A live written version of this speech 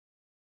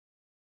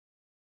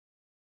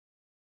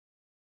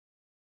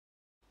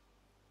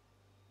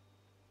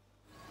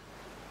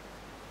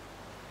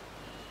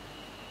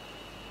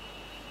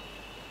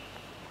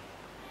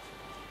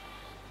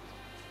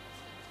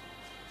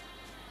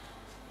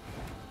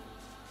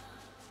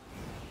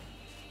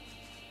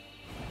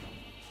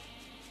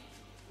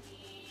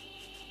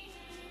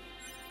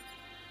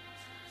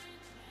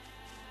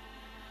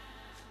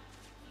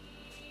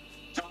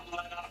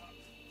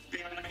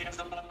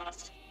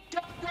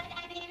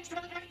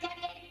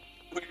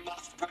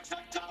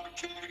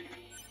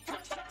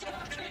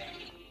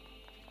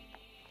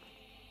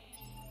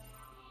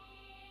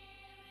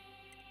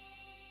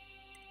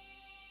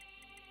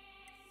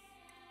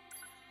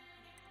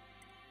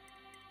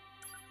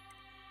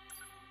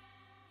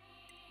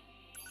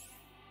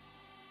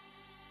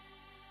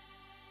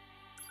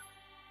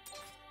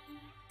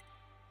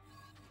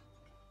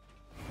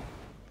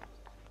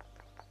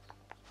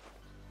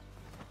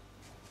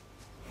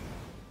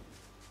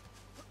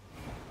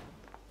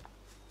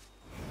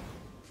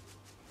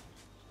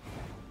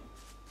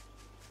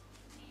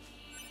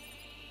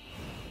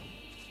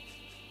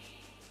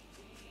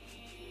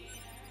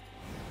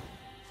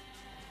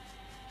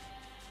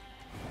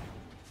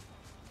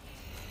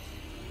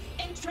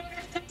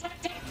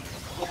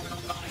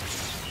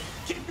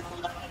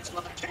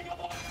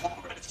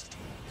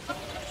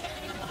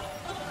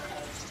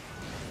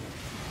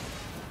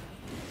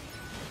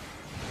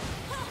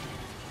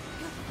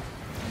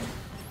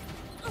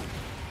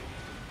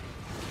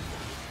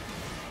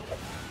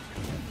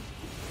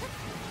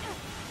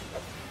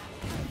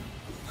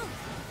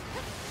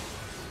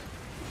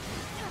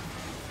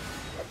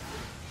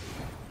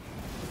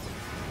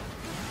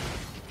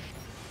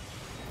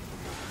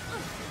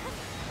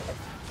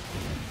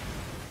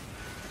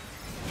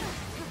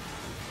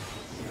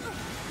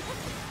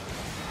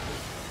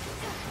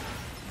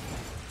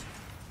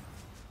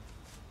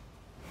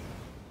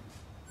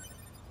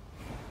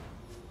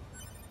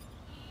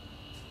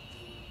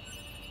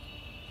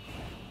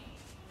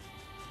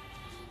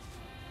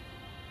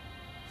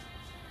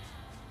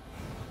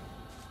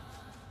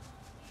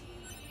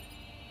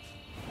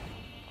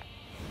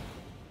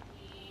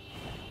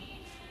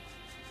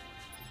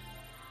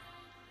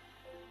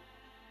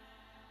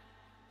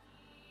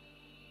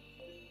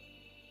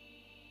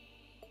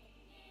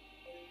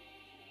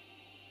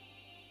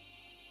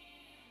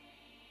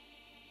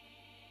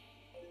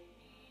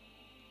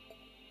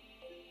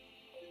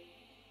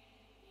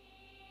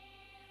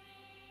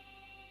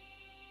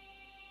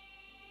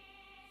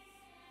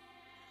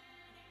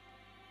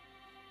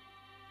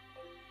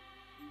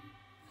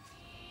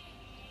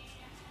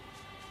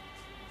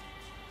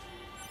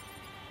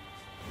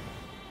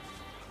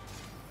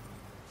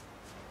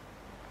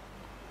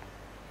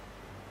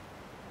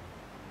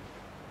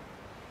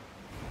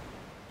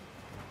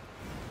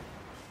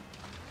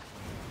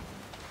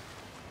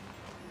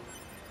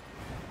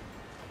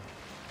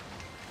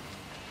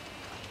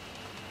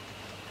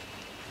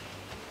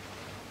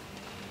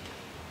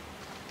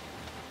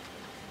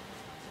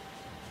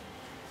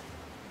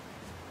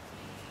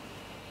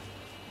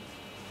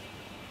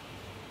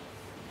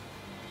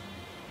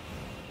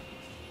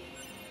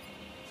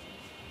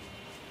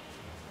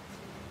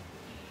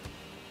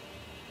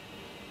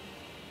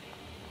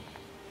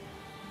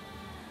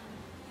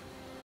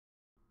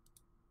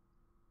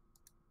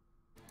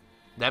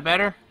That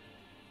better?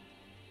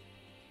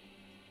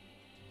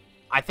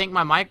 I think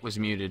my mic was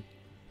muted.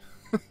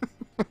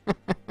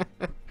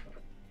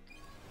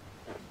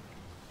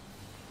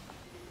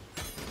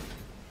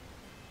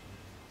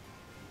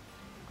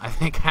 I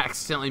think I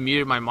accidentally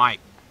muted my mic.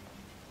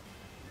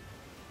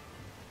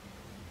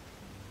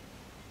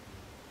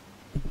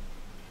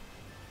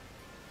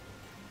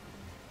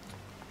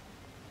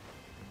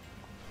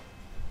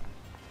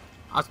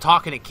 I was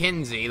talking to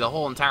Kinsey the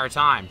whole entire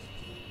time.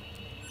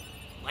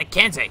 Like,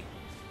 Kinsey!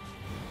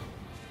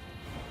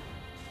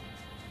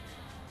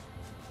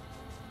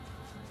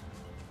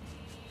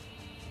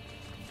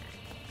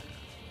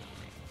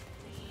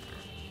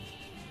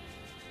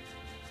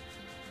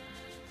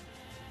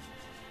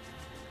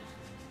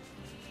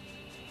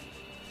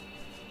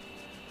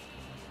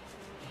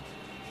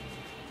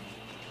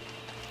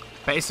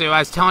 Basically, what I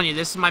was telling you,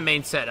 this is my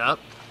main setup.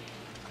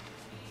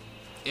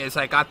 Is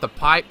I got the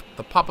pipe,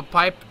 the pop-up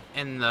pipe,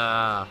 and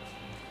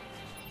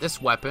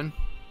this weapon.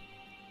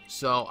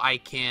 So I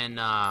can,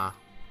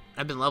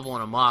 I've been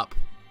leveling them up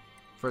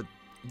for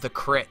the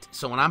crit.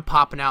 So when I'm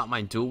popping out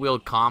my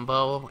dual-wield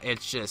combo,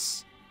 it's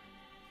just,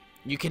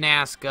 you can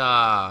ask,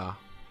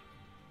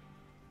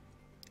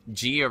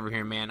 G over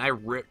here, man. I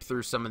rip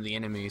through some of the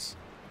enemies.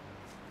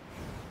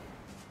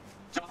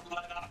 Don't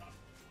let up.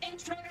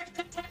 Intruders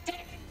detected.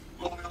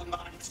 Loyal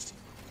knights,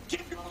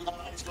 give your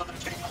lives for the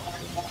king of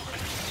all glory.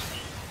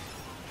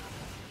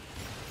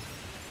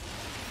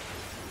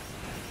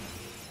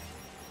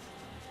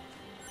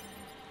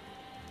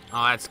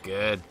 Oh, that's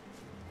good.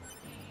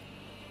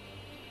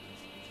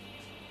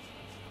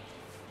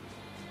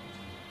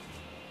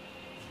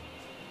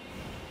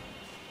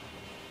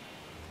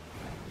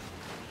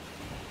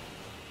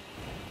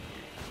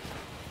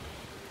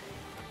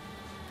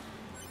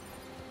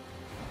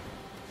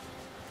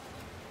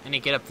 And you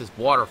get up this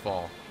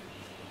waterfall.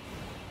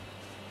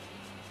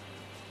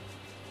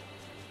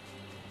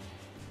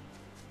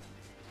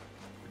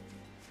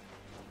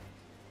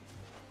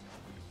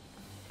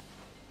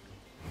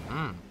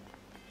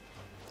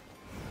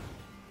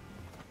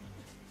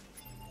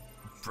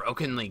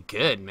 Brokenly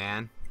good,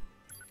 man.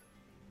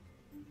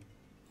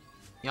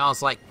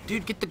 Y'all's like,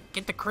 dude, get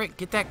the crit,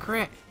 get that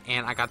crit.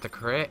 And I got the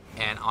crit,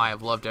 and I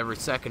have loved every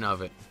second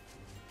of it.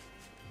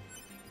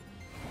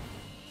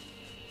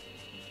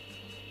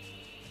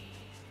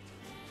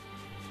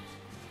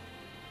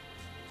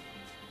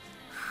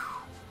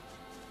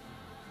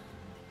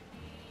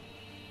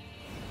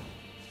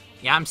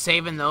 Yeah, I'm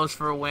saving those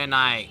for when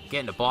I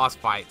get into boss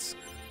fights.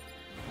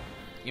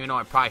 Even though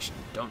I probably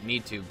don't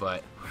need to,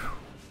 but whew,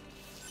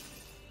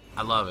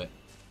 I love it.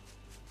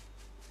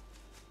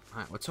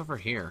 Alright, what's over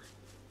here?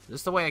 Is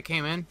this the way I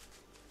came in?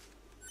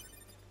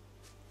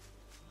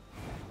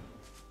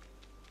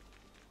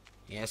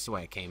 Yeah, that's the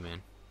way I came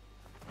in.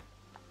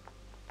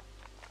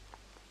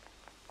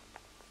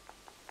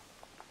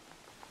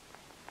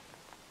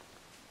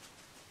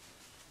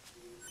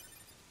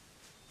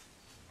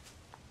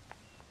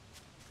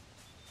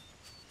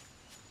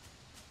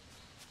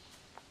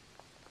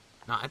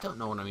 No, I don't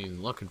know what I'm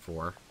even looking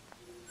for.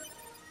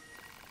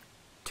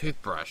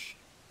 Toothbrush.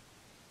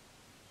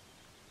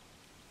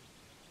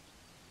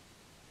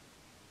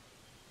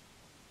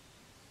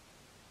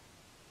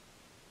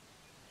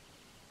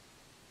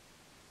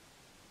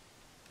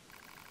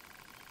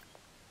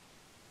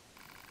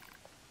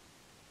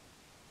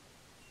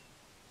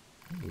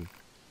 Ooh.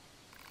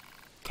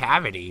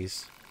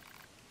 Cavities?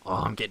 Oh,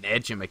 I'm getting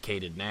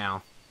edumacated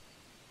now.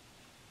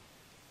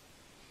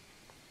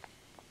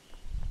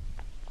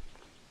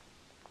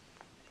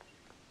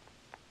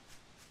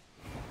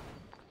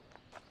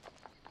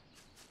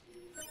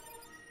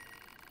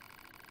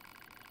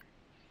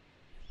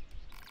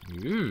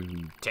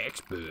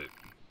 Textbook.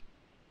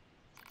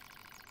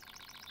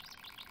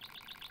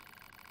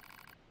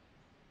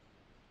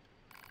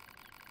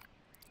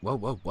 Whoa,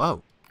 whoa,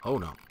 whoa.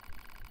 Hold on.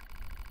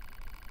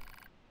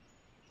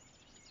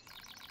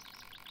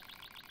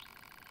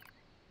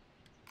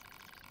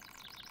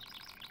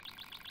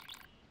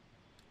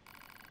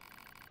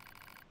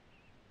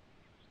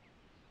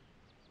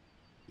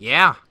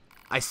 Yeah,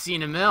 I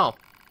seen a mill.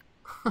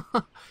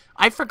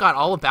 I forgot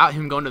all about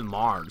him going to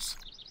Mars.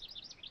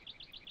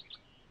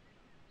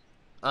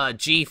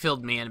 G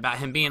filled me in about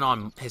him being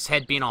on, his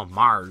head being on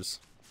Mars.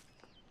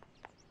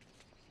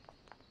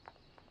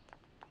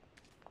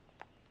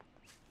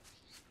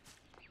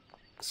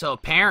 So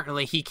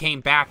apparently he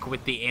came back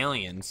with the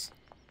aliens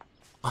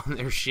on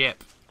their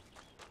ship,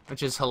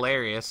 which is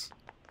hilarious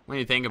when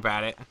you think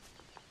about it.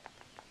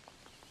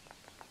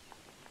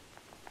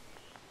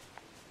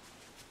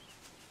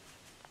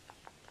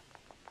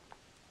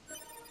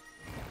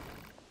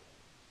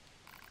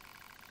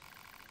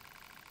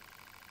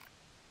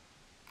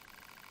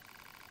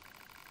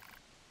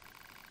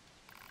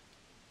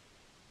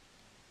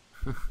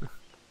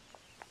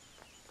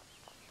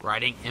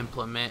 Writing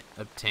implement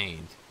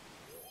obtained.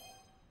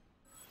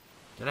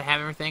 Did I have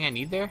everything I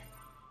need there?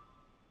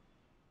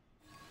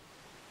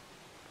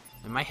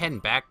 Am I heading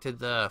back to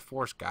the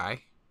force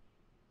guy?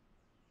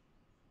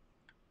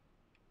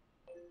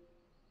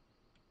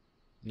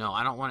 No,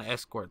 I don't want to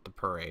escort the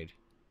parade.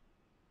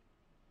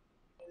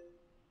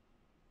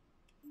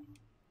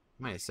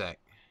 Wait a sec.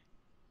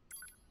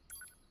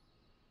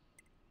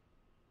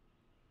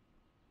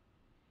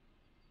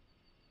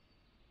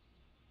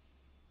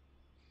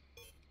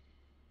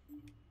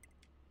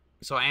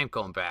 So I am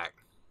going back.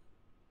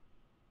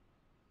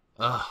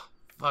 Ugh,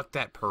 fuck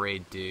that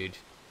parade, dude.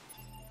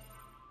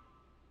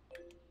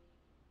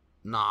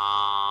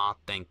 Nah,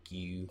 thank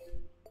you.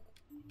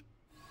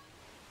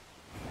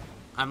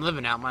 I'm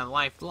living out my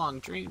lifelong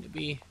dream to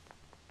be.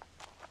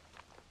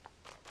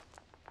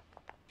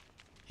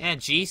 Yeah,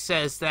 G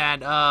says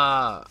that,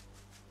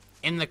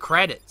 in the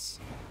credits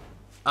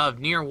of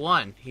NieR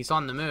 1, he's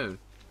on the moon.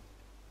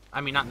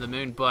 I mean, not the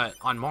moon, but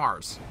on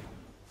Mars.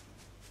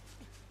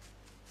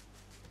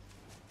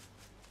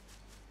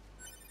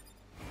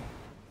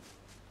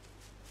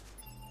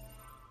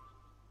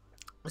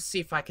 Let's see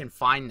if I can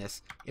find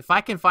this. If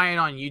I can find it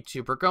on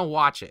YouTube, we're gonna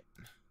watch it.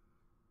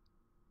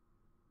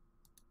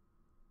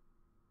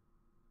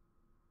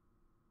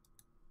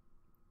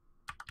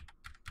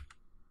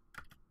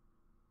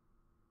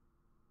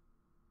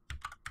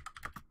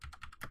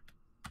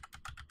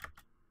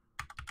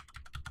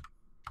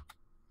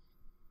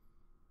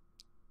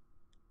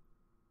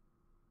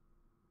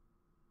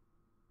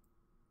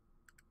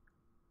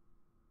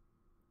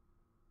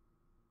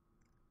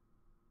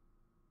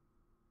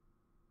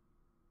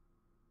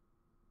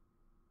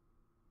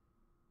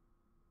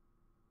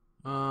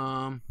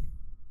 Um...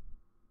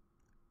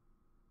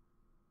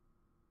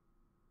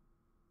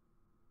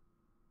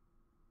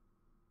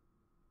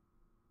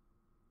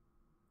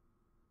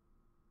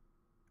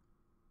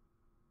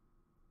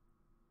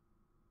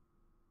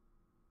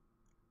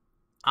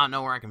 I don't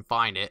know where I can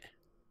find it.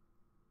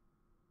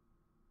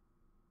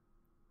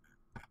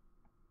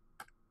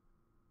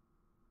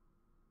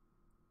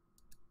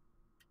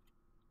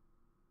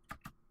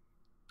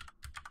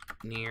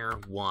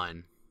 NieR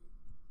 1.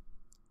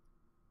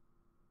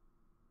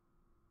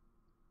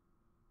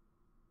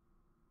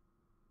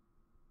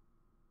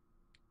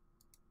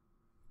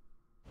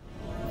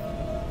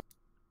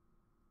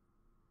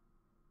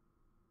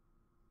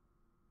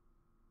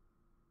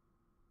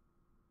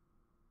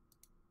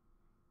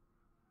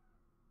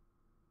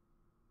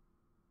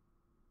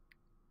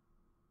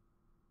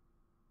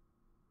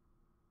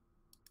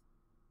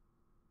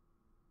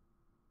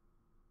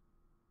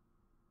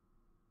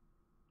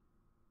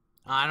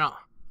 I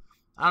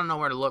don't know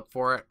where to look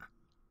for it.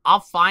 I'll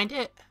find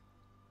it.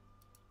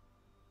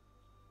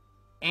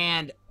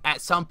 And at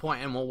some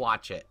point, and we'll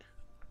watch it.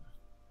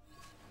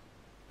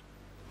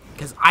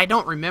 Because I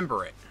don't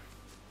remember it.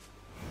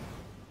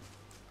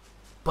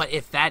 But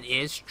if that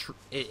is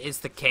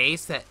the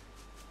case,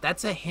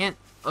 that's a hint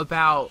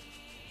about...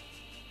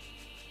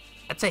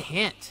 That's a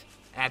hint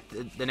at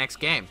the next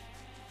game.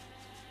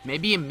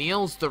 Maybe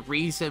Emil's the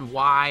reason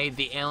why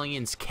the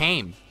aliens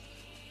came.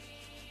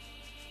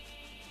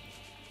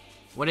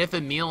 What if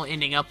Emil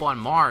ending up on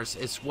Mars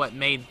is what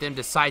made them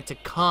decide to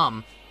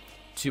come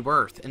to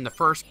Earth in the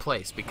first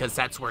place? Because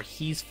that's where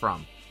he's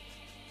from.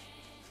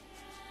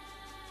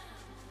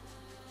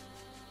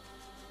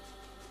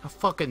 How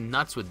fucking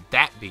nuts would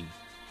that be?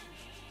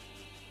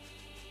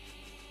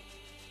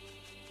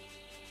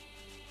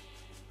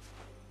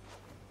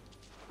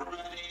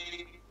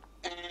 Ready,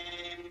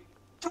 aim,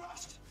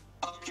 thrust.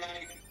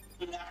 Okay,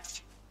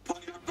 next.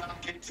 Put your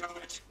back into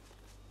it.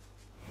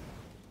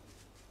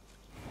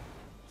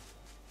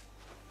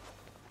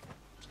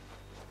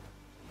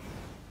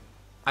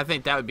 I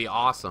think that would be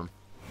awesome.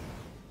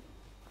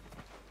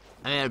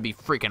 I think that would be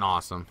freaking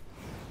awesome.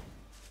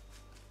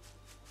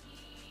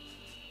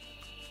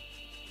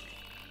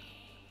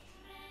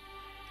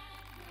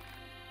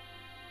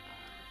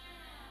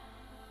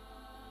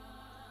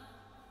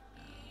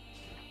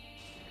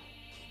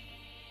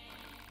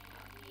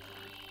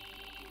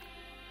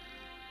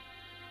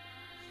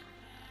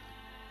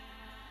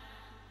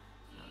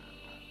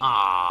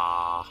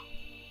 Ah.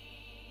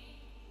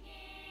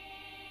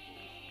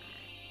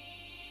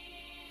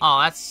 Oh,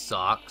 that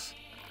sucks.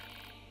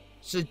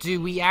 So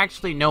do we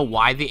actually know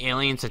why the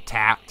aliens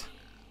attacked?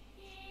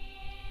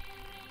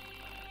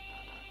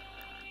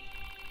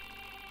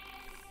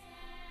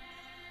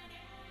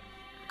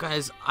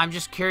 Because I'm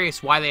just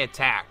curious why they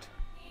attacked.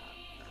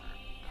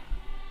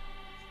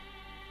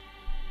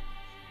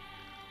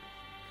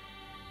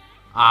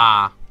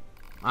 Ah.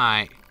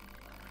 Alright.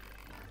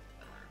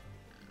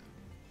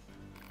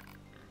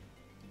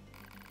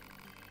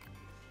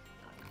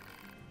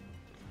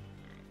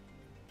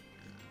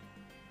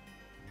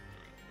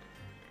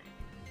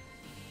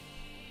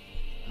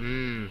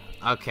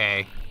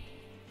 Okay.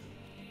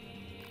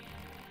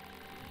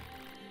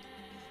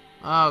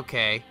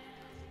 Okay.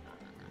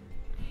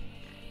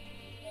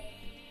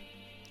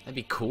 That'd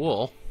be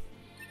cool.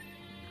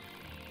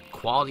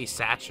 Quality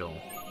satchel.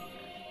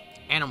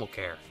 Animal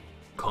care.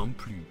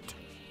 Complete.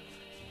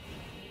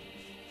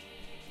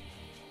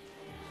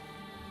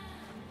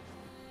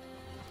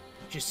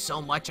 Just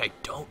so much I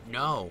don't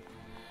know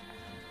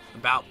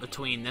about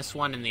between this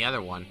one and the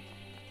other one.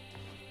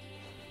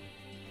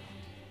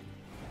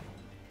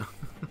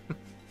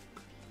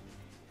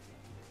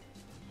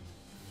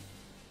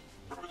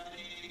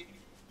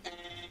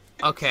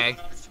 Okay.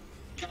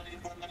 Get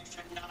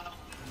information now.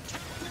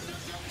 Take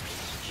position.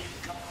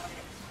 Keep going.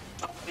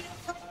 Don't be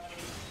afraid.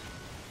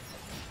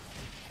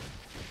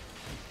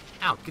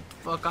 Ow, get the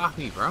fuck off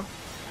me, bro.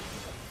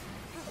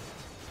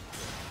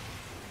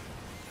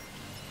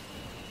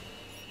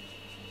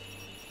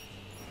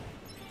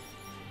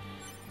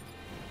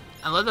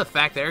 I love the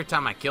fact that every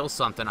time I kill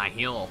something, I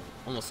heal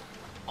almost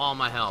all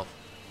my health.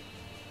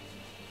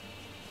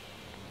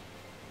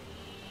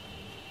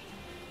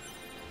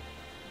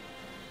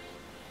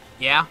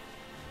 Yeah,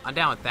 I'm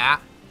down with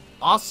that.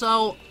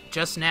 Also,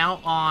 just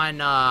now on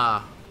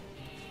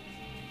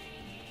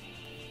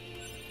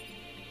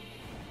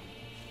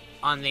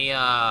the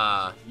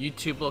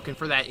YouTube looking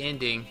for that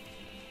ending.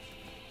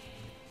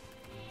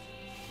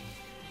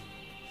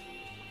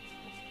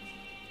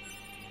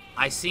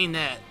 I seen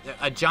that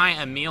a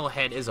giant Emil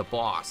head is a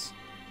boss.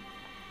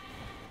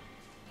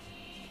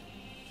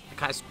 I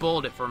kind of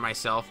spoiled it for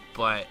myself,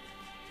 but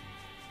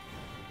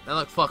that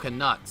looked fucking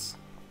nuts.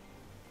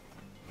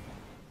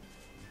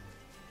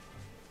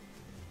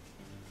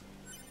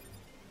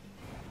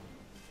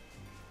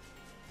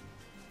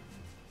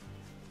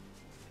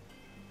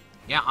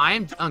 Yeah,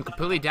 I'm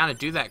completely down to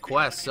do that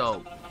quest,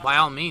 so by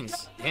all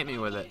means, hit me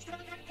with it.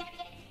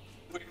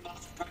 We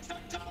must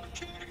protect our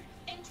king.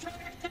 Intruders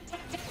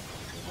detected.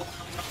 Loyal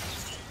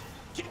knights,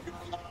 give your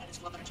lives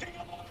for the king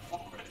of our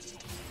forest.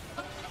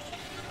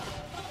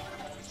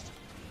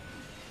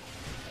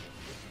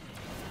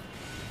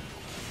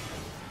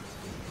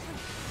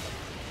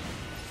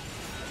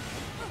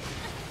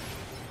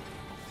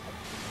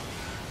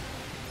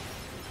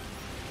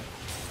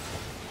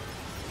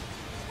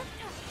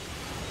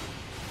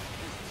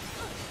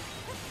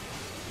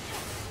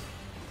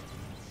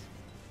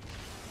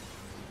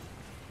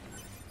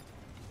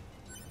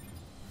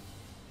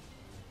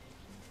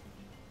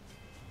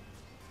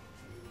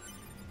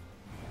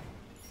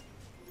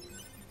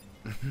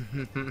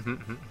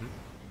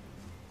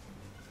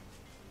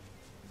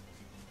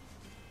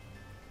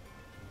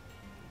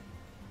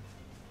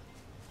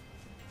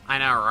 I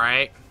know,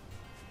 right?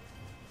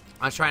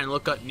 I was trying to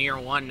look up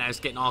NieR 1 and I was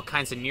getting all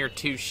kinds of NieR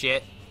 2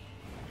 shit.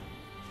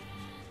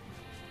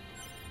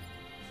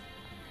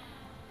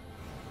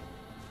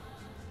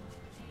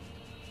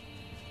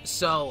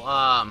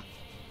 So,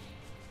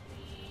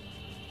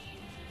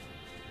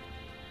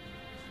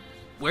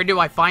 where do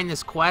I find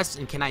this quest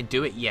and can I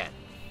do it yet?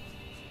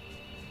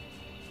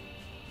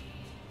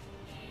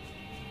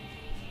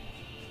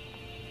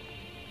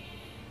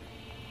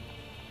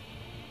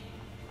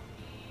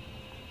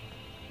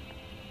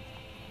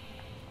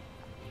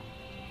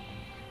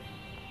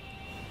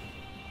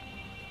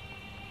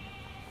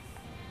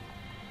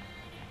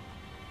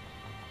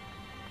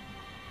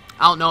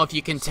 I don't know if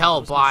you can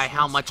tell by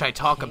how much I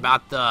talk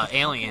about the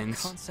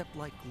aliens.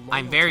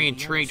 I'm very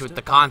intrigued with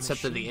the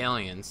concept of the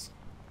aliens.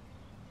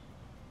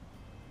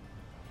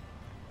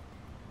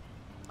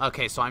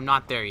 Okay, so I'm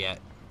not there yet.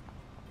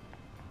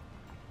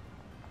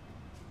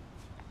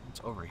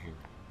 What's over here?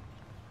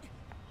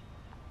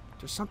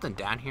 There's something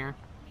down here.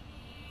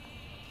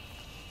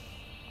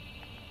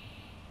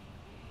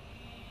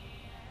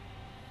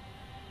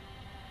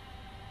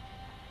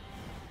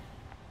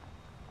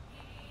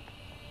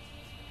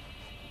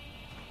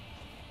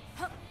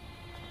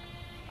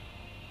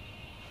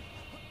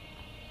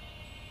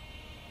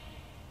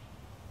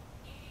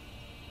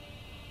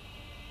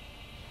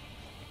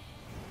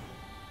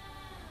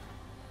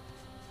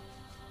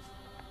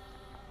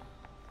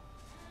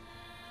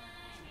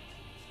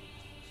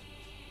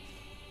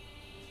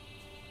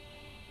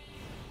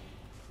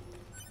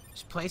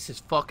 This place is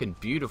fucking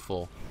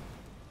beautiful.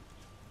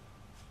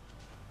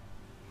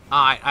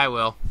 Alright, I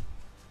will.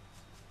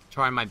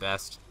 Try my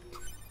best.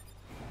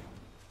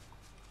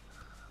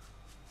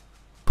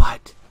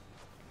 But,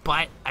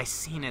 I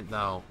seen it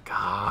though.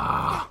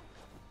 Gah.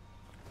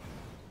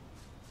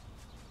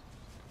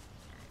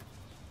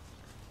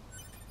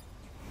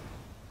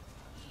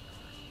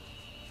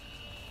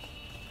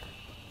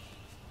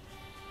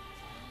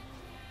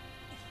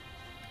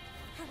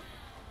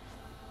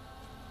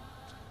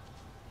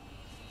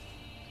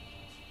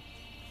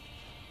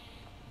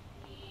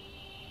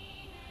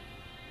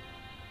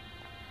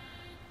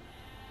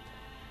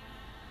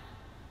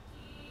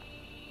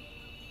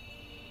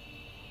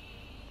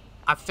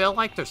 I feel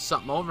like there's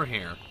something over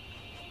here.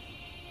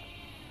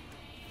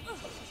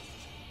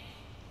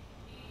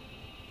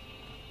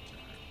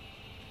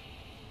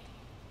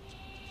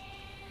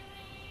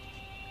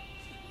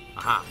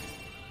 Aha.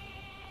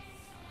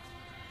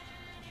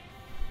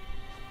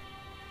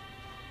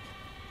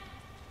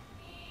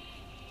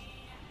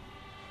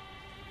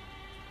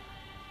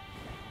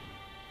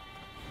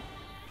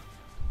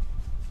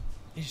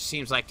 It just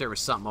seems like there was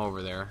something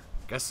over there.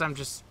 Guess I'm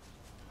just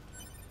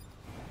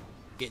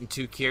getting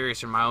too curious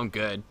for my own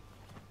good.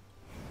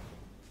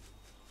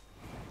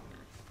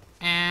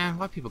 And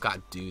why people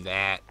gotta do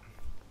that?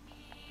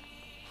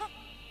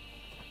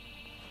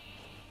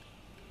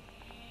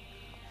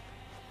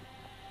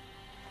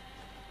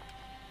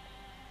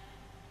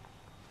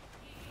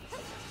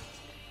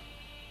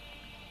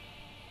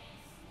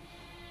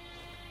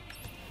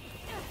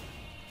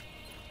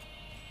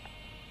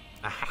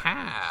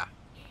 Ha!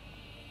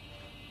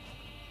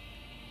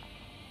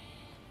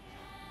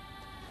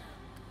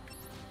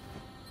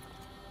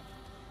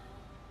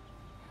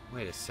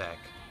 Wait a sec.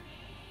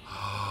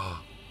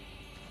 Oh.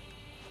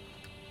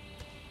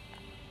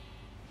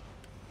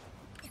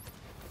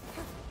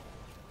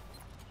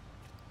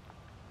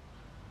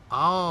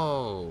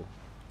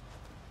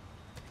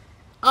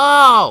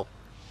 Oh!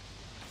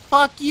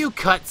 Fuck you,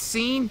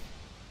 cutscene!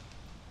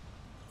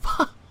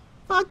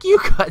 Fuck you,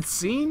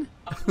 cutscene!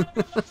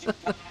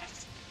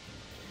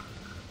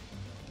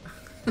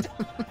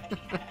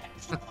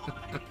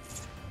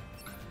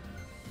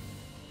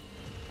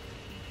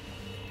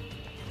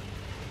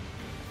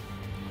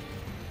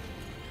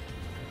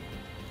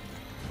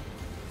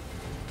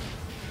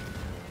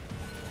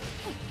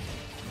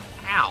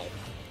 Ow!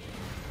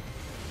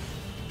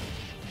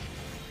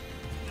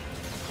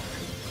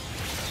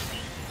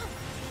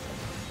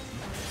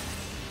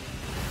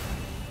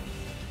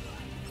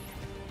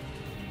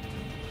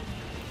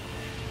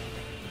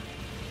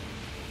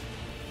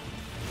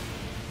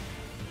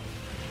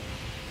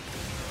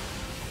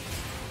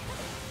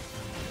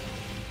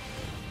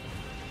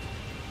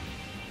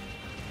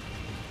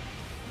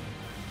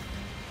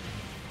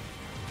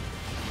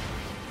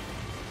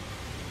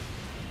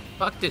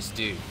 Fuck this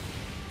dude.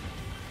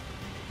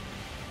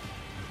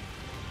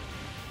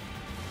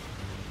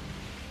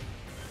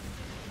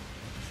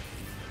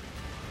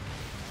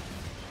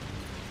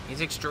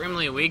 He's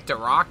extremely weak to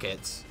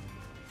rockets.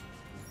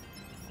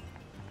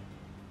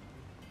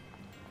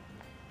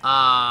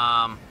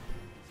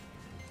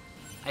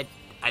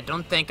 I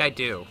don't think I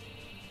do.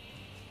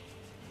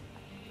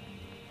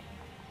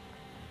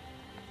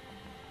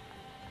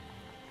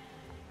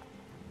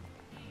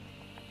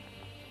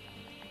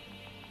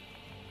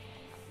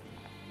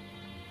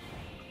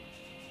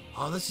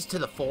 Oh, this is to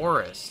the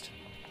forest.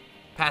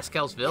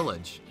 Pascal's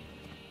village.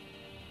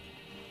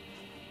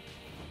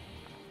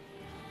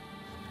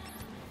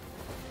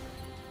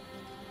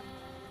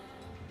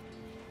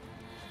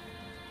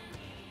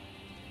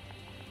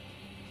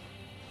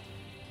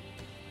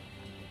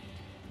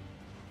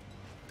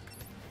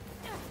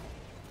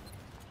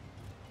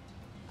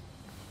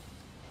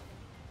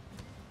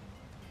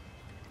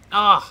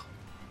 Oh,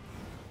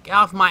 get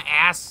off my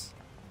ass,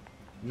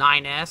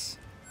 9S.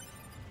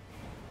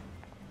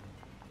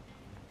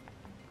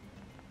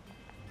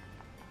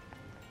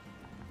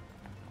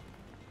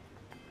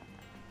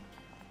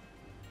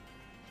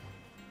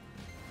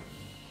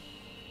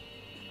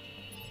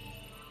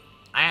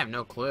 I have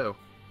no clue.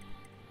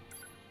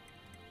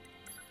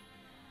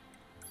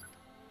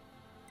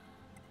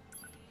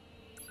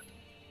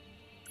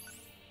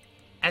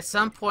 At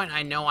some point,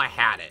 I know I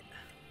had it.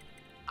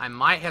 I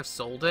might have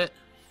sold it.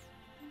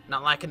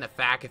 Not liking the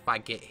fact if I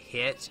get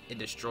hit, it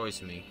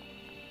destroys me.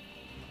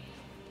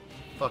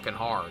 Fucking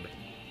hard.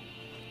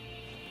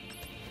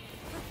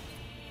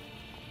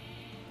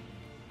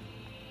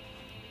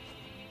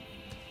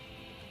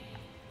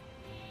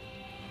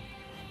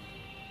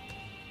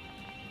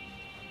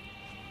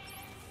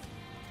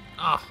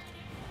 Ugh.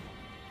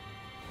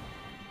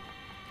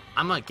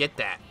 I'm gonna get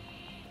that.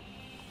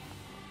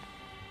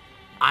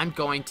 I'm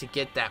going to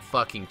get that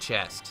fucking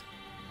chest.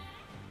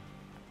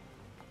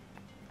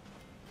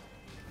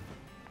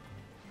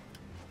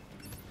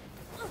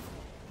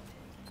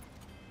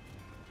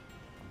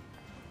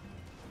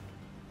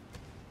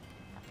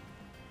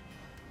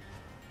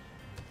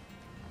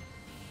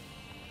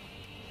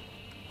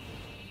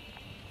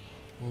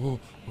 Ooh,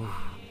 ooh.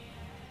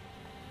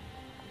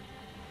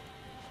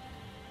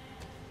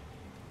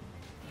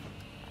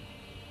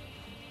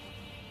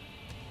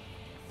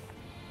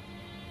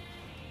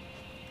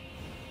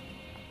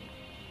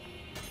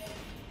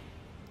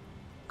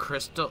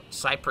 Crystal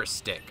cypress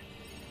stick.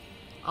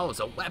 Oh, it's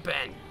a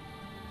weapon.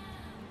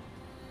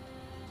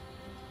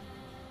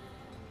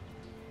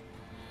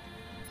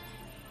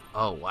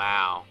 Oh,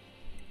 wow.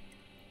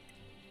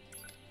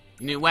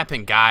 New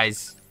weapon,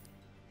 guys.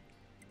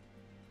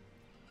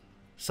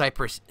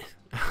 Cypress.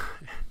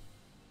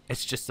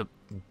 It's just a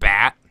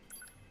bat.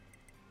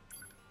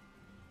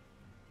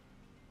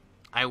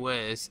 I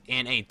was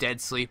in a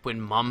dead sleep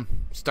when Mum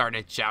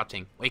started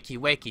shouting, "Wakey,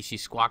 wakey," she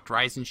squawked,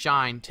 "rise and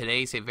shine.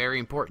 Today's a very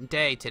important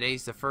day.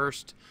 Today's the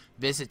first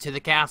visit to the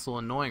castle."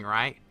 Annoying,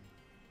 right?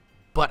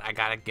 But I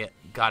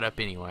got up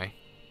anyway.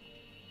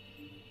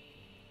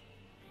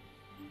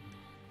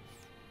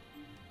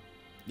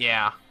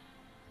 Yeah.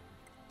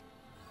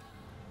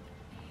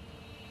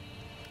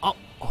 Oh,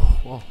 oh,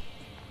 whoa.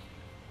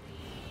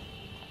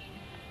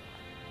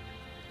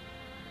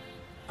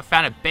 I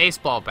found a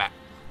baseball bat.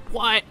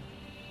 What?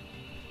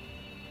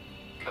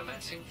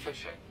 Commencing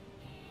fishing.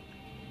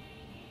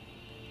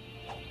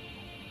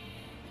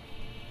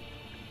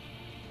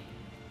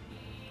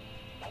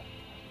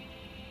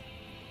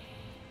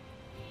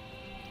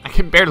 I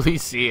can barely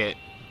see it.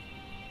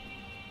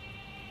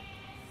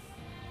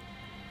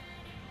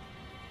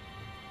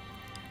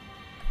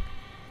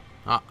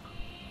 Catch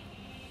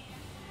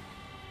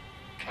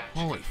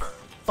Holy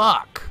confirmed.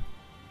 fuck.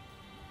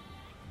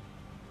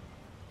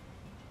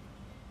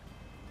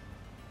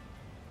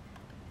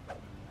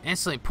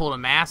 Instantly pulled a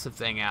massive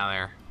thing out of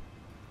there.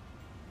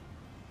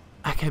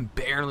 I can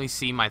barely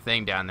see my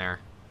thing down there.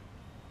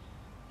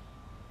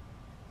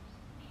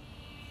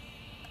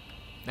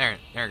 There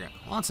we go.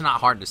 Well, it's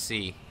not hard to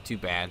see. Too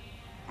bad.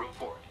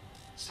 Report.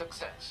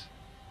 Success.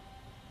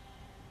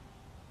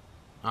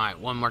 Alright,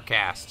 one more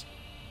cast.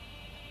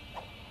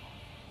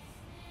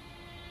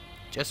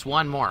 Just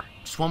one more.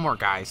 Just one more,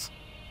 guys.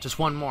 Just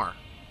one more.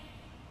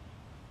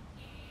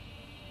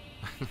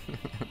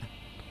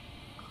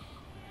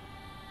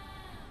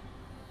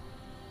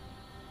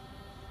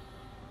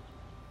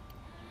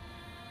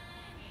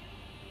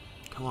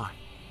 Come on.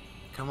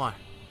 Come on.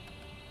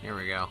 Here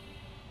we go.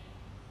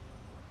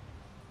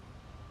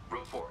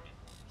 Report.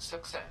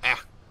 Success.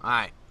 Ah,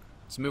 alright.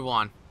 Let's move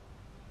on.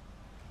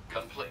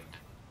 Complete.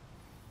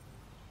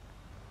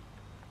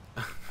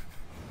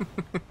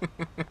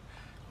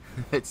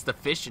 It's the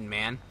fishing,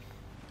 man.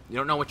 You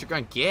don't know what you're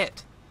gonna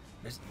get.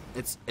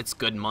 It's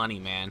good money,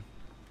 man.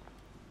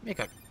 Make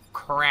a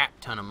crap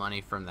ton of money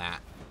from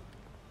that.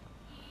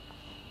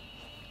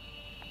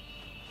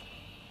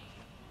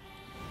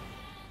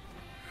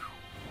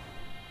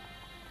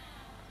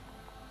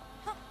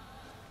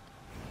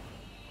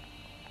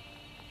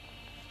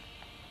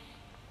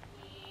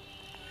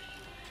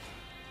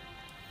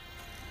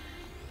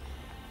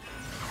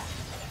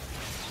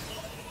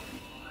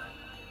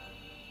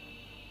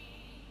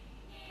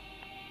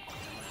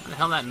 What the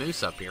hell that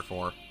moose up here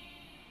for?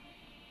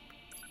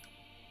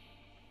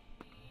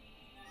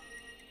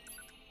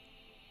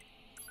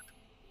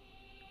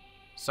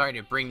 Sorry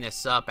to bring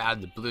this up out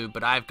of the blue,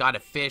 but I've got a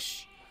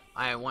fish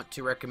I want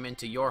to recommend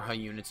to your HUD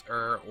units,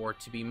 or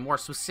to be more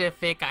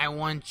specific, I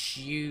want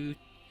you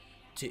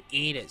to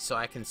eat it so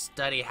I can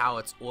study how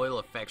its oil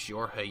affects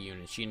your HUD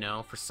units, you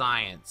know, for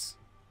science.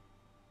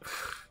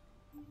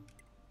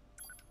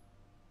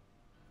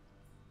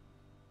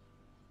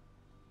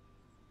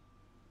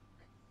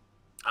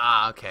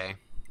 Ah, okay.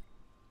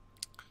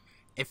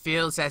 It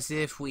feels as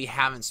if we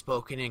haven't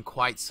spoken in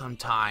quite some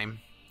time.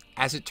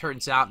 As it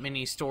turns out,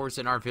 many stores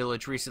in our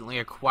village recently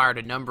acquired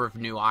a number of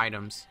new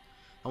items.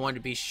 I wanted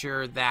to be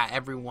sure that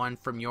everyone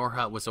from your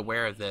hut was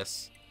aware of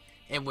this.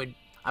 I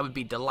would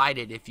be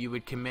delighted if you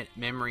would commit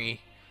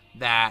memory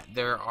that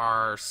there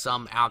are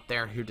some out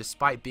there who,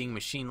 despite being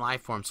machine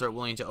life forms, are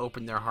willing to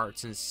open their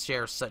hearts and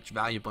share such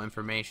valuable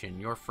information.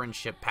 Your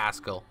friendship,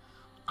 Pascal.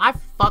 I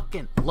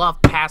fucking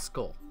love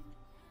Pascal.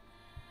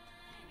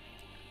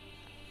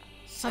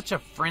 Such a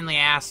friendly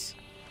ass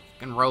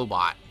fucking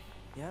robot.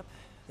 Yep,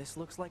 this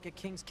looks like a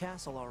king's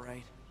castle, all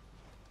right.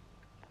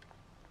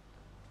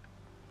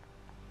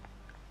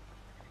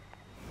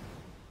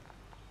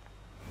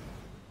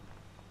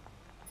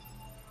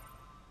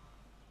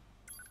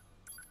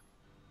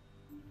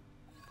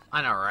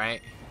 I know,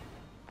 right?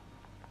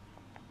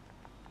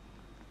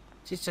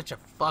 She's such a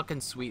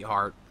fucking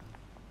sweetheart.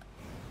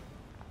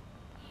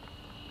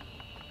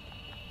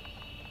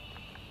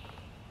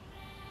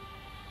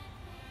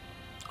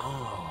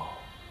 Oh.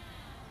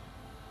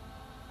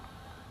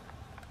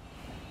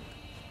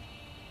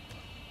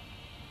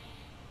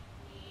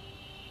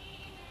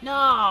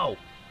 No!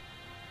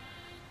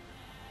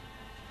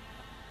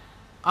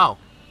 Oh.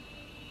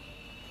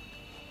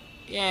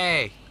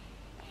 Yay.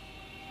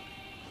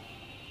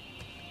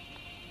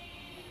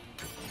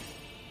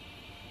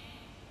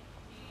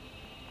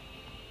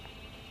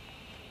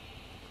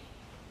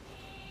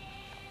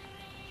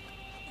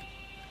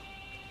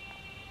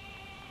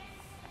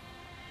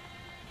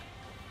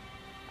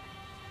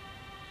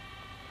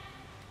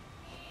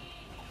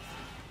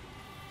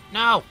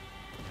 No!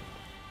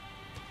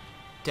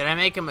 Did I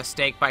make a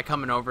mistake by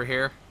coming over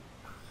here?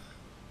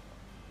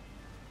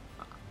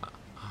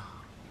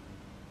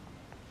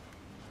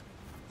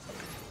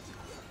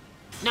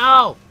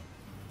 No!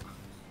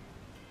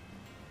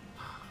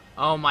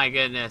 Oh my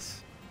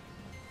goodness.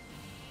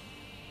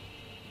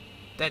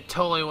 That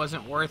totally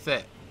wasn't worth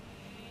it.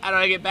 How do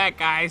I get back,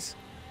 guys?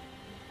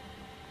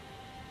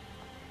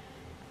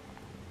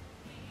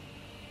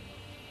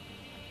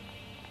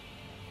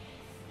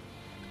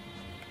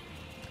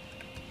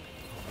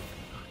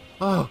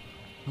 Oh.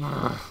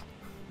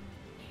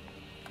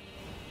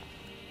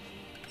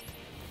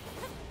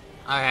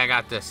 Okay, I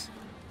got this.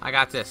 I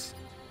got this.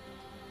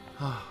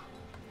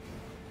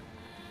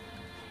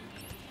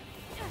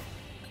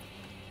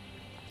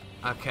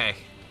 Okay.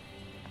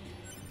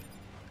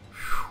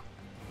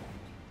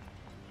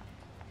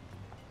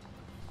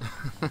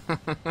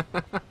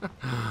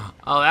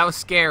 Oh, that was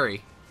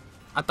scary.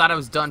 I thought I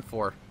was done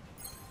for.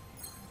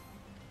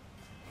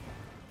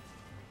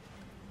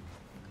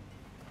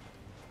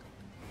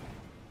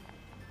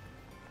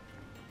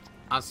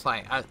 I was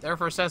like, there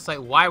for a second,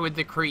 like, why would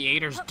the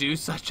creators do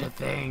such a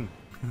thing?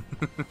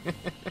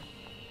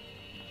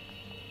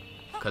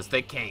 Because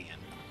they can.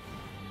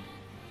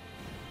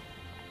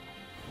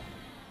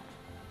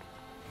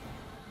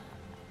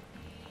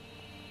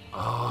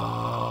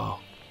 Oh.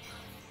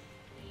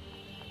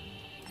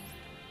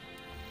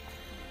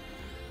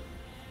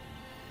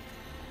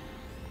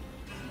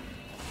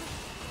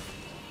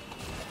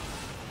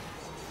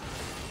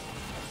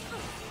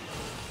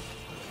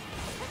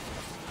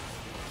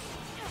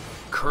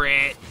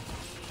 Crit.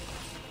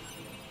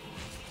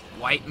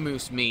 White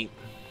moose meat.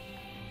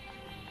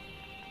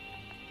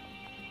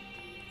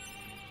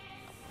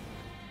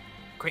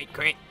 Crit,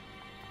 crit.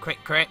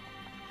 Crit, crit.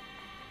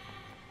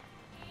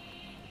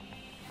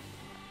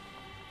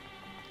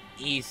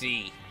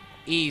 Easy.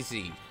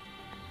 Easy.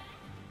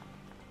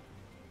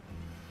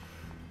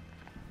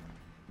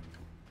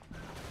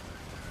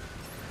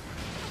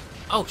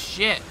 Oh,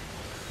 shit.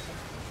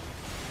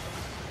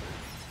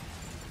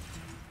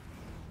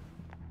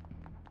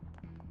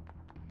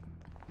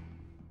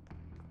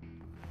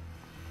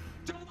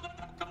 Don't let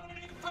that go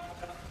any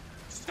further.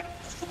 Stay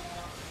strong.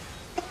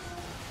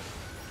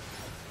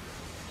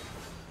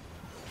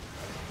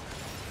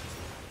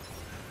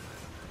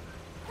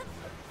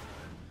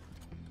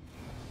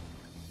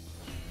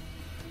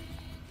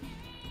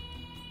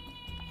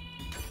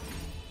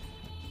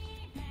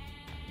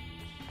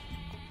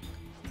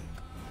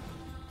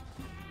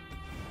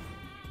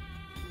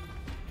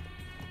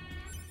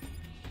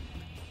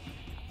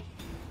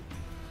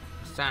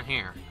 What's down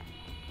here?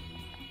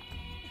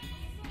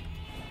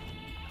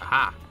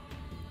 Aha.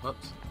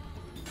 Whoops.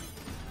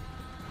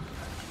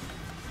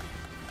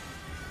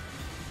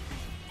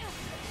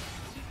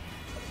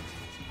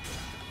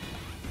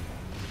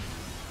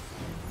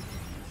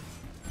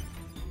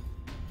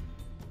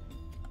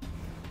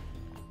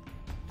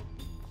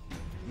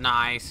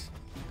 Nice.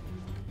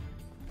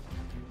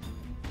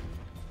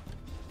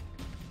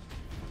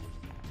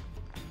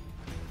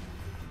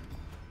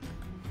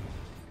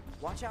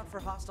 Watch out for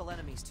hostile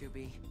enemies,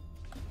 2B.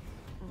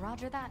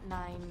 Roger that,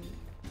 Nine.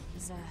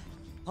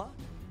 Huh?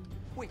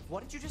 Wait,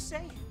 what did you just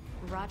say?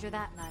 Roger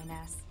that,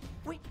 9S.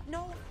 Wait,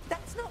 no,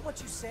 that's not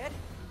what you said.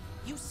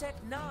 You said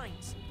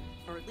nines.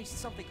 Or at least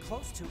something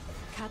close to.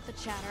 Cut the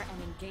chatter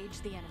and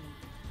engage the enemy.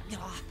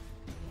 Ah.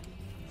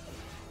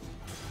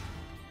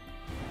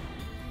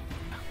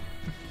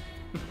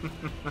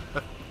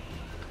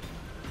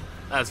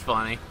 That's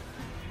funny.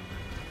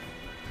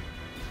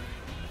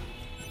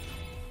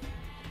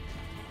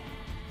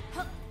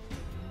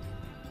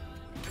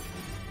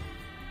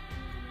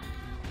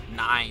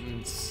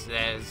 Nine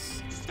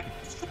says.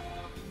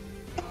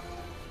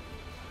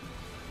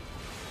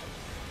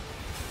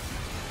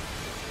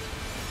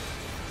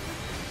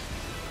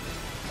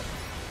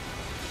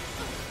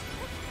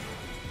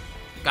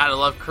 Gotta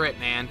love crit,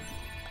 man.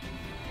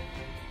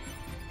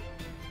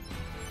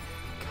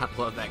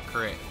 Gotta love that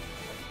crit.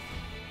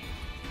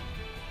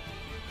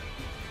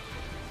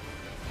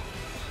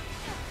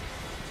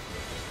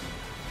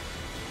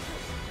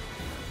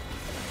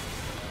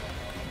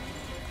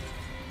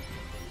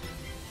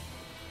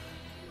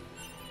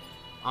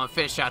 I'm gonna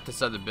finish out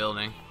this other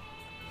building.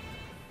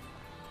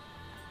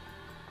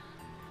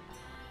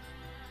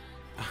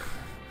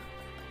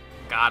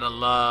 Gotta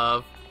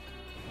love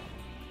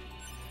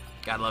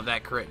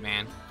that crit,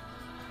 man.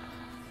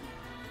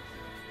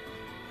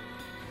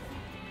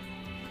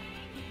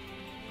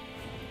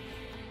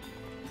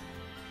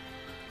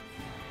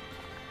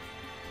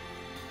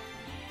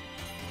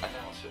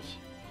 Analysis.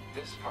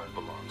 This part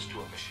belongs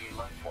to a machine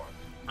life form.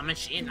 A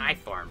machine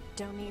life form.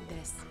 Don't need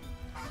this.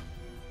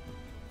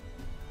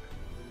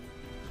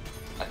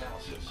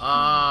 Analysis.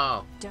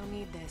 Oh. Don't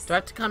need this. Do I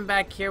have to come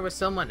back here with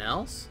someone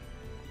else?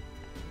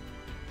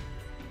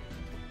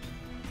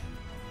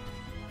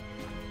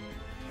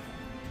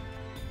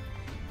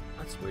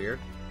 That's weird.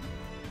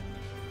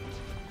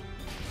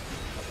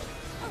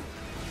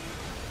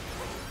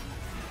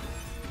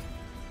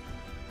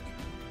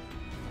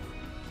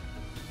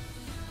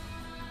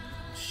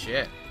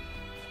 Shit.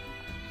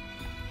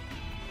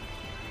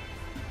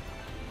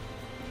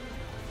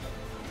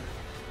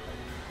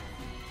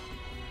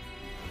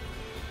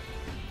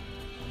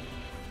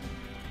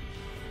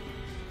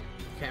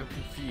 Okay, I'm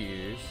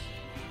confused.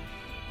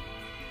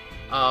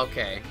 Oh,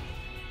 okay.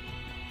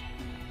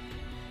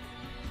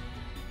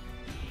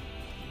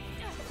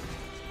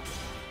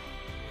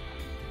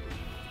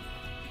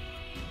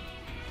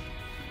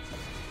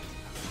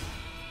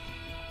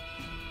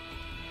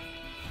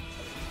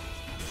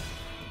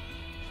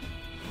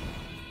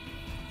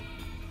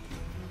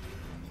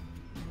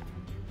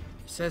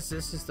 It says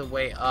this is the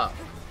way up,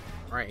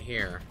 right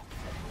here.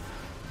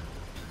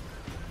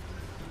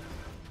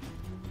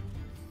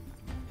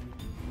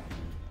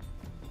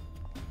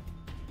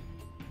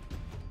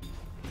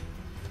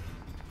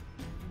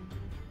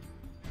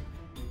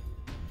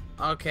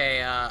 Okay,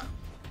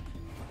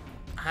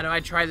 how do I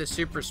try the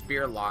super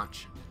spear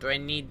launch? Do I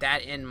need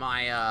that in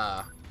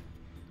my,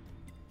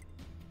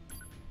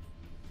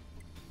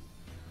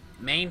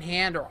 main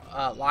hand, or,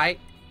 light,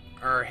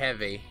 or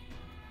heavy?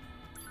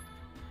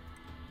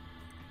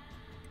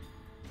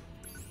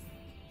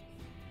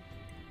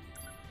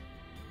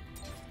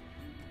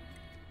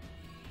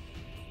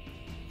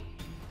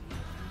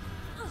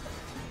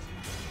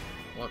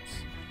 Whoops.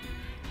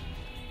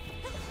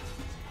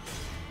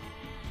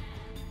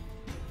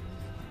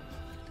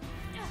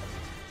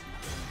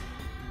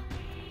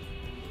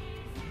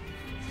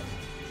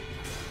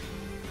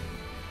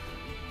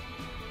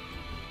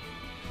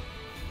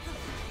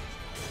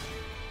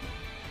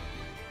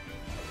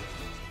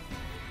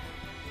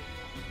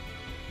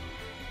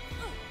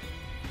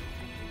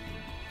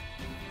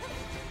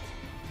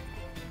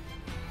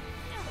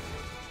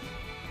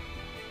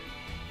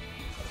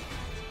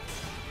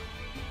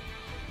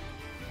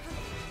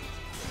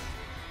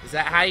 Is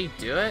that how you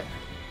do it?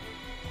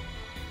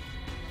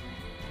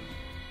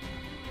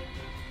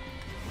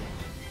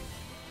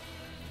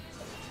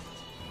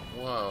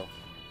 Whoa.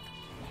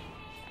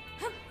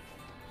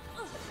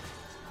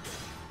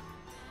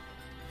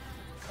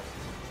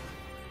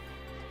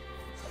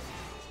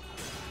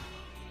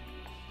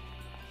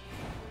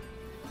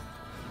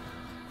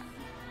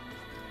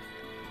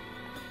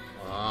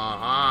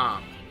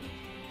 Uh-huh.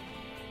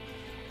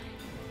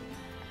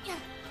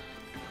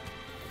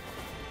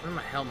 What the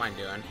hell am I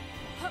doing?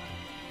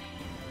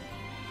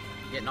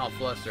 Getting all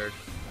flustered.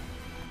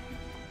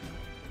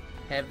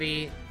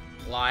 Heavy,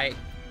 light,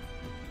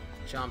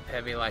 jump,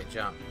 heavy, light,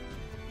 jump.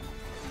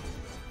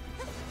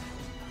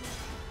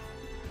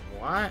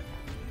 What?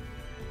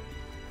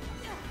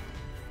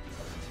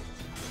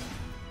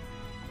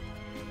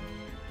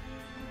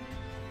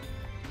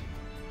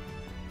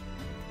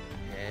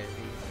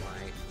 Heavy,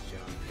 light,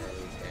 jump,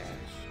 heavy,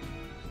 dash.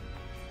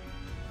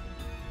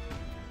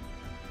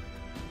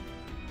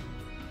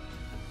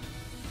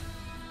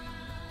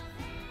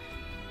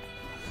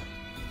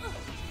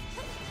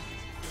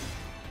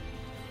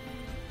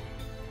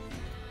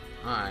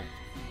 Alright.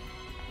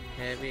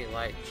 Heavy,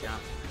 light,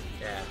 jump,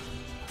 dash.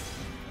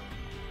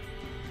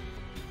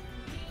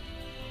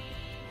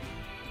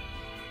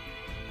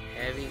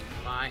 Heavy,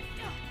 light.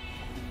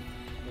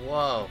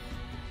 Whoa.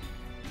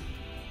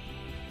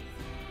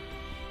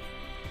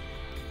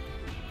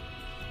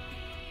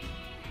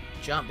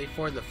 Jump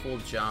before the full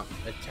jump.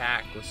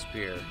 Attack with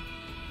spear.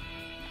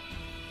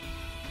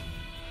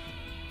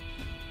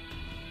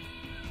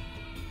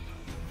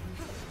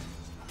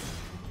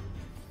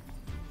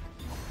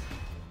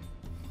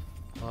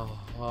 Oh,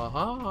 ha,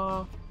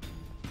 ha.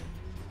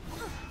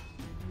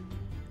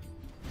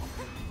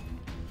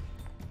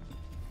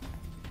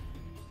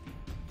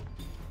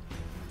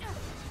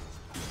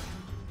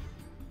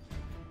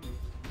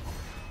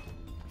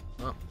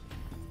 Oh.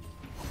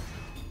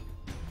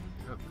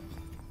 Oh.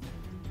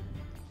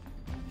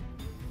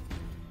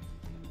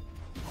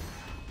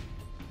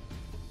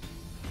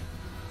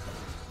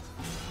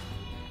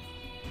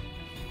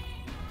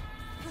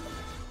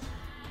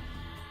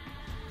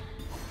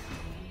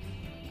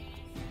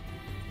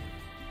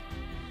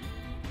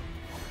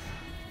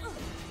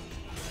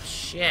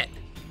 Shit.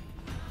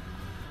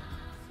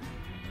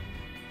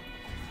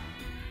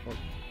 Oh.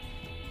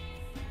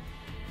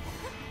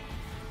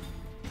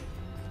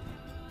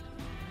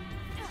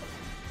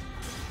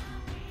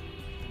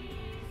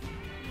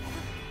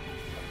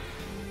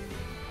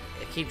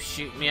 It keeps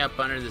shooting me up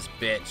under this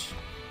bitch.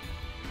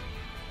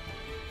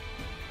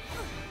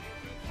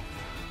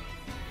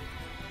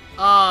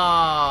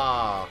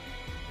 Oh.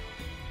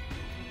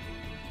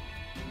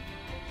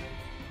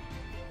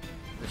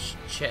 The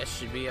chest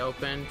should be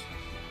opened.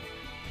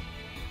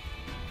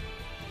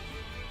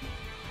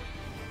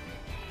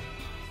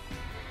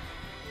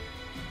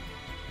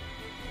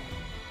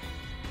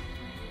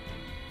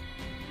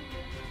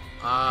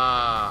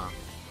 Ah.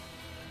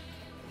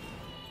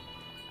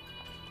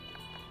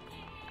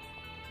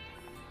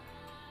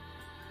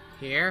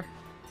 Here?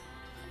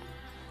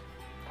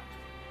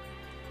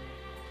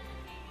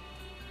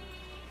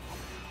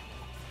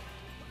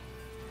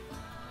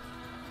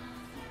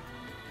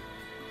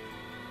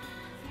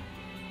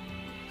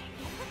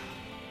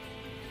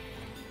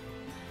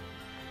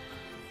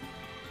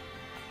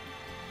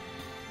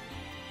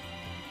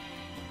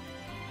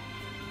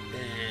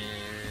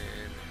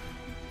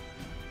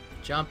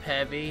 Jump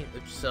heavy,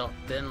 so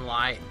then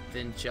light,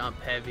 then jump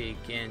heavy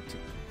again to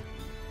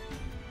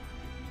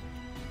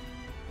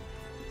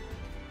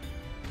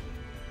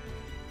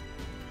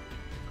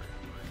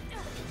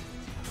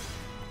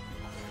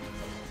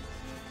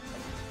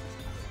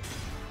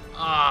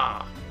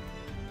ah.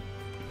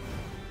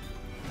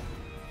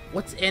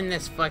 What's in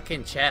this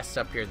fucking chest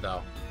up here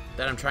though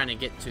that I'm trying to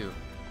get to?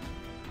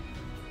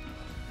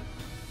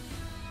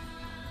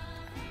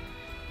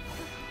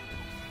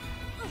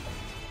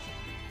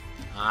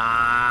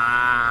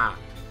 Ah.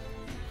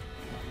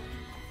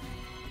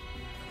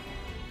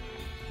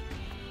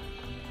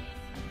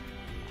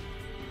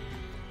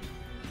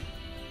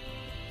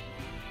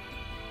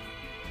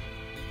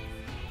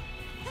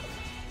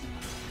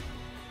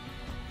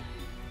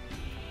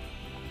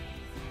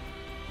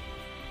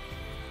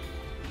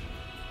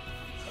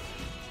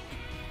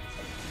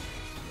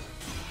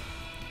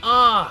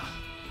 Ah.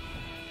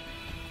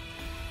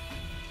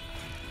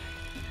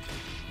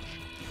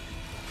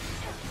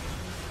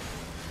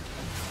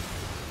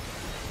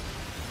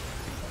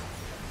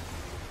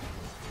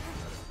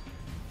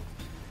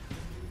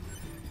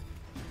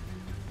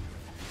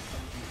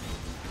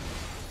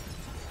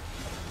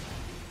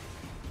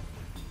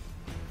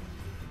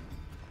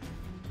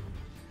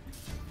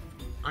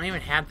 I don't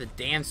even have the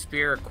damn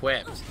spear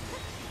equipped.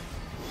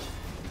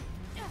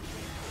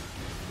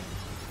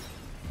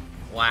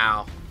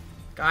 Wow.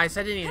 Guys,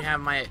 I didn't even have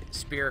my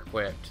spear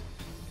equipped.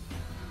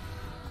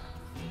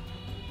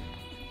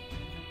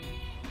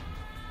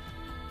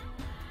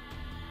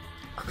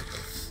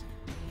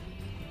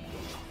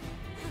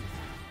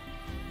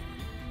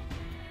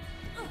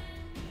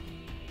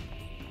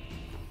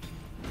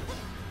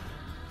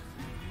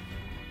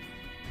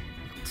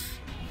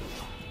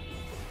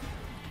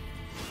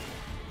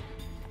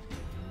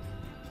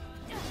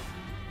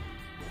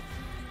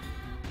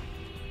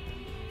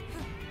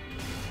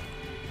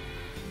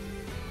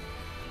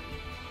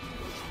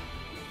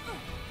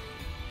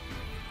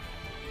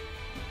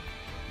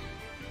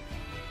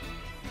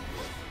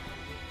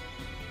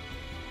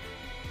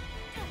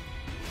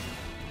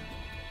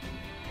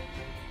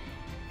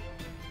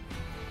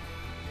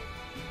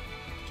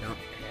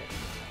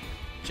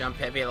 Jump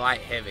heavy,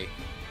 light, heavy.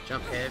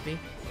 Jump heavy,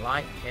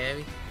 light,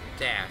 heavy,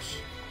 dash.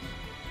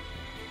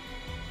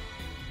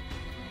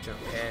 Jump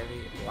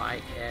heavy,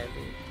 light,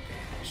 heavy,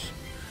 dash.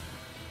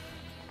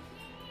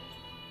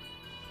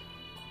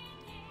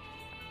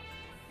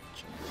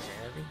 Jump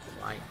heavy,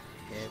 light,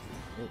 heavy.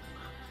 Ooh.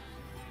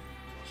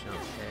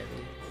 Jump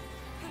heavy.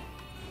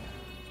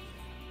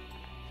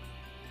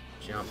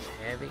 Jump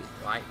heavy,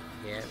 light,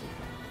 heavy.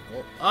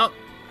 Oh, up!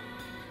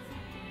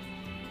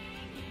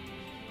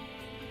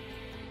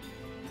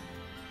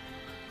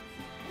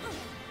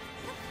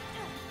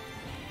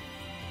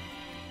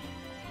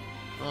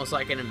 Almost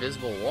like an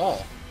invisible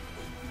wall.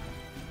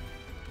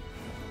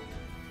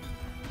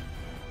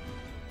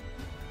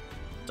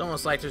 It's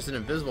almost like there's an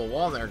invisible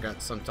wall there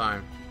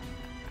sometime.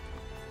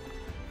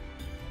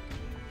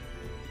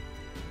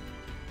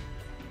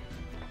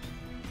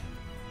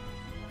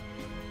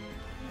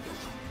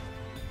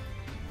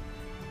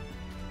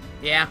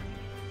 Yeah.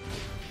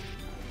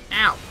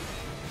 Ow.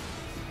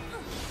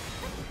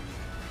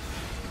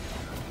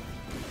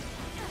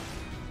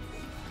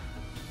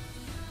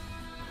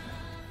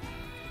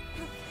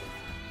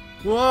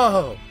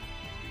 Whoa.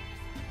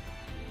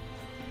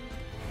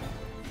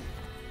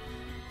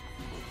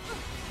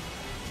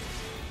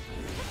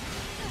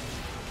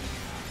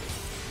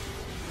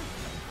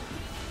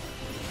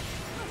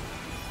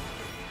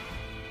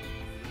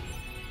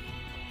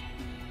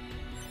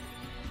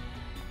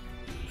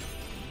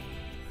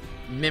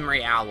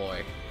 Memory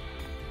alloy.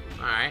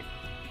 Alright.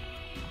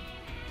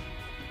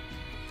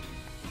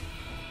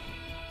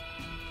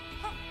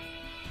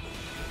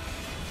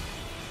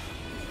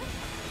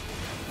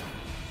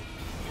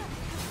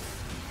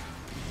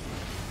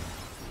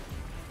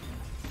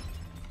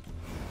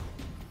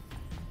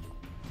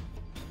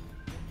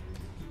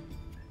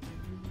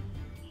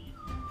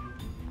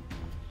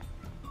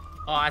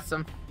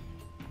 Awesome.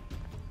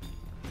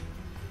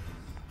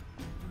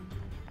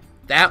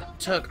 That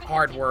took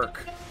hard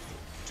work.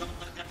 Don't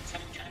let them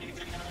take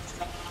anything else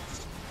from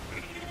us.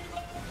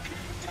 Evil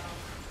kingdom.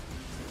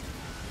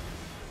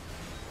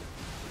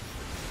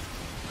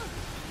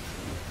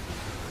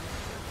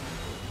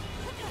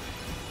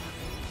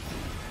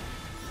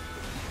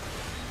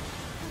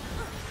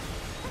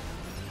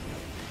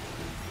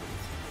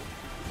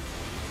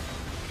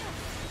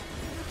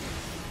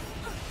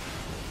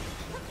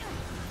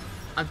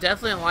 I'm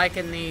definitely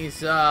liking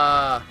these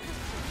gauntlets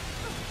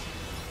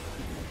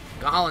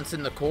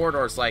in the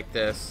corridors like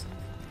this.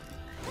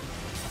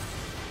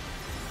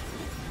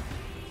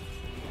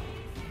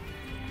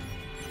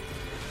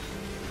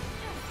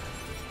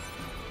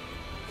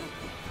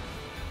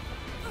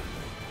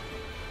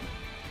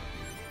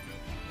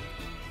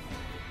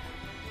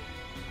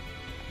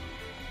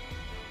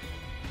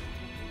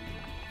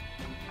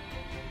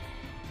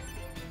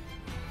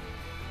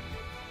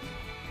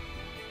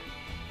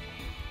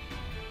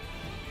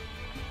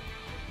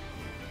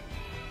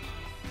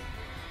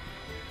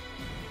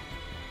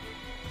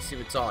 See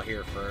what's all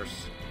here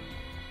first.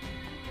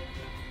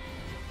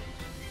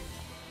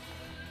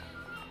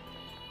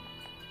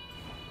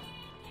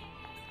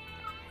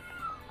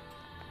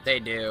 They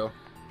do.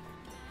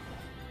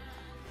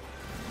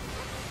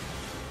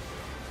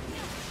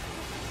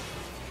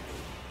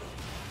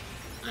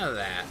 None of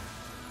that.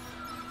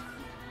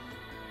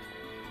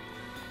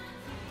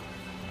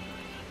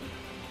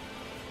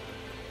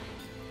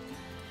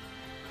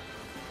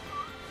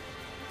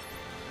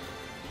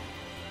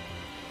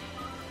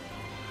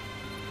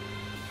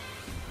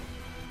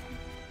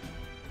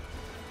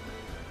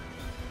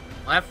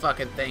 Well, that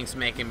fucking thing's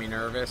making me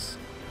nervous.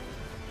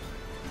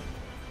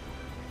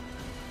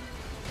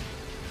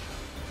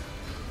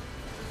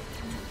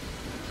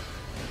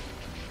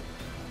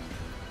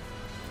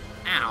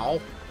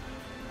 Ow.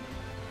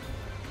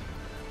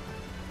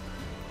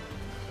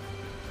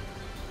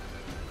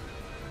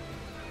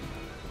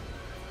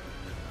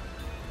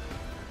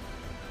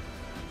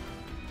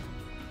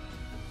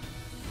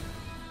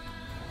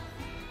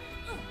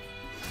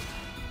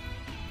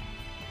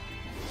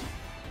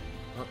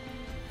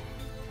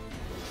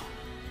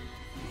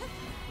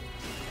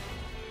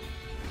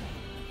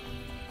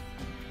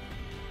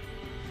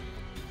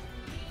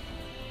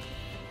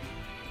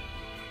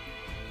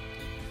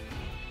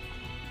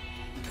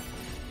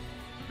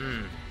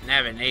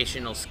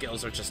 Navigational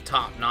skills are just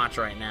top notch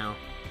right now.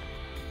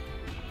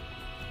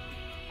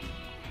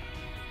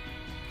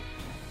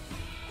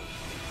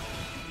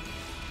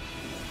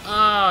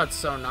 Oh, it's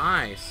so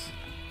nice.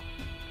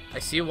 I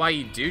see why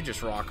you do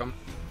just rock them.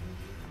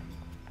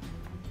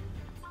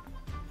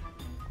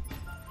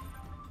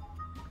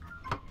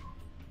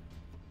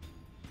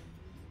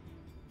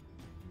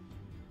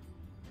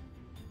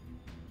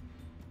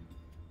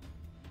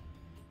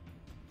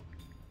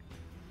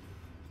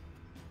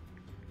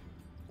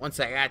 One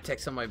sec, I gotta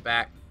text somebody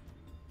back.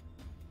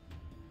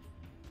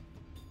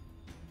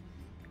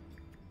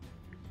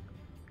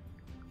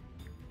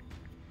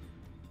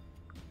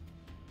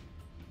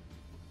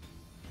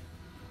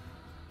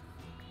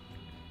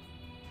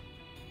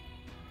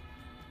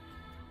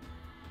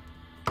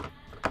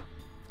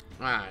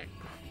 Alright.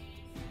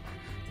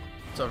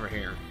 It's over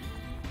here.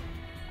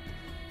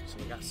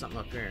 We got something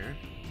up here.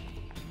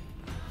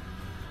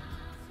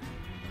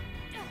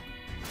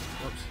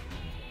 Whoops.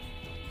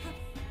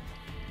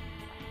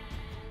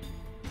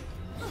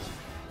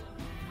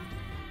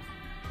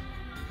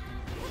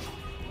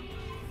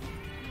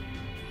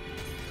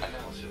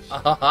 Analysis.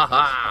 Ah, ha, ha,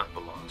 ha. This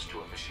part belongs to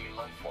a machine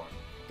life form.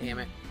 Damn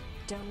it.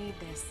 Don't need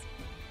this.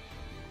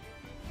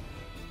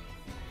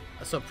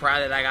 I'm so proud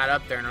that I got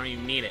up there and I don't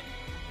even need it.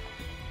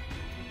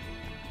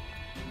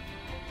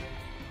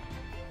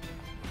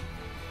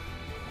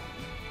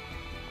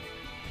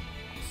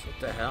 So what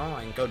the hell?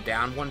 I can go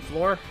down one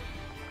floor?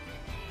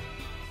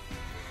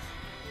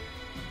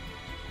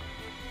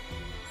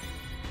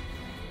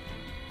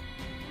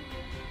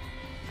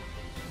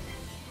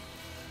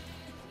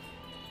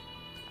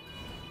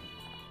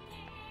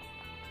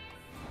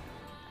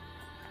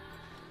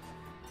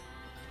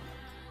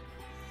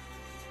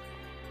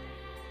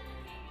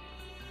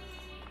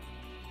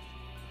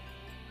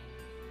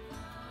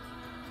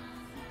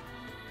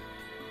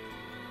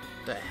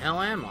 The hell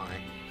am I?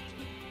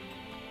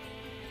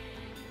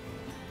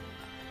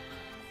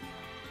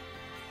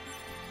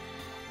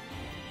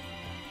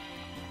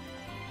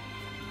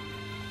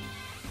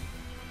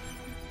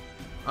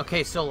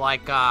 Okay, so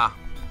like, I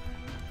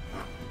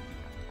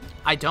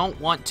don't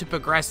want to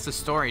progress the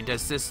story.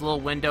 Does this little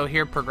window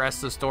here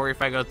progress the story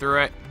if I go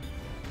through it?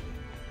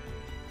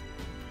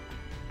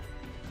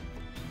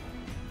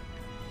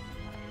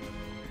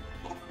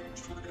 More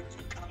intruders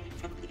are coming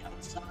from the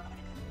outside.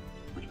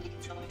 We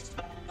need to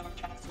expand our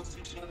castle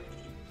security.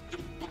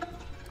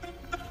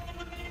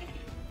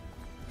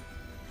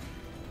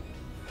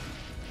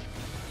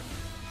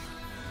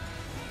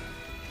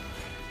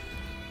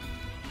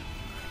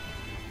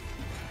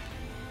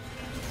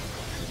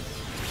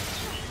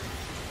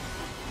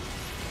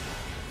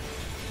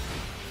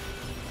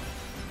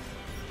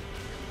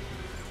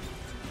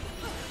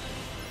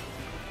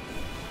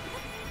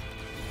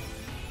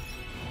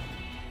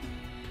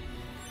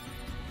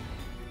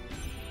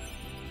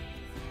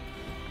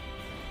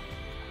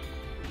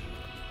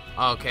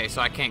 Okay,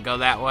 so I can't go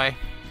that way.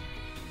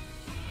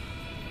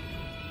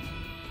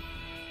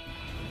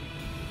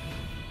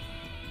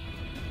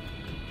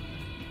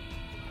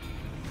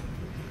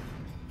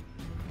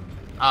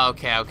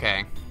 Okay,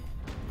 okay.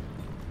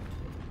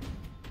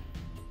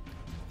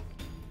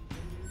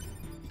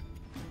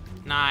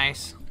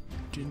 Nice.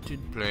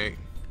 Tinted plate.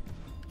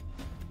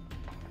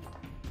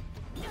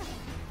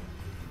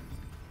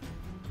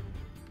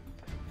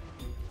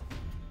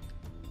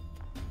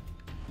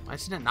 Why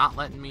isn't it not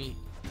letting me...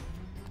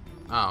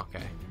 Oh,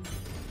 okay.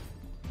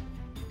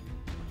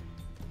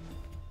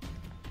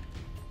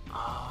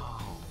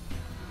 Oh.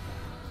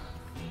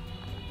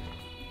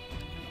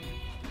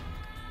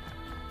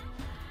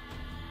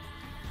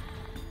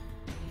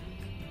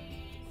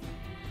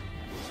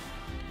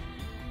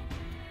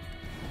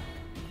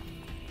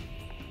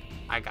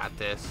 I got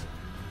this.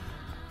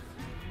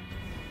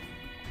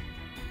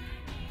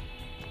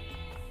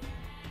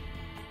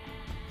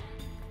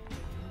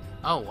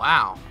 Oh,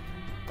 wow.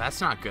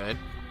 That's not good.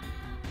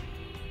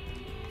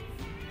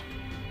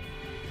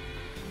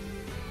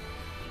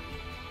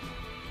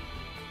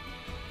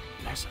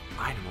 There's an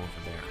item over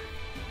there.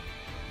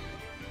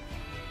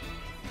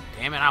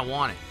 Damn it, I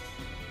want it.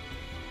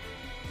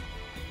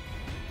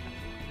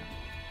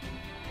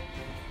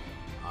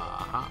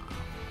 Uh-huh.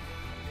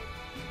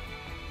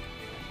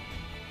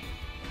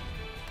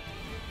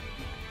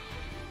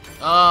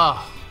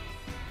 Oh.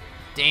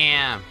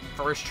 Damn.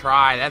 First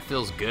try. That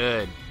feels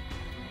good.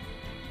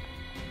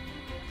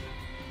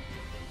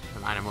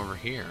 An item over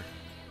here.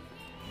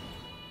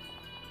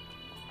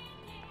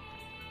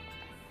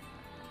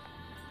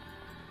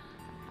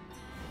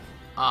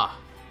 Ah,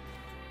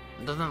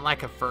 doesn't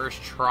like a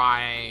first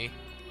try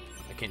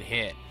I can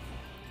hit.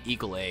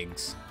 Eagle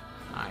eggs.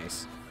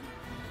 Nice.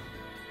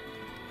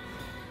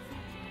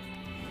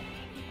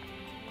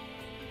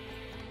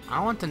 I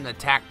don't want them to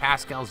attack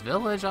Pascal's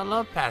village. I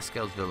love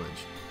Pascal's village.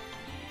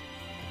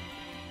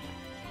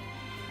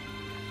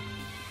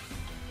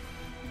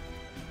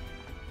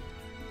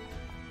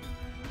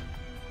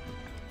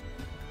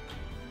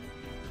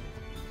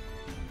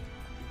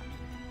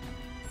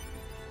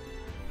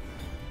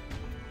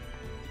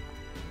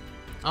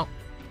 Oh.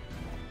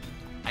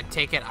 I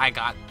take it I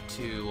got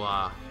to,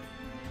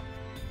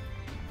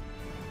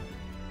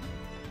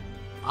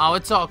 Oh,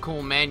 it's all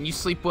cool, man. You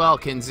sleep well,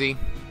 Kinsey.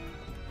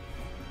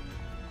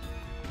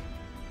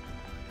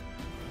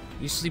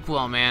 You sleep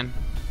well, man.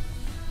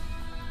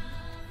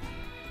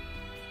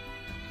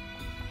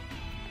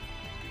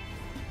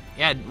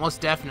 Yeah,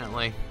 most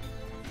definitely.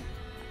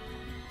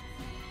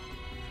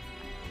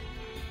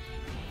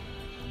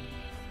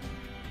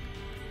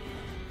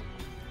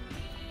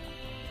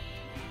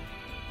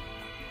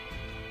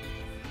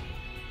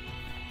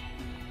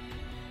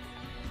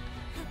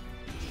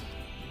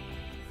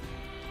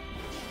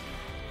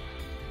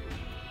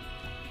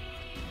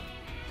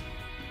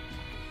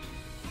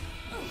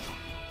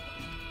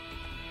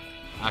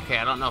 Okay,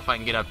 I don't know if I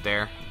can get up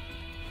there.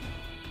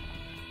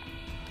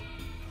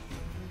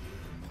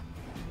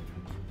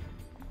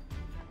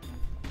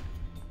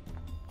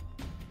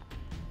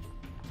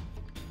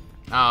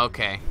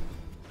 Okay.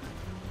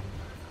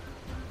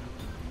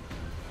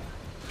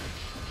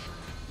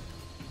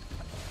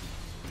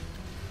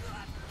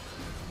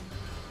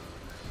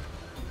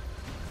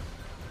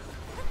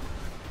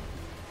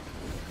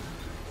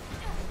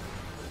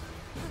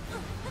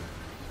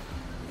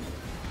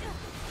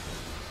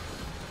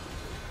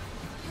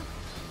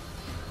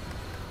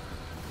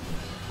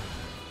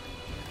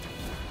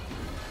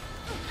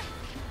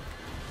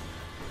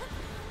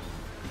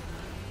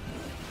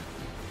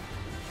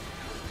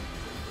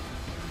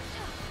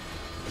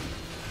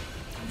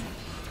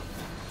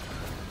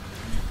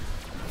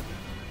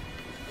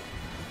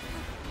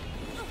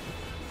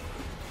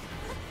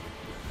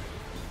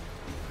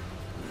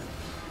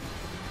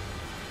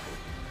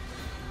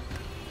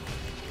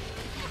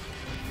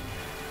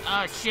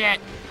 Oh shit.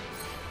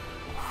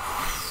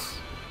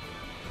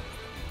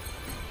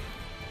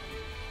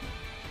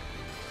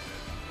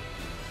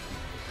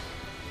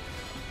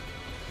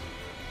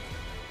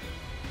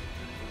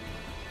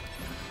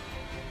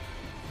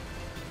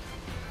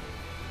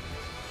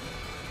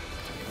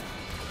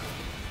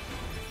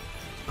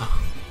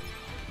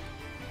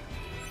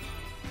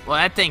 Well,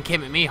 that thing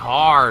came at me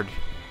hard.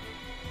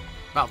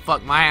 About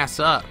fucked my ass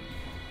up.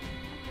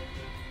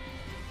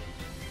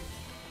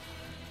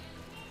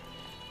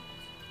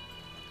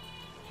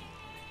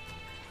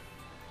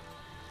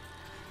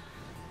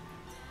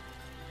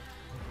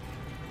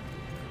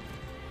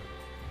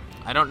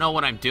 I don't know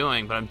what I'm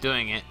doing, but I'm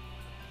doing it.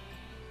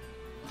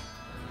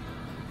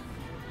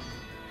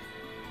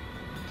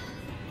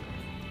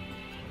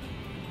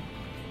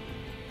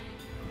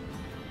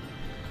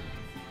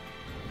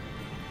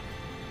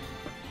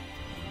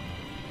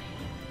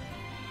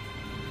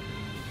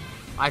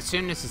 I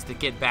assume this is to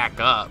get back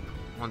up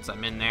once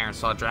I'm in there,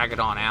 so I'll drag it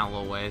on out a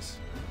little ways.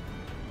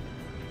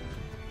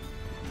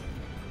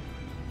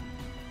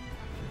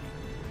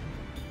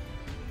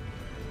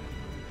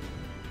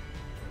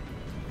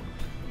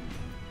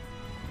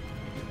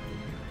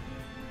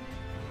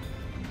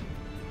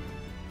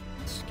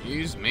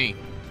 Excuse me.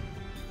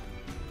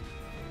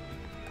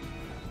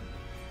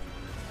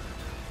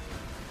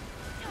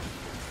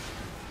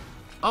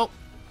 Oh.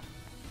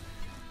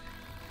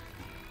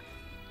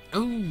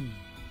 Ooh.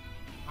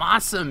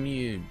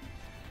 Masamune.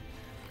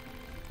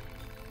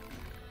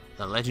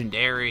 The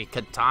legendary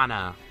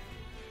katana.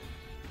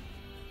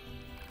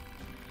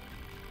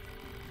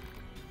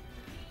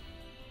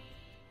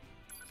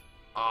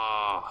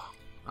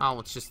 Oh,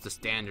 it's just the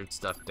standard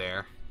stuff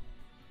there.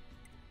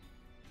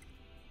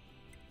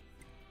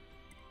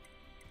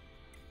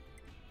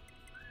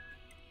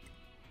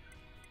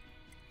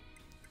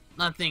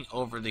 Nothing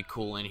overly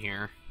cool in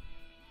here.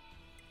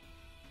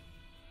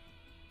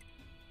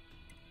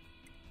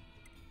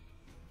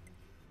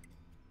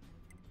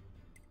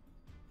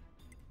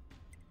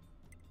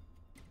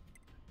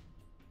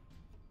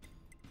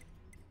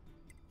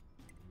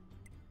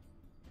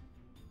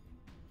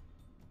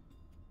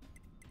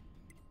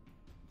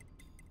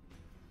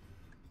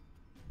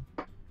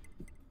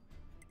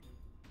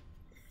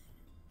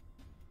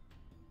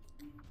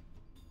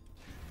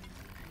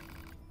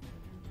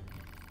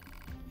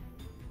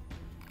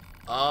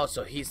 Oh,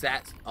 so he's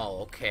that.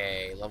 Oh,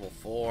 okay. Level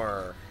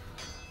 4.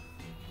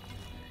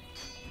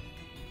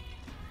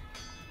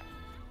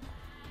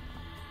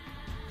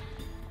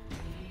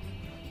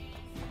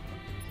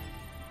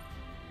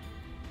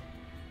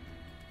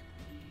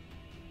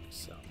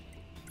 So,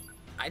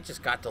 I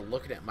just got to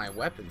looking at my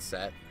weapon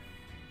set.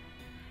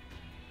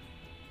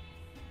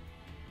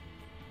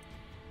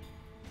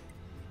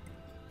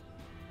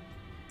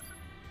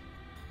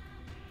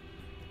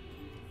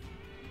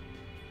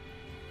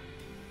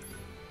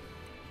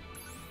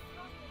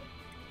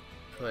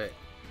 Put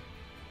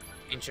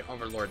Ancient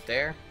Overlord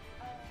there.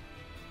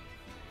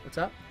 What's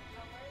up?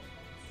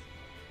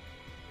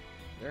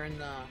 They're in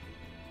the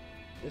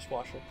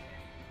dishwasher.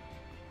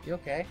 You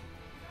okay?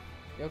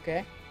 You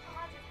okay?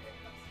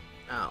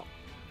 Oh.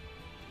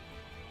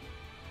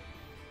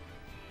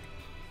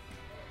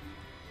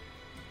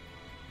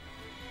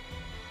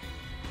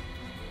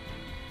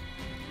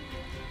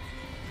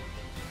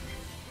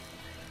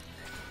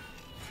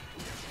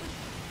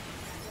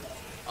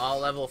 All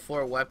level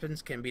 4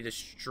 weapons can be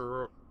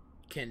destroy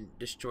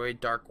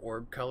dark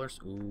orb colors.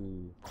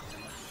 Ooh.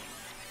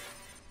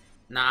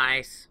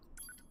 Nice.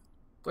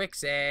 Quick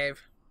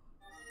save.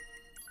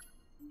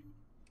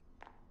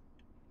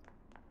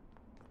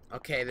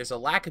 Okay, there's a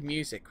lack of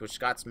music, which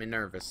got me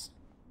nervous.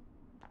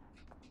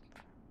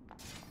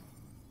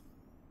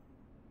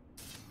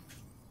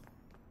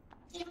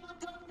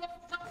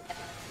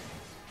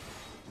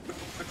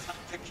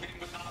 Protect the king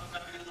without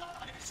very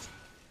lies.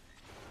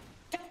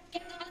 Don't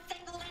give them a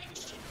single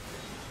inch.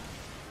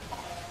 All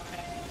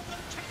hail the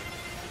king.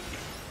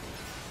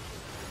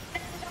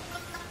 Stand up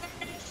for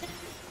the nation.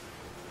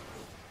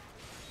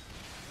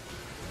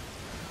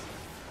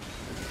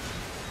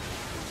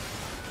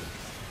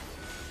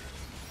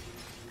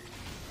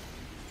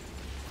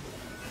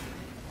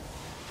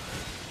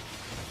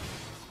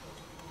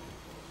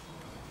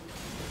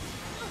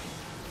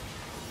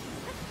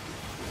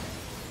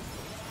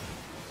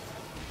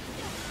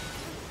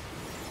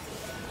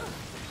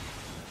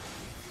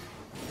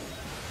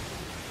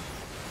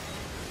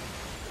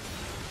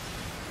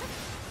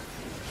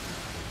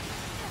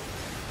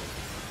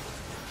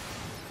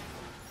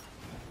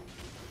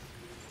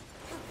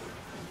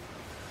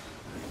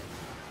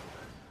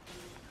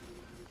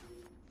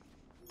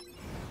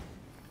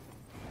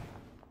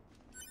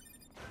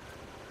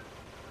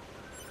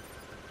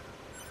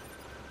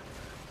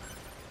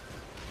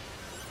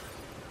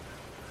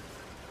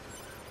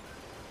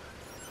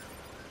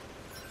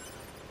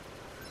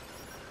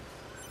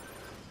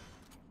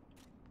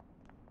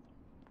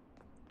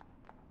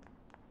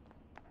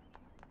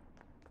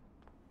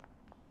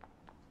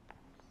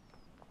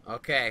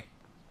 Okay.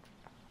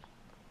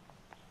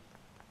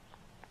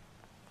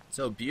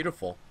 So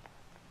beautiful.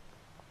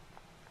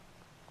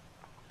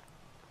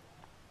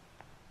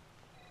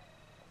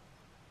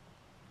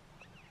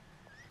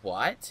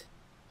 What?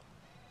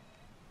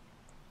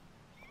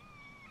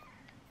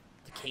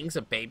 The king's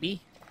a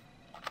baby?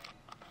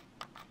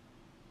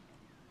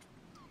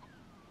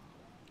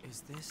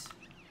 Is this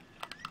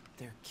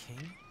their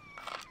king?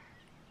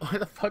 Why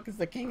the fuck is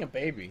the king a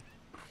baby?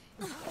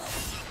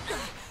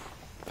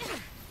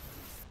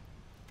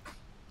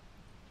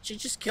 She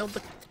just killed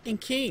the fucking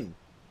king.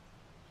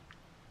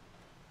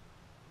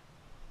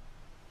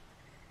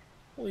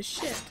 Holy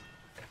shit.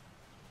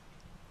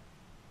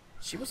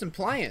 She wasn't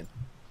playing.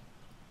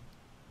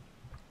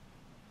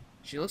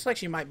 She looks like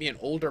she might be an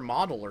older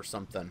model or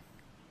something.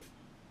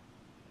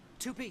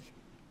 2B,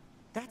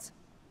 that's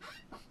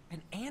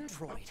an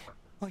android.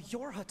 A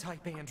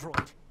Yorha-type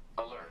android.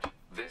 Alert.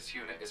 This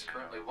unit is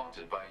currently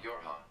wanted by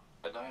Yorha.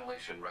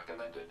 Annihilation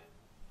recommended.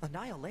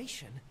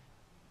 Annihilation?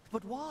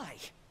 But why?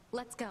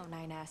 Let's go,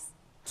 9S.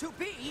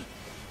 2B?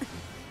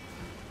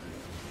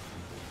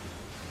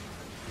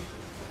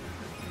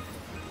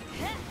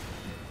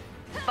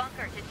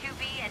 Bunker to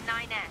 2B and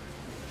 9S.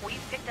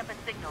 We've picked up a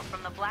signal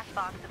from the black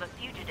box of a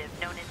fugitive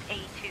known as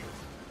A2.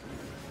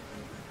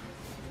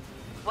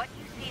 What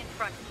you see in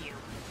front of you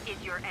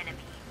is your enemy.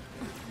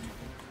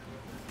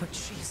 But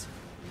she's...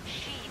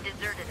 She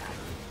deserted us.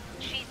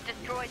 She's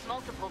destroyed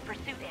multiple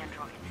pursuit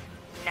androids.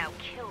 Now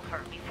kill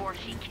her before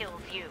she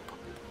kills you.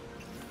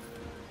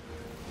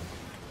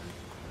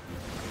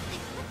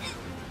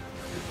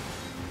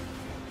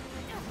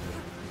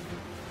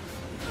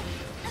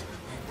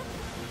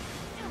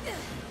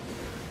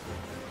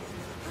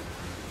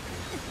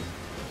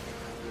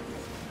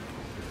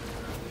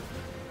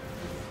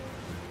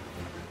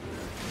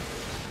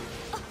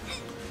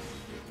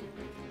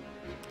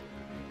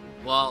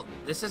 Well,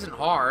 this isn't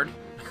hard.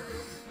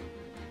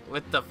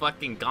 With the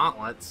fucking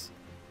gauntlets.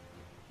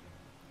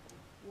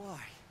 Why?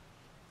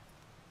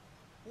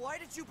 Why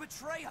did you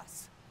betray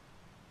us?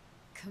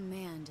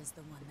 Command is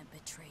the one that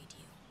betrayed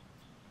you.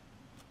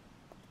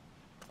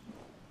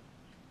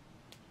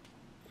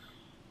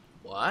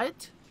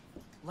 What?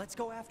 Let's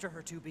go after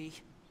her,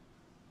 2B.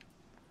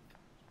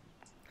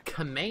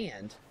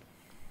 Command?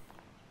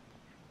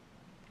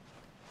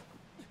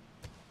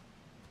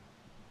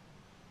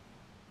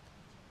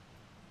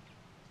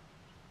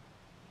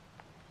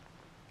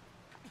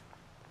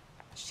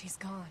 She's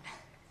gone.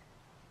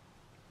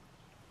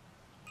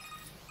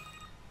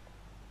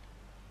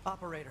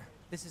 Operator,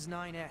 this is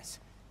 9S.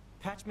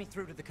 Patch me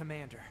through to the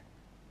commander.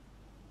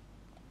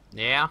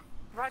 Yeah?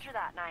 Roger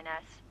that,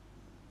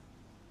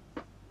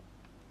 9S.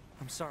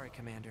 I'm sorry,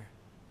 Commander.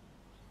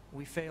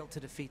 We failed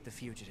to defeat the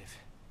fugitive.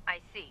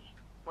 I see.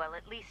 Well,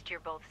 at least you're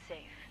both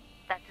safe.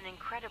 That's an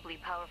incredibly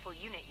powerful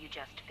unit you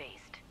just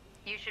faced.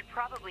 You should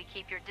probably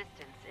keep your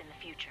distance in the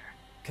future.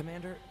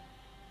 Commander,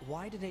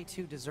 why did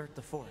A2 desert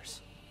the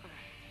Force?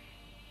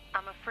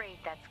 I'm afraid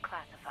that's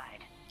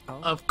classified.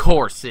 Oh? Of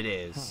course it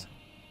is.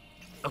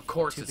 Of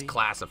course To it's be-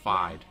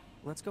 classified.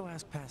 Let's go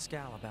ask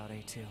Pascal about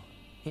A2.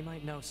 He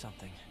might know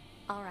something.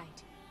 All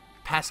right.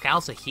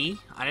 Pascal's a he?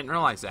 I didn't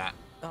realize that.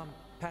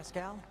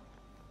 Pascal?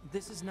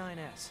 This is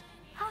 9S.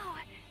 Oh,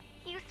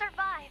 you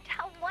survived.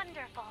 How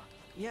wonderful.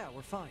 Yeah,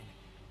 we're fine.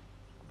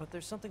 But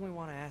there's something we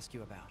want to ask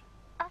you about.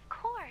 Of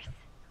course.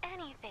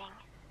 Anything.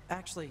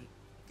 Actually,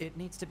 it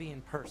needs to be in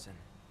person.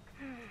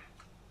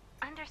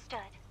 Understood.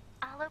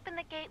 I'll open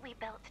the gate we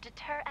built to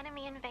deter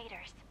enemy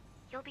invaders.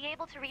 You'll be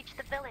able to reach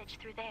the village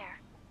through there.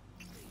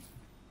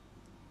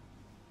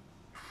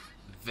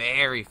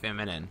 Very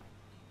feminine.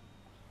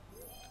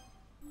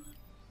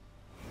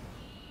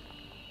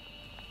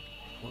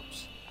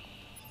 Whoops.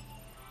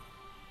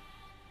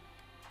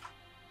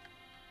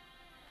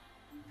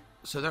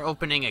 So they're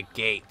opening a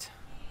gate.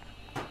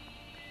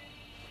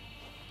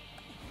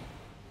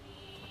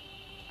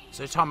 So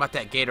they're talking about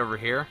that gate over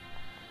here.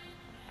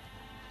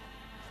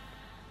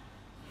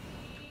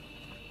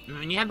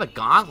 When you have the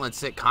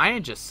gauntlets, it kind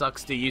of just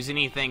sucks to use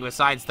anything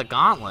besides the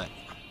gauntlet.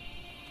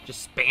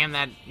 Just spam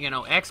that, you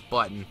know, X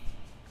button.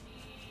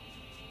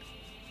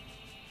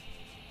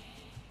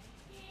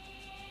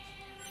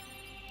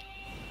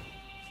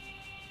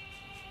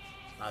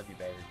 Love you,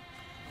 baby.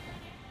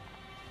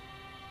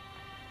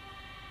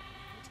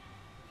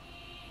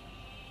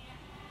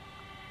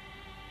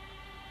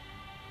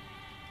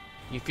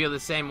 You feel the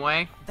same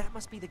way? That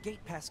must be the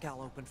gate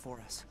Pascal opened for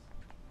us.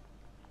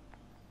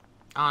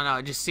 I don't know,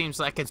 it just seems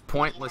like it's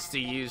pointless to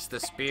use the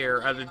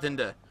spear other than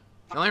to...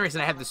 The only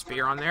reason I have the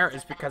spear on there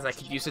is because I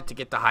could use it to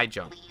get the high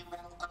jump.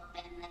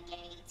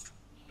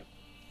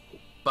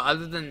 But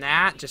other than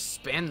that,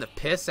 just spam the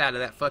piss out of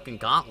that fucking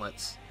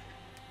gauntlets.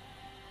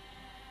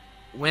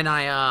 When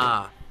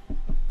I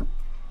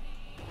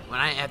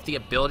have the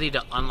ability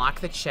to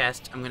unlock the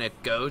chest, I'm gonna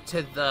go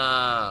to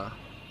the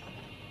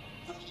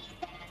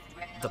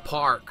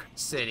park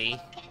city,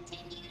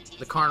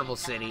 the carnival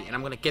city, and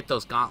I'm gonna get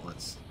those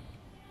gauntlets.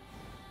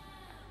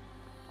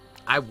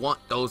 I want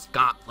those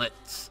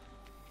gauntlets.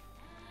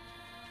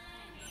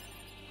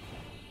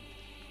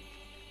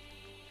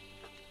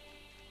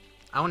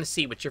 I want to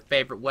see what your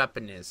favorite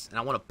weapon is, and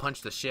I want to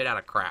punch the shit out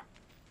of crap.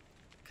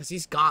 Because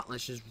these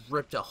gauntlets just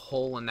ripped a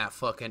hole in that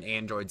fucking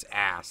android's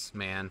ass,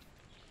 man.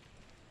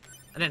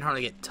 I didn't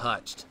hardly get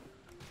touched.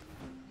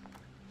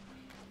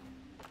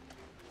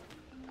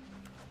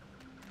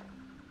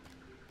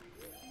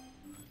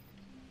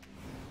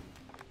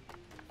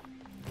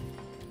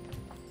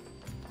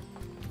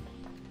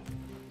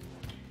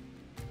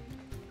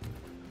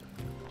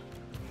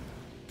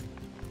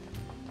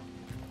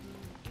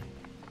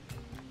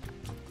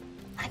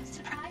 I'm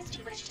surprised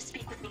you wish to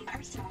speak with me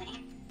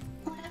personally.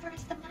 Whatever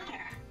is the matter?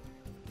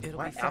 It'll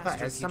What be faster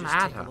ever if is you the just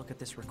take a matter? look at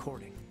this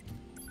recording.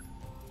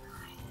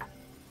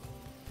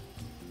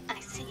 I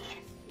see.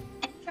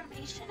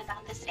 Information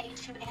about this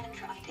A2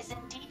 android is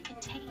indeed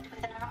contained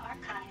within our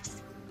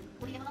archives.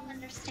 We all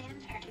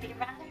understand her to be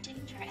rather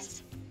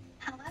dangerous.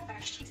 However,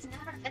 she's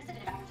never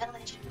visited our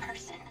village in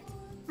person.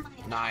 My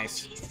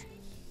Nice. apologies.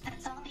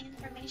 That's all the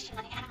information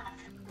I have.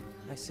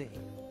 I see.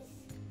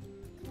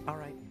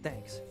 Alright,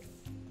 thanks.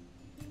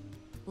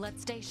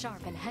 Let's stay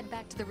sharp and head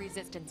back to the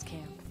resistance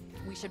camp.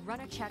 We should run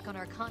a check on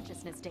our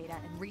consciousness data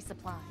and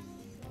resupply.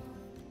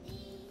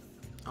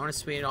 I want to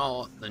see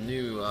all the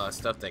new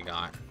stuff they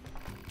got.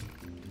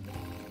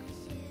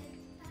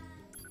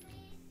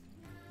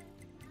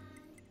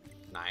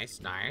 Nice,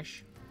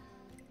 nice.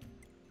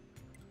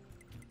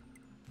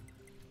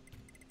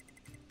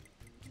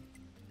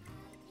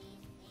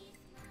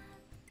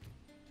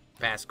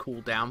 Fast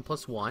cooldown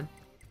 +1.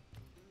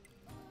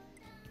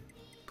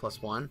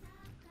 +1.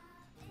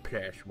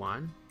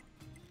 +1.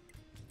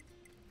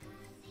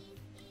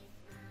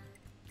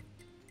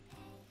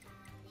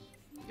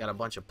 Got a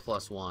bunch of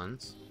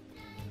 +1s.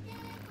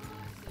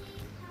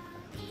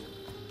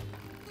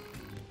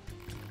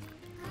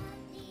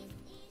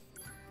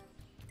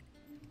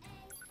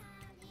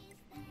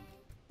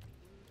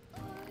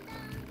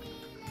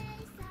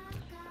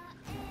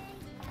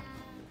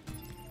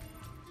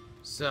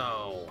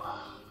 So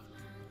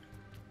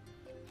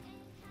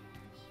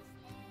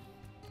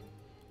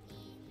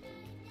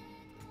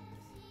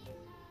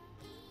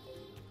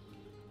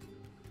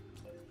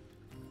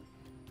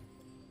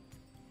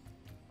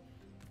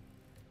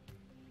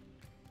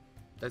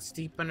that's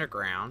deep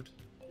underground.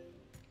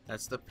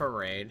 That's the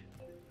parade.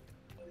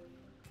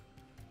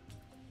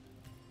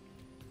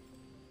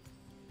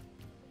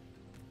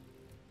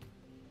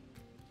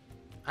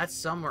 That's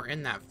somewhere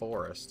in that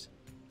forest.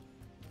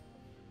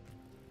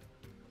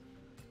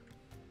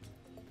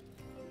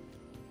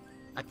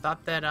 I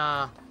thought that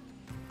I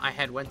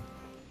had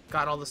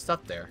got all the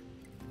stuff there.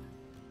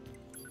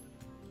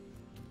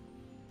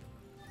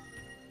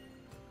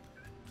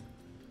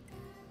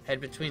 Head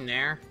between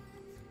there.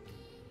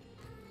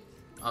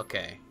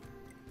 Okay.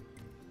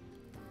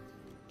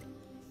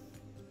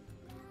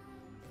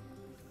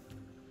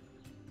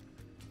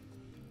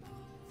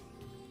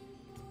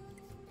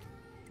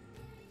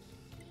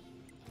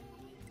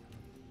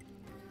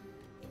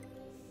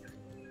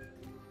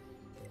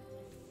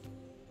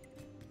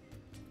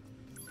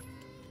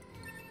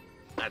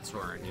 That's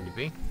where I need to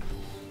be.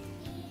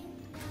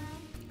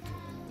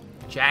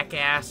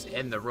 Jackass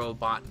and the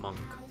robot monk.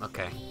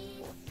 Okay.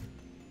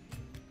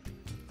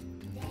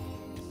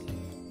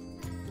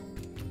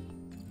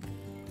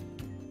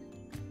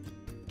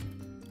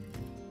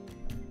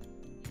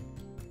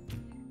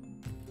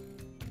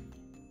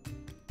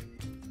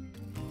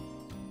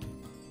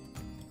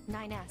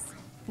 S.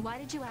 Why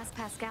did you ask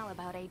Pascal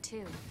about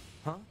A2?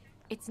 Huh?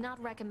 It's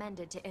not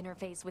recommended to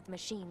interface with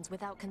machines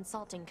without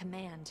consulting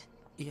command.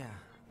 Yeah,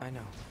 I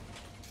know.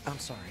 I'm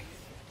sorry.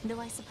 Though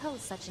I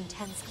suppose such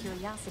intense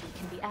curiosity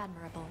can be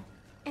admirable,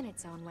 in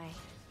its own way.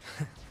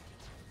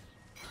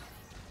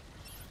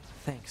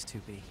 Thanks,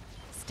 2B.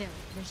 Still,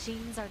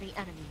 machines are the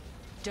enemy.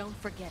 Don't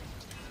forget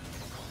it.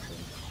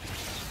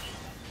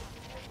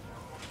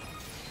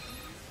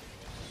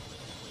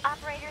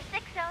 Operator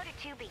 60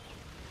 to 2B.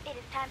 It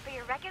is time for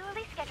your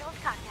regularly scheduled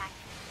contact.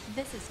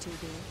 This is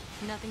 2B.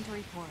 Nothing to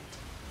report.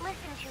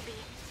 Listen, 2B.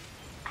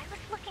 I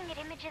was looking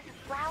at images of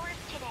flowers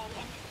today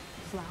and...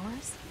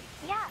 Flowers?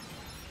 Yeah.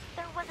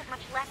 There wasn't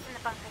much left in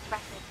the bunker's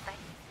records, but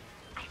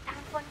I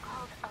found one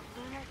called a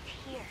lunar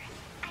tear.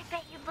 I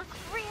bet you'd look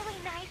really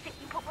nice if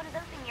you put one of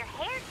those in your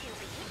hair,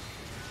 2B.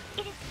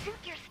 It'd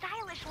suit your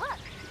stylish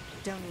looks.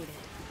 Don't eat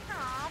it.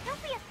 Aw,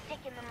 don't be a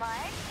stick in the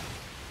mud.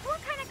 What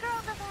kind of girl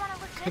doesn't want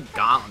to look good?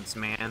 Gauntlets,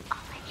 man.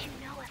 I'll let you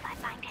know if I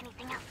find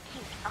anything else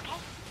cute, okay?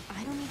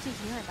 I don't need to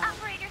hear about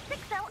it. Operator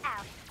 60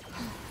 out.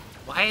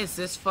 Why is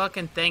this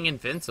fucking thing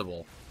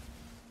invincible?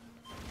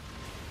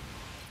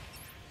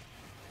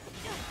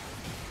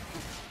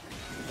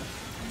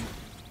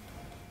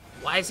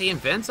 Why is he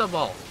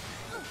invincible?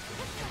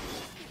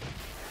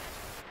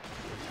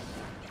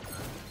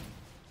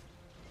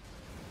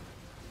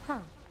 Huh.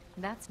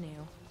 That's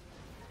new.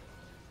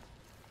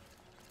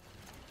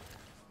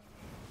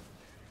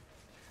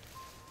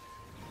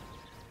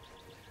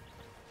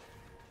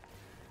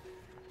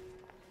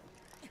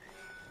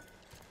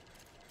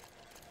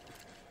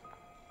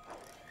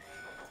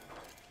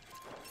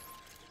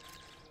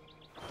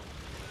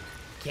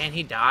 Can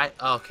he die?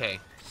 Okay.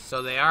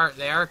 So they are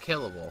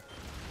killable.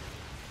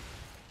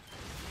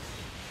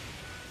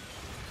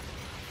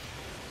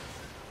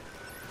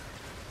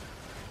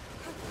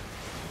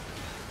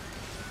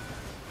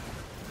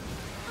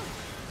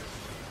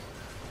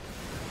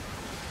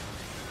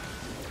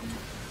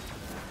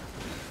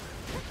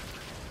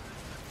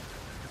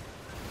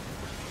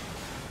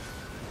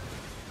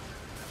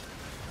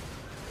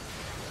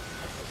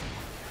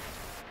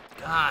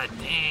 God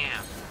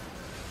damn.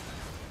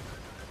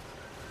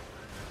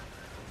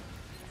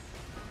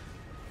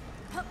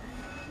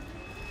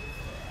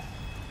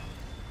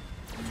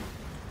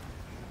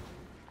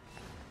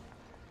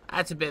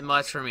 That's a bit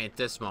much for me at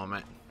this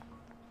moment.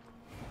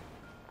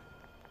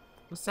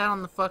 What's that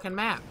on the fucking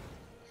map?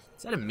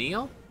 Is that a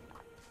meal?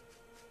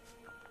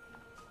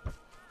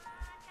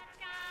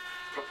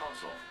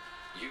 Proposal.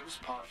 Use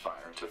pod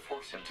fire to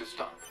force him to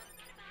stop.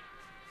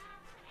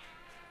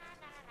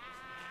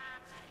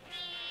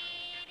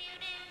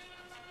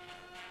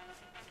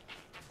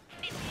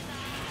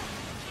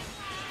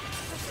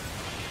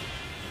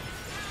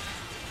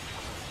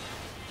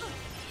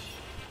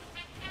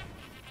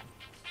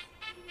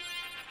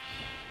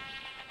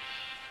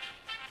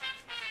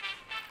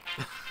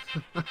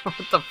 What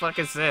the fuck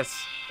is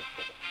this?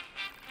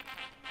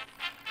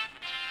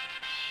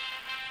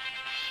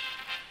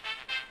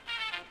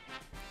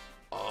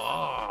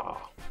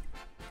 Oh.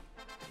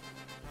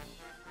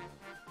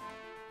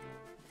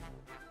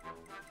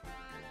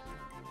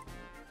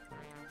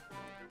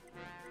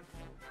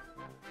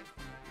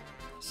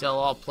 Sell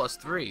all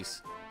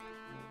 +3s.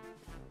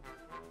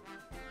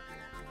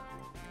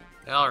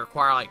 They all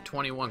require like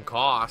 21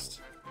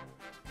 cost.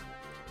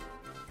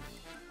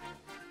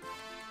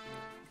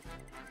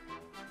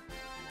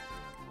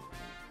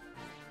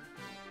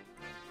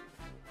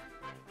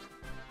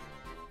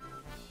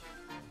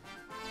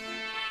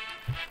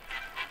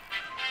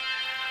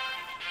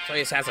 So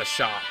he just has a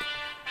shop.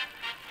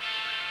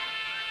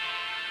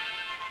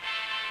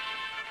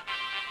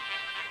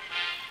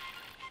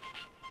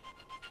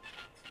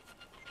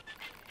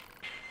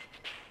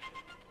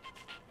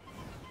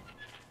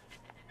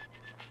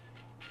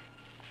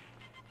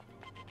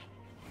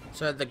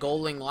 So the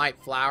golden light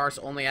flowers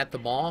only at the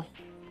mall?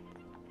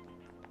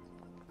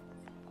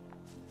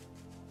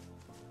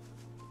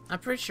 I'm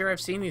pretty sure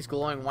I've seen these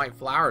glowing white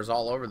flowers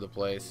all over the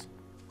place.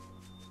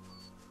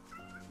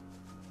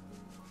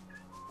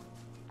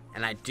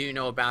 And I do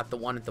know about the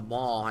one at the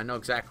mall. I know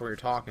exactly what you're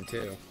talking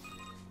to.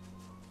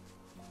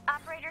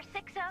 Operator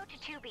 60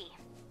 to 2B.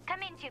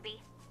 Come in,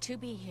 2B.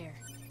 2B here.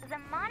 The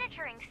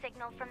monitoring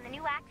signal from the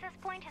new access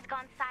point has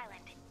gone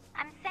silent.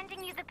 I'm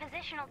sending you the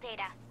positional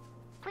data.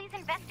 Please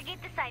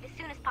investigate the site as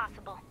soon as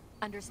possible.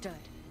 Understood.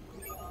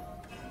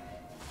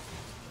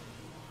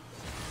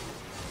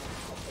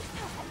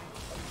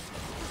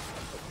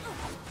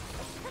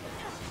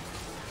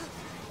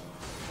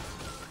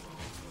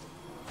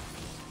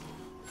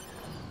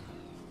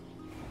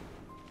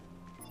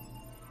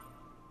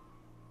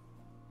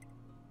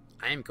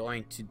 I am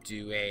going to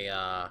do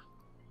a,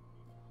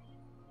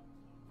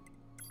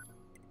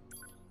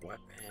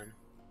 weapon.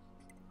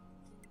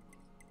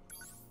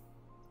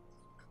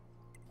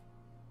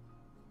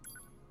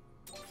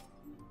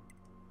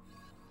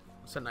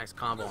 What's a nice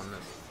combo on this?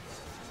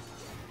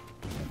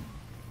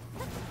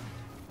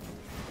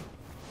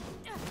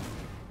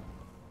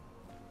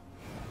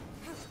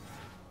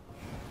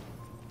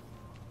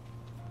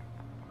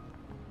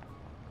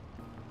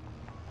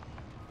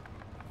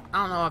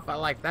 I don't know if I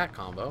like that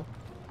combo.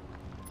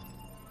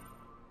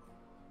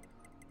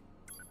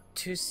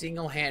 Two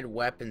single-hand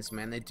weapons,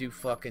 man. They do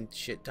fucking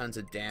shit tons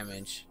of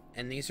damage.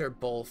 And these are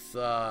both,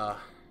 Iron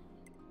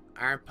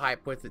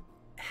Pipe with it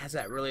has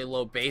that really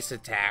low base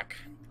attack.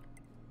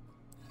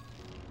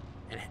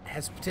 And it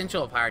has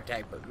potential of higher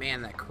attack, but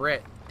man, that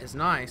crit is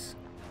nice.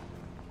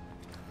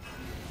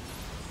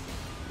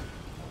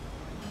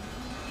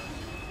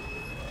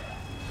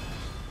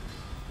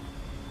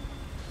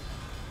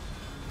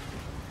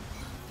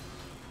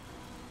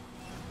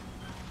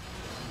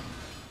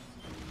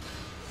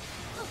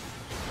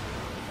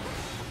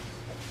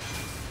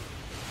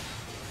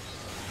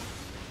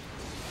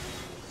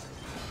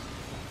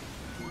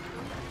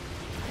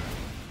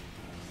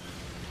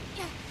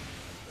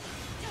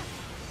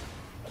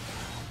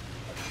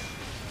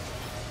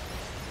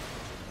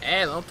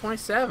 Hey, level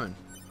 27.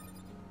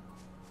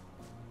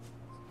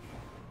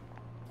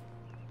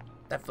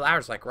 That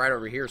flower's like right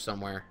over here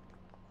somewhere.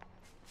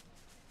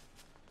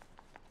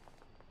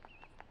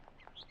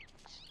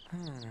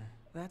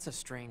 That's a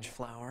strange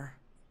flower.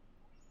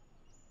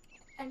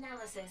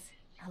 Analysis.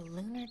 A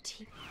lunar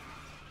tear.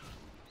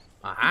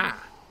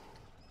 Aha.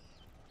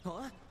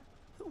 Huh?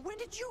 When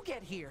did you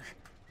get here?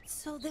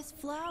 So this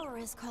flower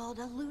is called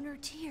a lunar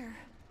tear.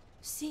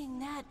 Seeing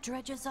that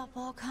dredges up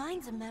all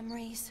kinds of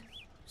memories.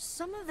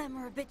 Some of them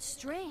are a bit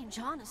strange,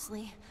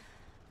 honestly.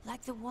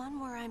 Like the one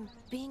where I'm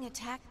being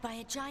attacked by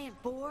a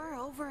giant boar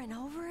over and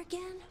over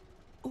again.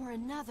 Or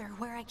another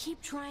where I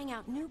keep trying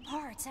out new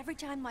parts every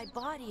time my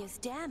body is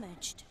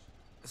damaged.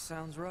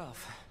 Sounds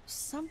rough.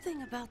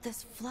 Something about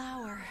this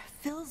flower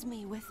fills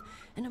me with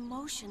an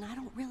emotion I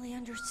don't really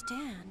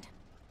understand.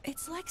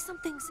 It's like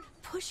something's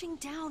pushing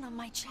down on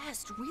my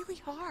chest really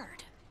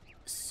hard.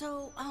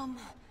 So,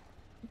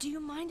 do you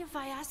mind if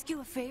I ask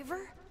you a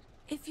favor?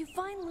 If you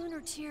find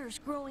lunar tears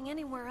growing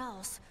anywhere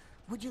else,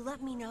 would you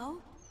let me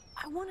know?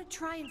 I want to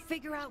try and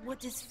figure out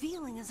what this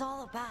feeling is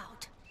all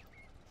about.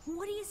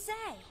 What do you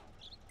say?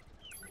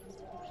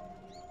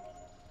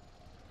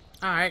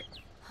 Alright.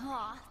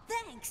 Aw,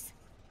 thanks.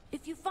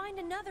 If you find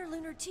another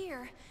lunar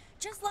tear,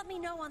 just let me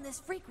know on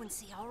this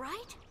frequency, all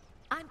right?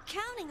 I'm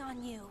counting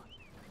on you.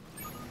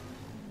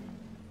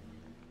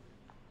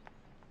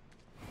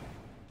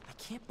 I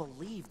can't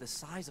believe the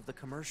size of the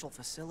commercial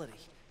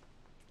facility.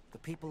 The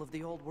people of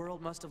the old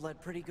world must have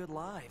led pretty good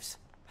lives.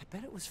 I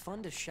bet it was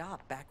fun to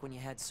shop back when you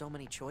had so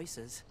many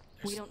choices.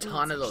 There's a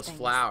ton of those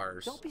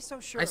flowers. Don't be so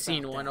sure I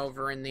seen about one that.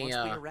 over in the Once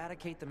we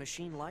eradicate the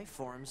machine life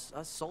forms,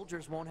 us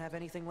soldiers won't have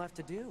anything left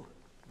to do.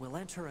 We'll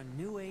enter a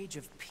new age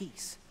of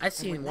peace. I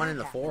seen one in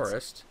the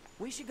forest.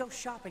 We should go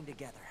shopping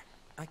together.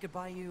 I could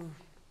buy you,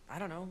 I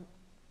don't know,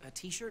 a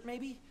t-shirt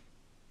maybe?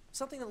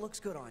 Something that looks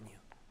good on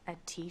you. A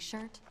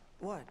t-shirt?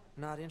 What,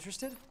 not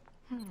interested?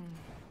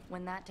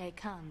 When that day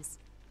comes,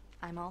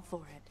 I'm all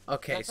for it.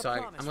 Okay, That's a so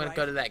promise, I'm gonna right?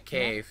 go to that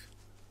cave.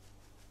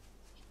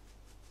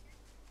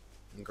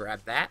 And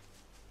grab that.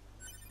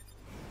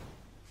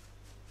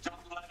 Don't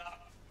let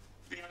up.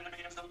 The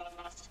enemy is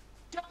among us.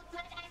 Don't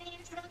let any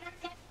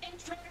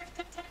intruders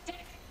detected.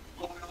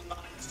 Loyal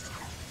knights,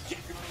 keep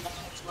your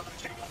lives for the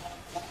kingdom of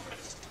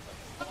forest.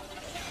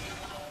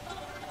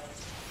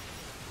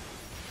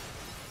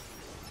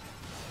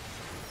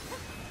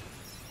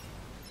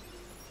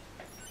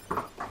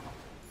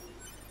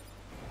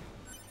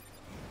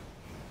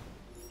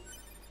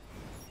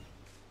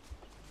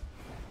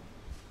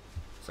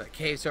 So that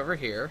cave's over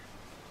here.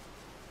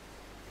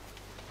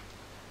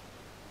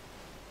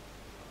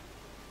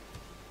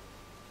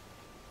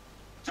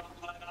 Don't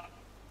let up.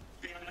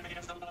 The enemy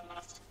is among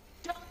us.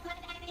 Don't let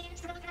any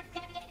intruders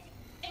get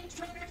in.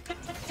 Intruders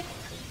detected.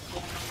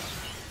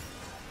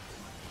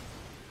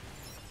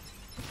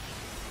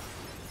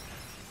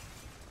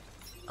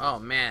 Oh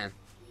man.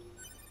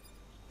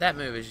 That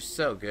move is just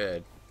so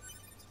good.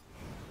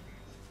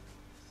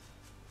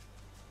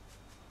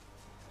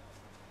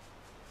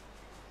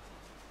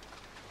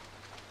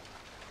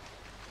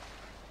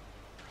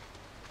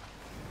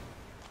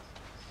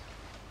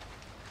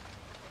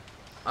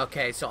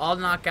 Okay, so I'll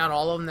knock out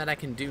all of them that I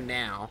can do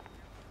now.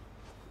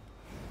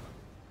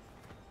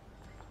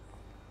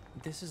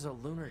 This is a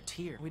lunar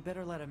tear. We'd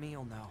better let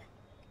Emil know.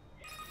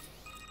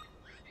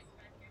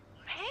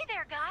 Hey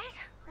there, guys.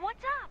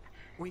 What's up?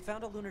 We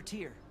found a lunar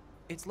tear.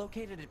 It's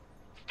located at...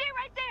 Stay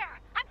right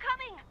there. I'm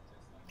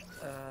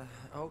coming.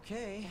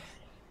 Okay.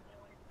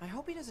 I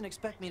hope he doesn't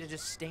expect me to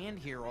just stand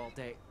here all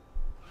day.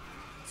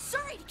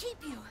 Sorry to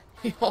keep you.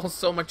 He hauls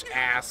so much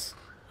ass.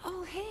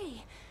 Oh,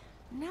 hey.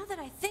 Now that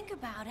I think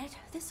about it,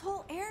 this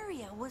whole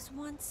area was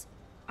once...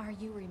 Are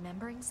you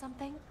remembering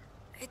something?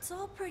 It's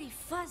all pretty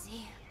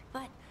fuzzy,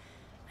 but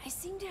I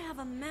seem to have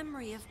a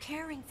memory of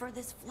caring for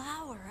this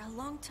flower a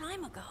long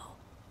time ago.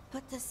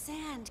 But the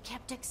sand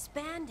kept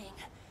expanding,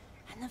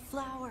 and the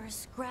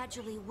flowers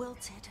gradually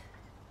wilted.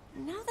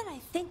 Now that I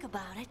think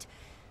about it,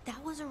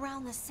 that was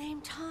around the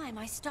same time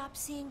I stopped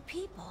seeing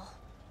people.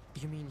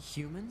 You mean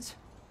humans?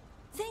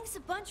 Thanks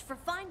a bunch for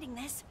finding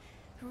this.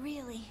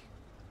 Really.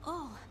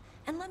 Oh,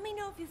 and let me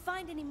know if you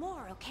find any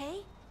more,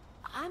 okay?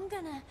 I'm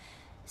gonna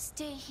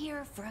stay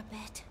here for a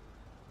bit.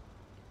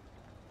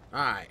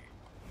 Alright.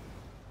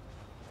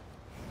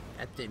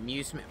 At the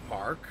amusement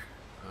park.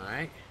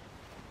 Alright.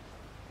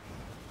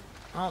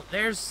 Oh,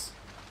 there's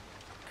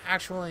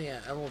actually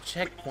a little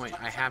checkpoint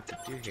I have to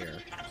do here.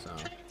 So.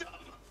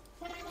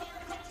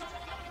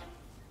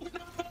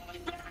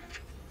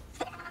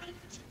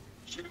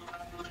 You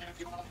have lived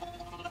your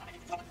whole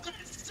life for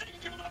this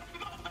singular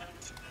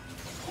moment.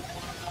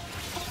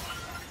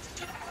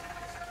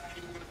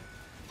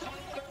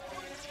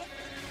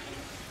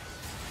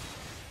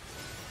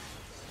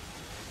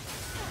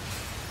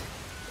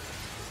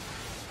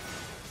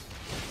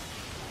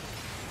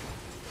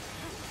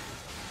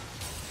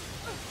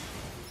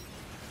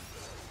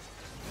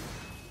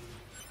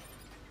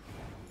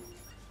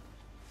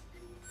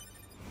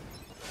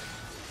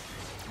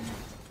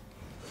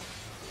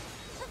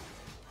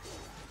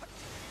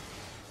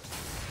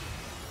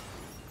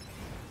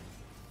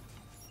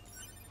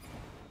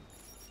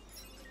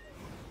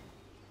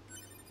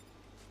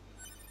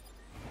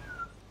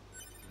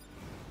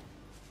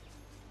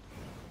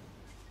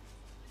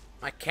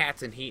 My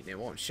cat's in heat and it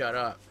won't shut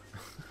up.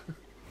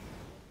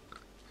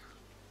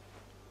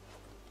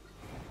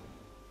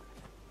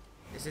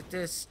 Is it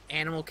this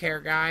animal care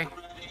guy?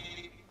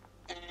 Ready,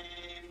 aim,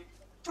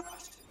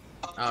 thrust.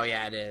 Oh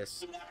yeah, it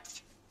is.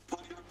 Next,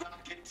 put your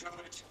back into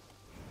it.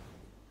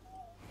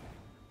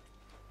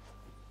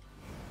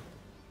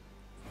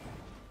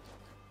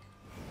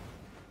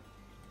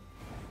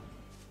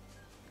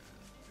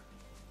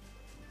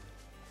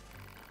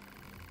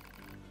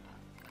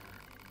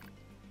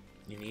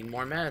 You need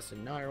more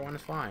medicine. No, everyone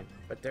is fine.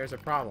 But there's a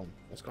problem.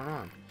 What's going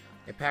on?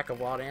 A pack of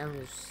wild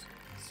animals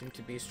seem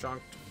to be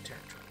strong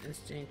territorial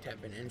instinct,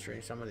 have been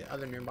injuring some of the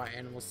other nearby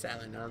animals.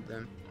 Sadly, none of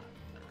them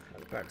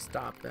have the pack to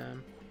stop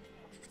them.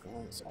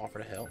 Let's offer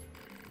to help.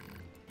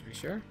 Are you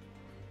sure?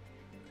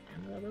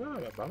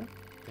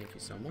 Thank you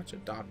so much.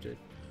 Adopted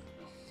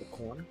the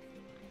corner.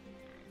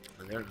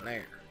 They're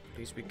there.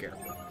 Please be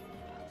careful.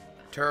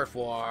 Turf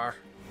war.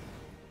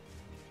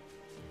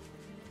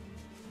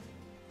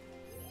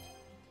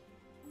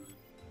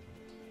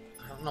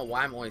 I don't know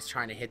why I'm always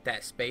trying to hit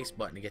that space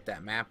button to get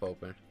that map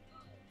open.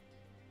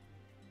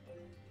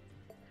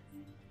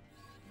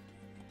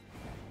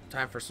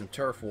 Time for some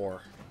turf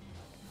war.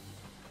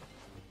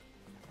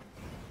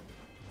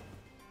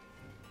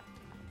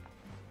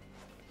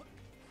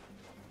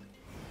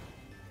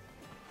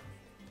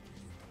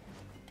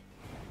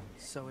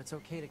 So it's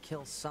okay to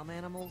kill some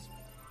animals?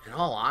 In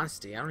all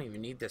honesty, I don't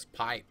even need this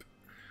pipe.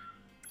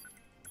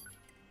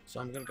 So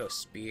I'm gonna go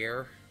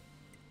spear.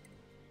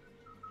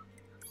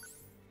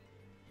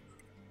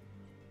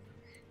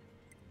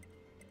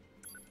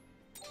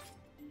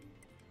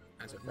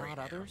 As of right Not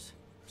now. others?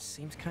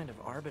 Seems kind of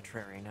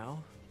arbitrary,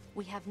 no?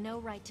 We have no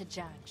right to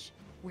judge.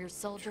 We're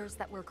soldiers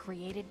that were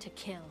created to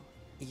kill.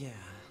 Yeah.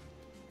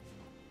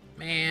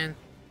 Man,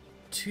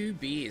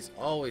 2B is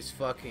always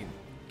fucking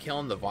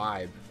killing the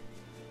vibe.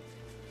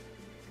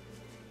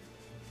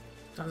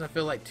 Sometimes I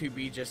feel like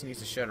 2B just needs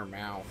to shut her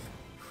mouth.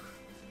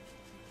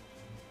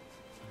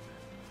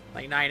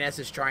 Like 9S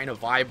is trying to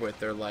vibe with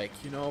her, like,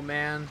 you know,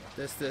 man,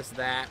 this,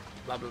 that,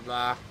 blah, blah,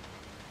 blah.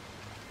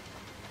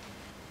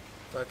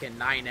 Fucking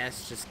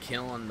 9S just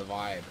killing the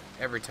vibe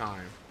every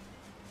time.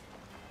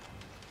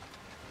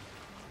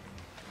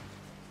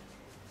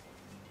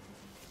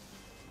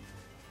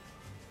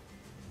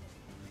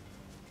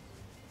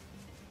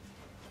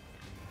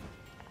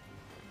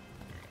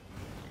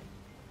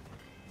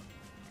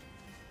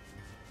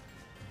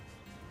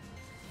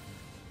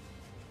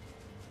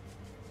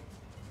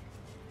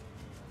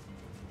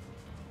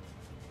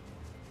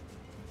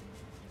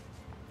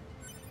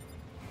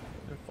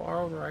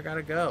 Far over, I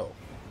gotta go.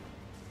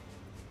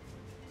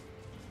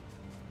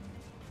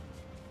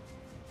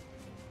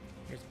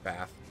 Here's the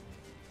path.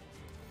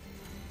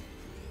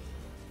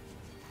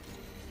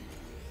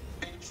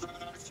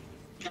 Intruders,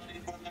 get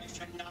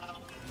information now.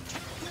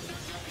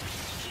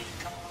 Keep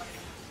going.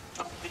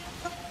 Don't be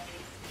afraid.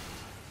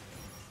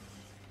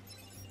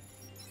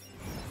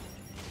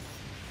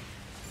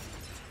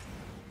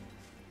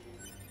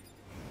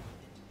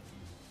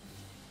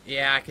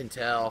 Yeah, I can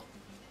tell.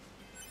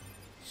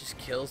 Just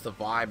kills the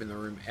vibe in the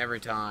room every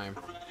time.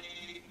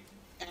 Ready,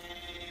 aim,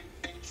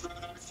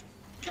 intruders,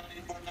 get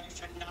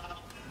information now.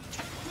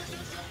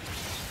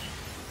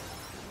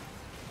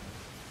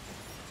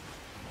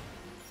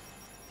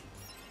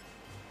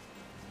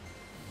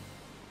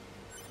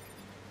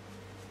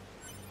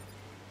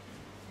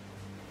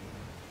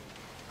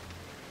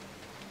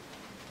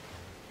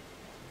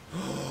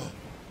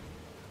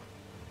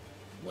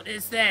 What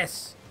is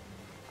this?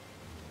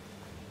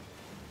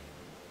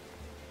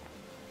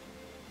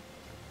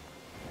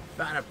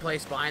 Found a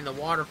place behind the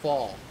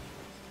waterfall.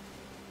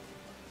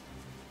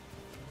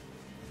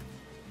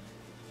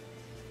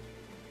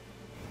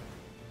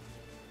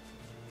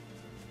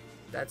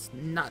 That's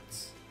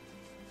nuts.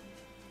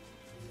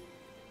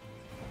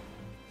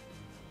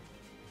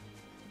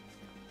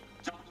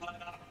 Don't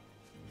let up.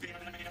 The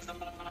enemy is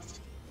among us.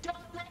 Don't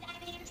let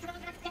any intruders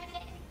get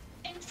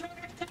in.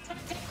 Intruders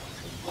detected.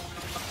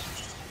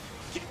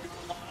 Keep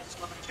your lives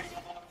for the king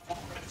of our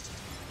forest.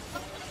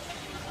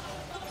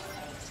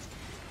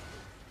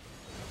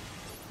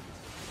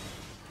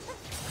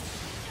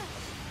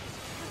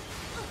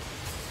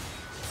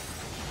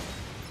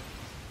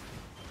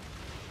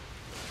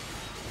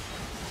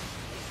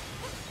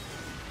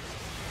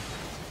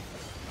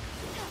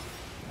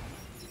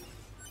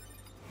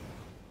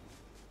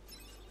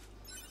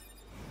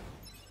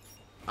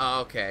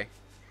 Oh, okay.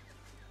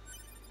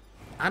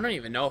 I don't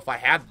even know if I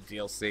had the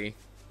DLC.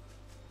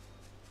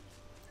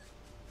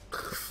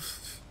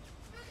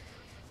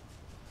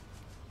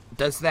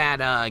 Does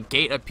that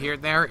gate appear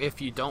there if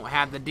you don't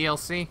have the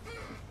DLC?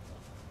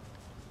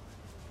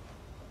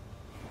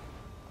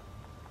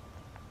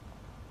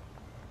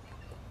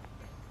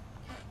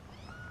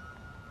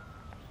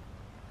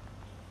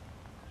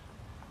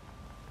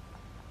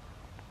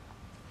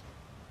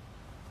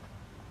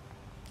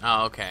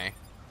 Oh, okay.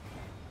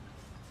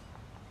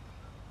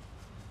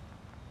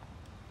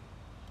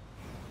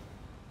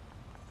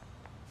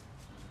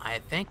 I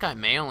think I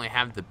may only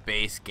have the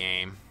base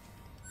game.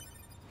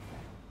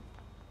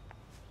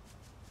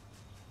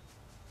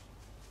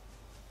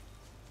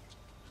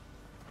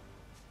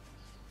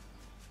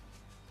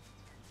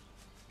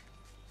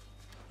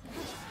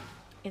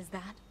 Is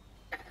that?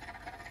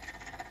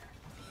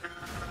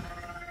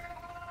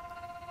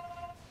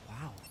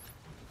 Wow.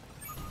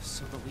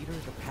 So the leader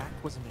of the pack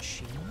was a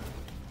machine?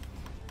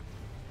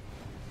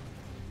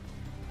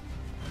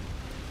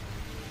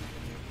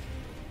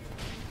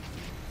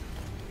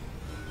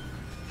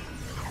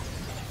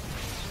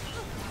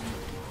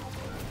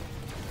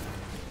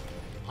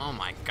 Oh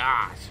my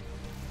gosh.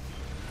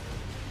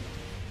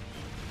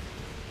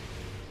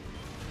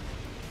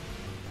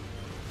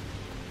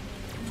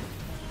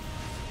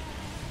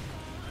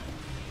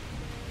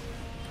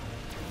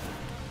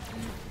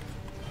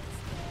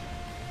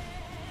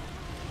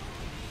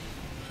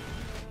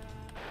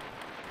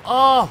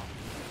 Oh!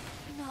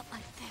 Not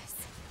like this.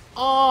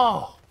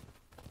 Oh!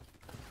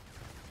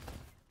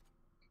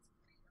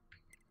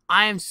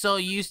 I am so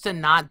used to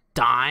not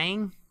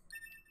dying.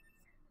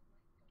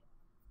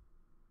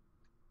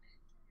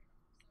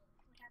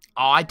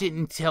 Oh, I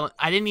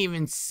didn't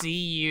even see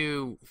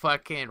you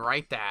fucking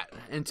write that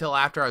until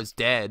after I was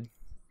dead.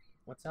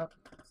 What's up?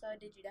 So,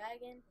 did you die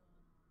again?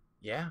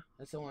 Yeah,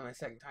 that's only my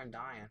second time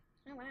dying.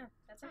 Oh, wow.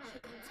 That's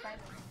actually pretty inspiring.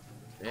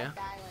 Yeah. I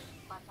die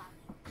like 5 times.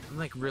 I'm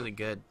like really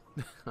good.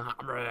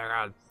 I'm really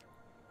good.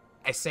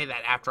 I say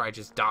that after I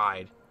just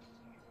died.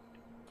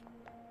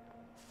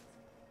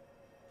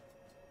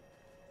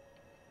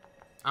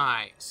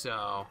 Alright,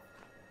 so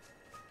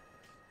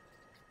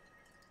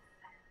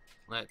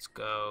let's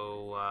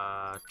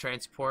go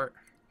transport.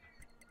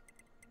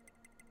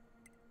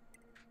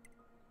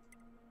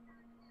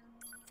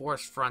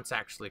 Forest front's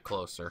actually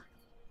closer.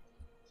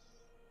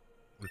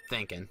 I'm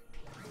thinking.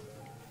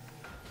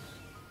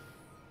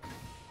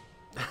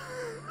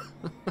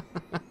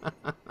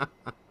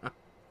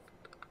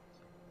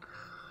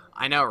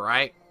 I know,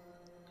 right?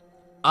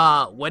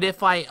 What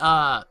if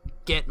I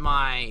get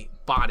my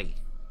body?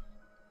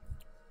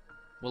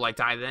 Will I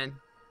die then?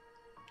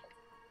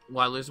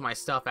 Will I lose my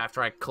stuff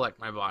after I collect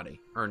my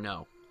body? Or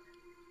no?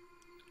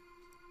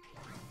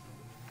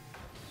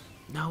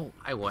 No,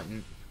 I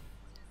wouldn't.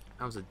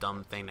 That was a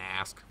dumb thing to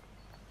ask.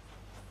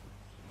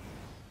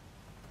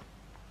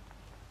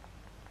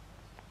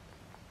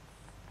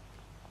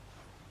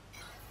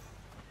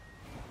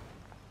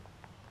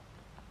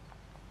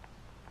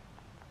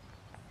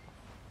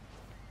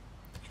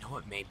 You know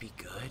what may be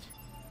good?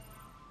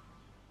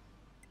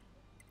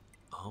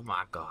 Oh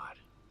my god.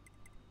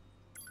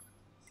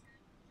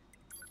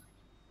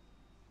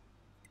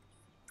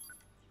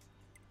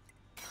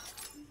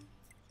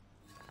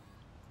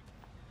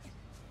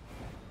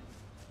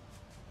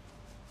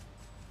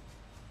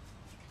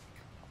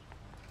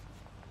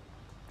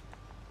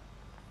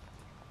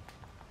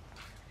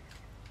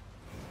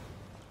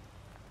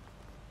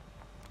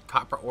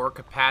 Copper ore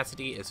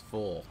capacity is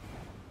full.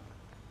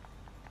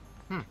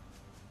 Wow.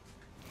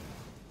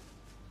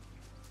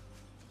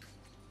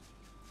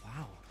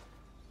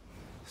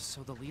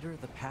 So the leader of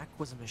the pack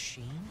was a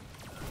machine?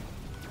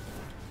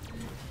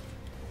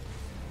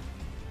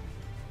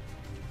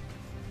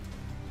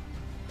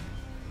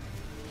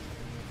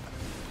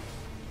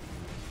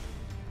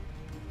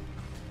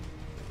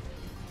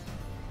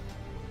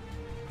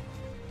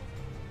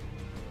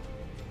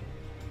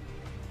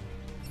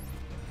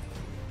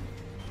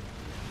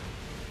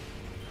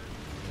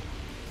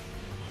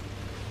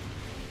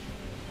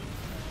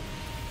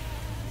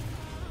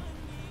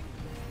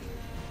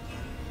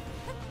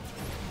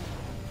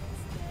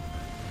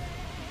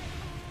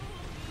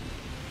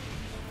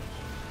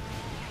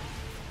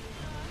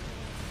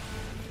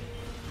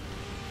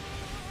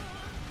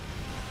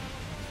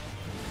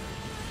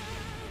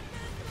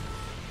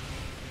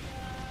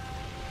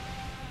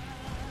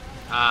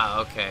 Ah,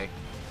 okay.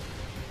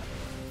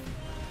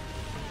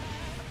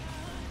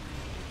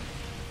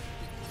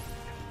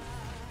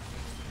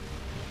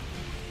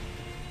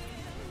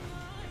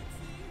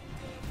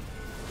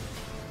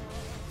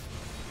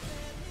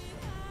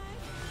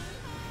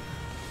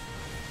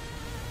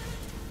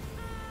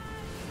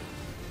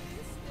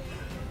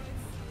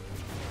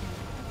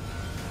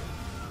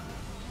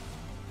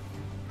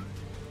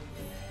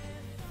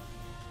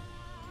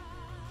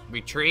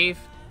 Retrieve.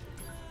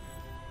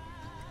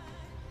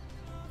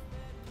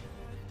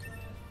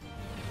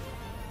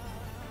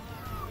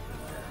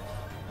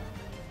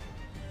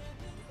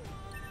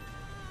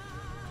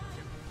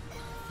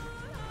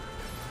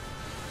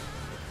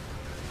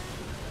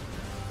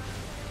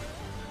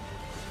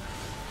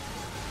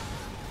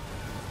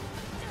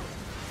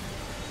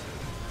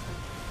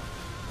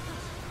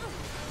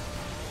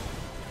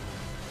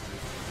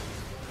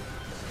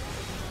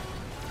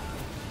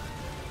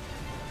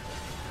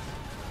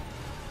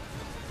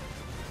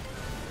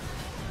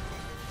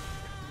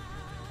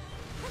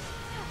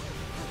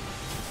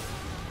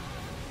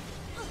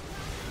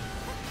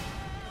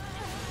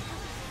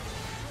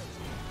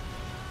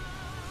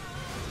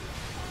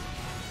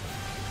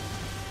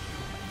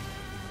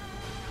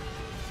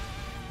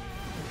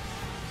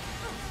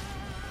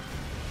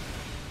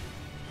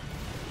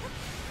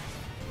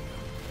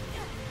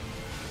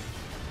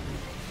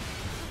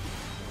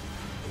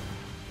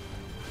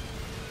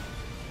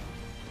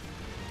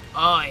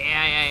 Oh,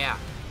 yeah.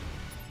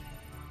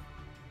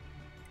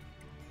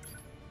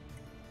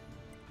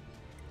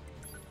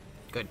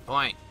 Good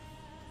point.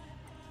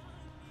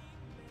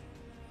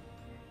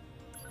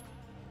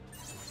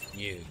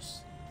 Use.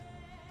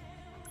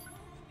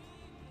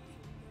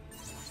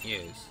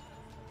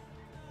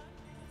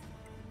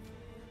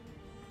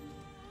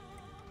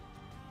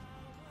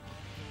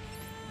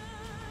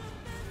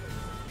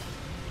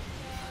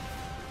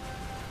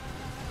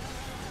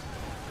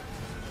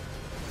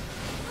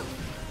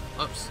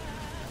 Oops.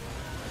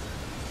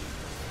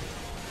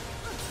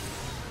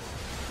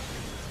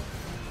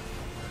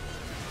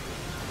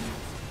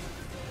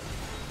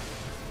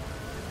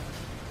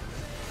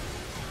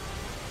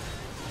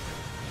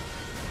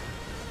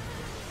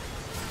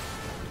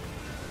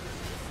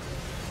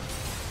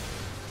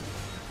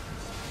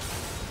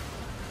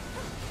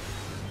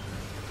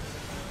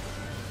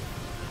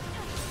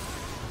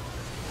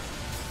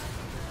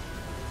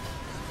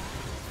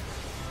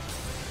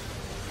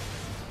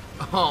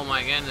 Oh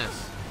my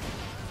goodness.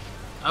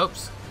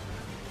 Oops.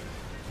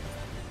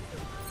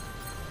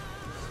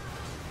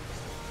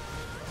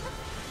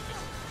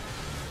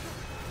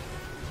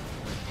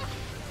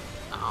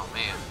 Oh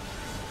man.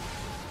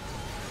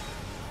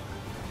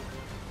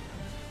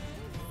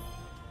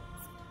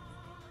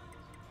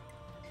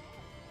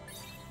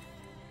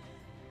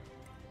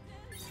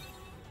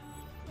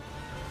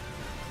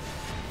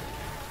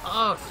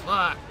 Oh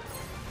fuck.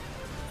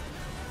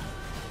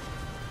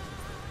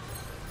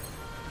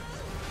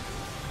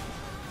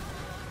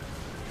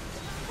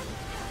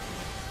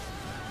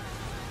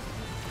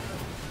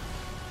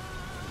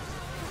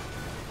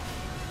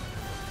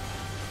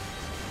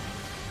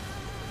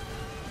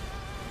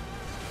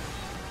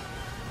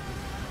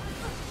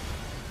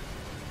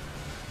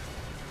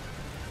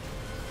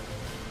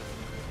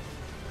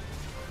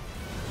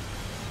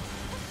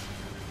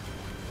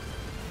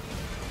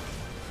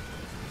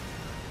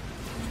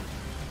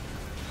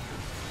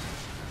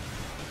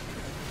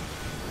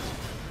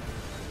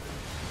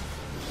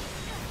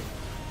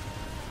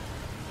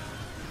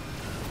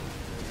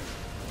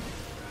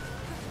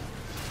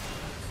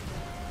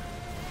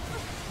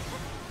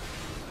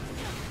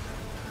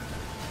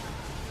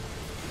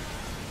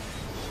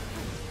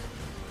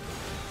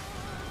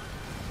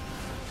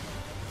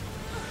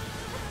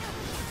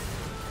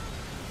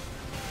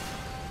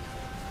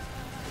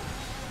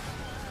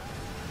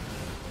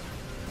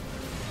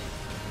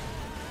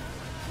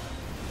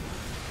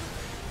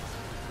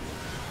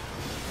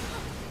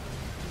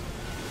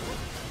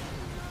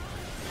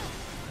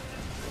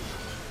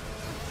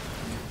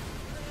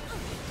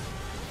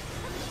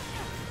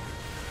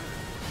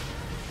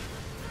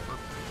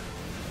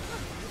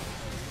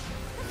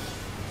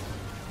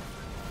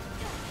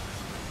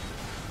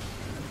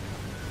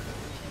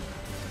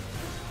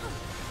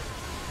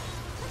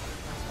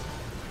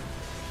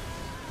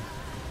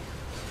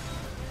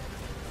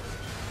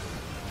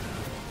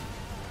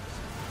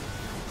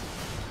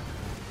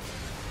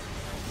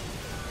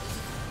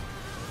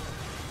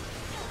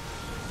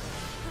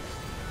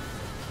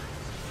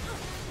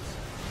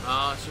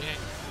 Oh shit.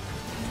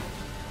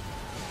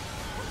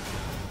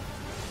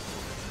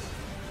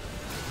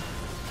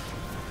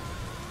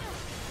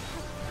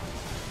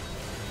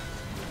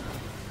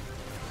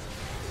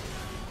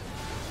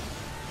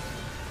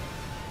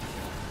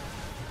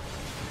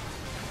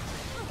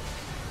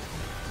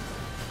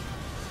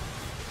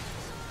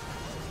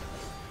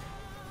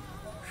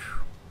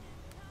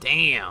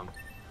 Damn.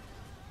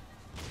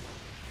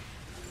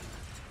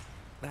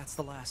 That's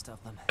the last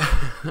of them.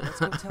 Let's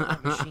go tell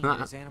that machine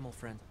that his animal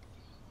friend.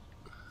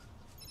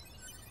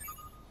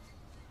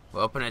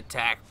 Weapon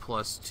attack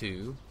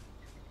 +2.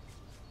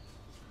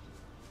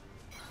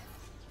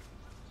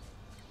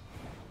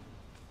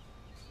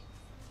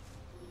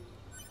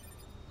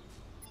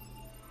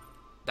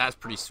 That's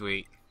pretty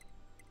sweet.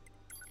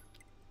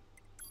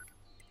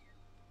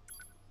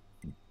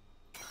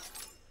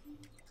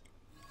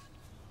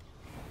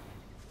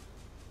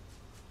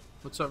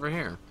 What's over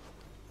here?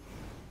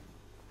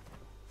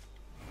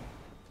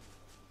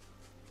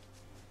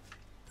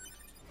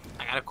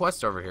 I got a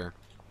quest over here.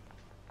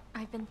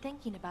 I've been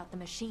thinking about the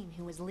machine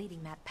who was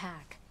leading that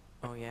pack.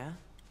 Oh yeah?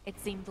 It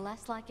seemed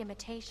less like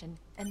imitation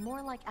and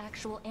more like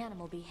actual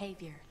animal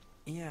behavior.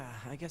 Yeah,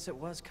 I guess it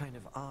was kind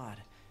of odd.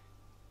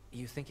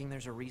 You thinking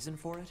there's a reason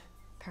for it?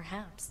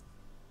 Perhaps.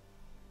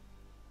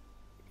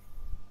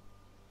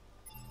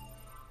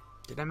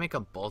 Did I make a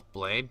bolt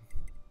blade?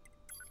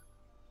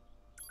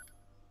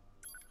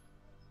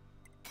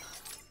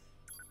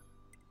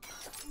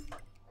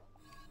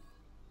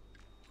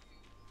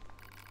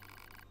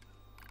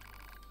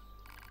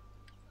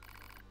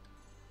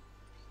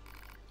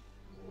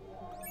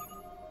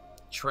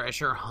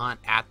 Treasure hunt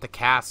at the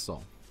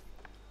castle.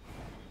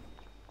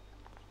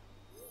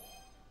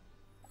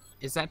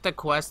 Is that the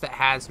quest that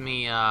has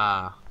me,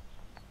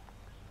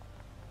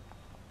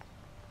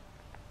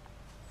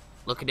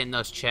 looking in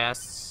those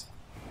chests?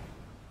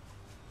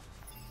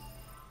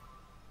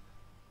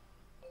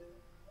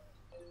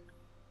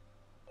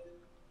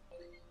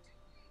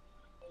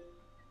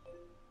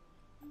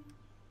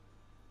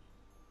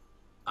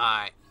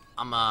 Alright,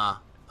 I'm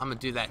gonna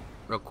do that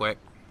real quick.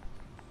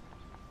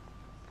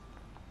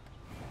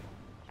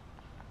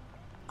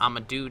 I'm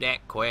gonna do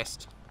that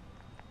quest.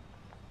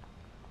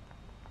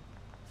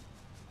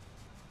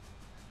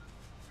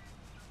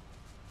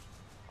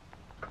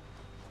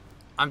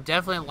 I'm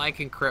definitely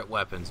liking crit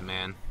weapons,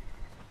 man.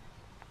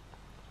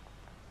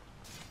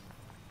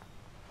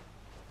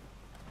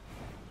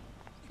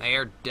 They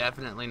are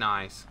definitely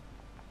nice.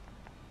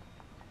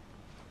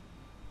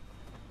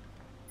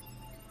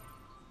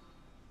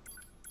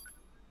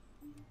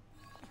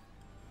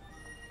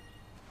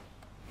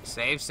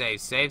 Save, save,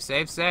 save,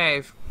 save,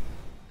 save.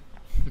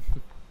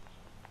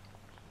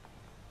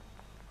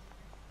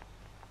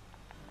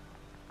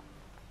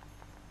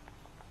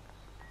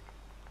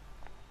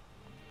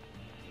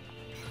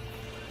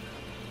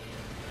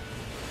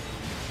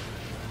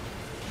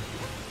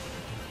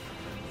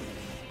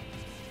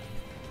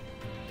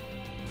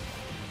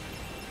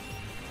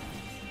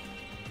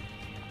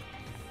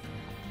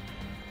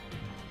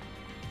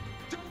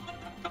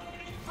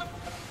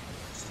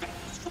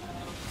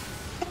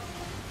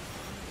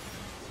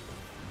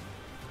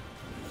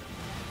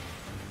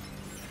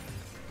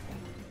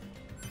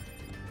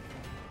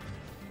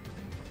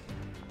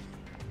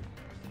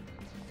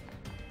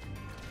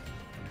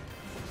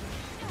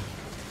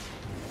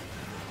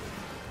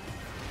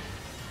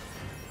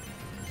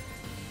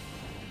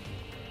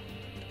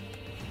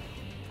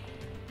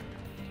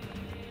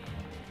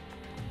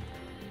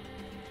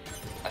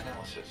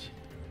 Analysis.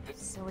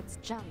 So it's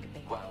junk,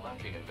 baby. While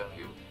lacking in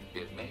value,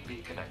 it may be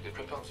connected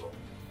proposal.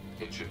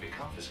 It should be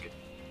confiscated.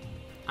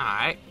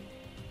 Alright.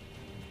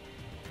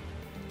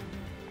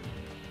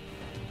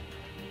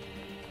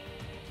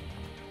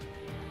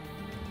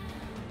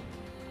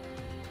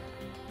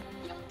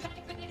 No take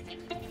anything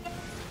bigger.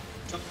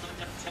 Don't let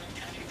them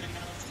take anything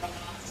else from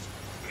us.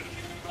 We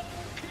will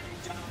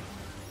kingdom.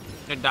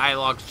 Their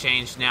dialogue's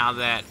changed now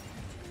that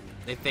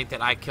they think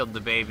that I killed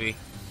the baby.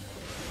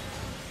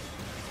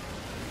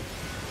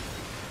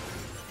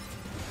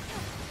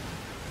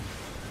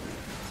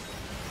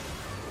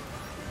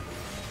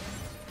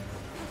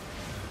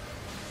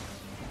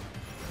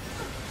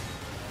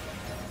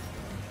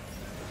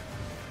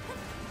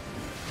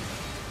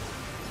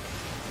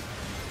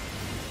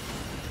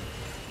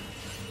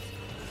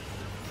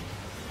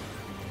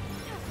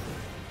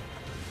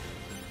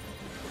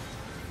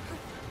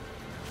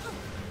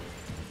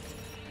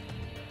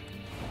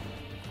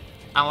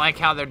 I like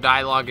how their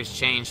dialogue has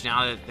changed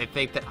now that they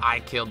think that I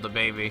killed the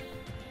baby.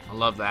 I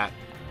love that.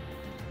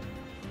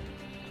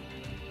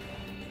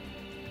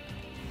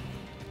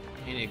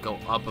 I need to go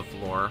up a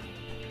floor.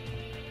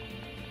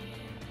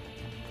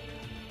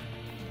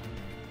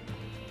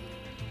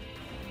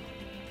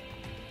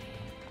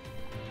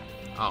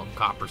 Oh,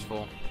 copper's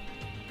full.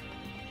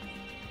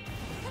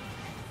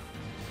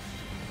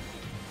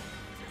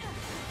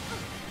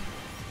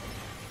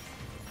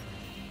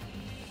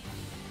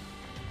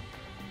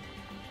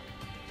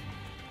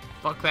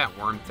 Fuck that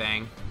worm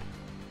thing.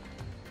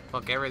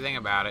 Fuck everything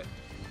about it.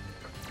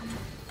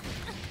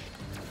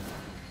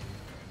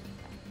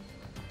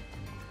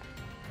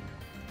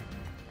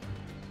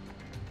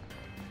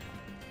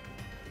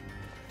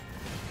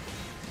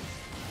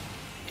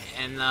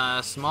 And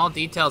the small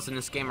details in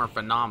this game are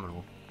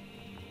phenomenal.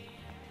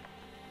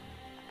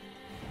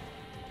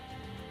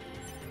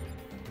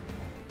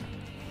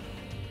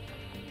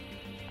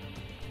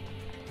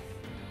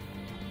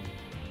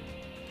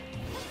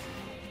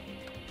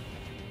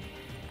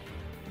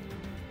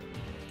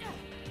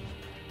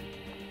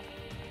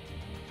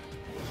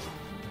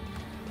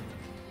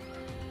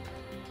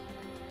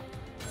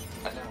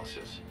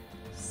 Analysis.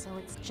 So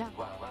it's junk.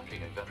 While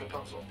lacking in the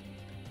proposal.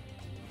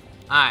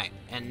 Alright,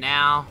 and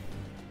now...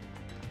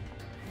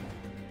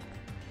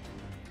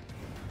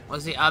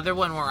 Was the other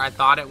one where I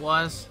thought it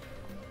was?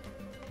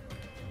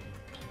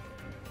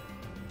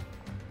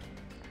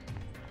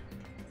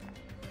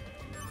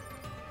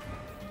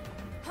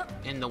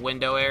 In the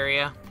window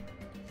area?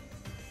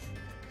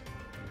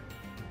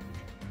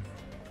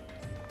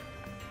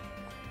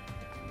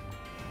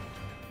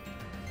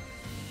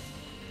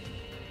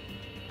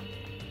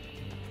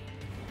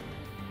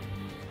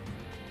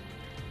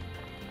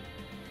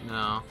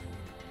 No.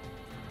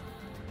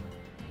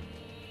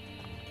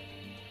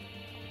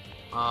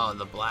 Oh,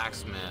 the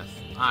blacksmith.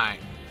 Alright.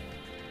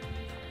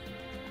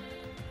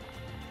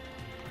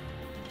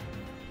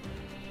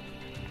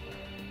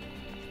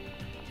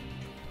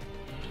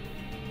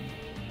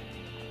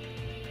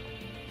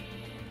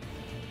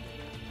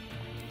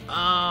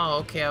 Oh,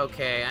 okay,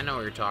 okay. I know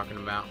what you're talking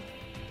about.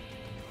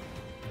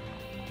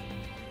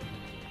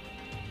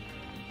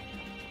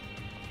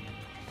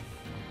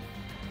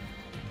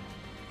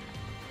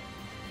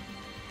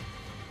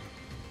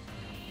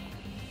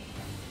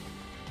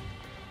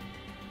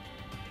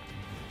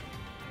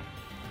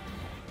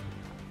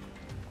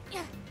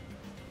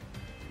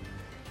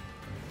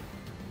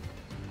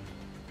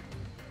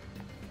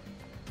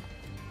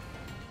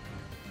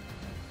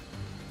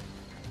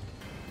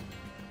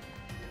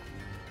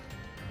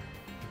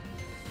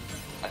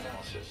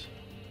 Analysis.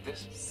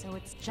 This. So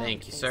it's junk.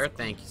 Thank you, sir.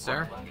 Thank you,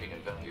 sir. While lacking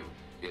in value,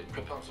 in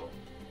proposal.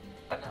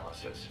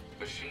 Analysis.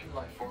 Machine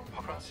lifeform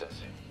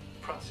processing.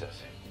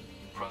 Processing.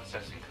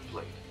 Processing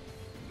complete.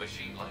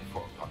 Machine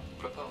lifeform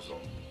proposal.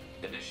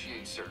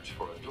 Initiate search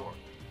for a door.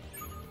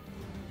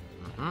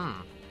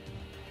 Mm-hmm.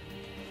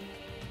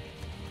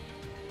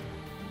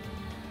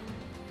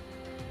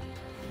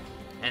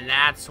 And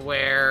that's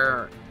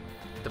where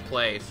the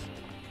place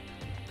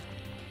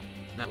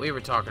that we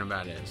were talking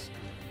about is.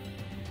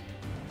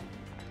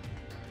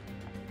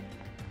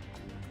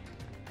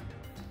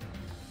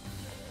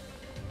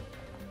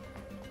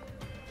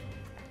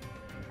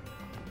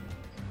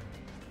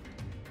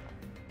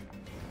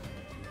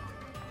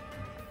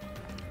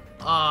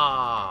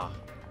 Ah.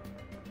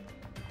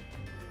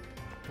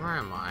 Where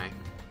am I?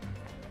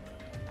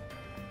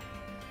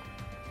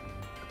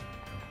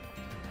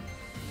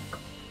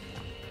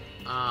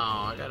 Oh,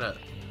 I gotta...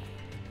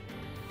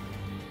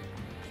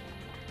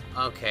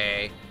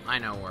 Okay, I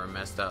know where I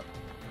messed up.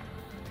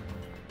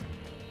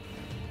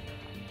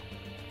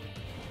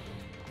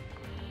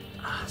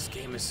 Ah, this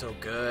game is so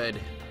good.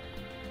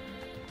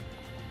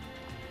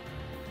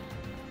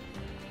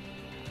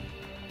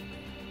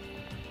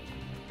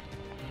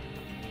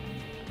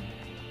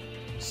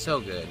 So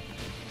good.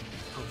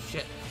 Oh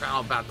shit, forgot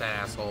all about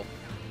that asshole.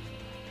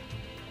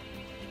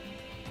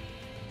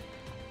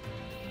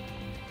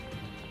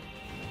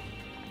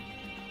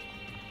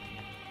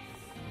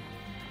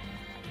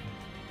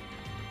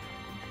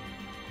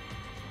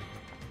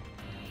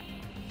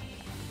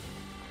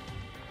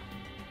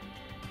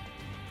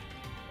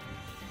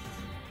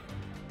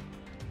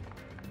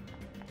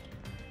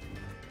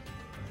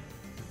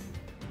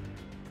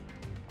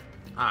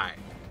 Alright.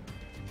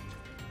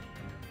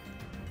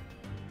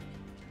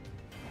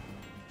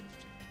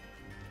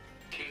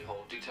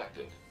 Keyhole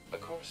detected. A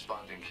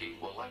corresponding key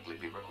will likely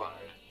be required.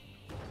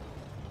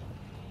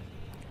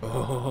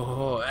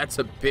 Oh, that's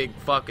a big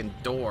fucking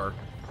door.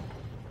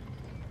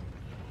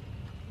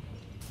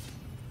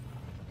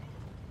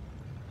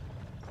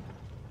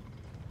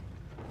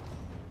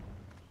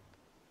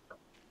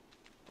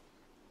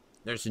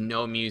 There's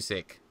no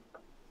music.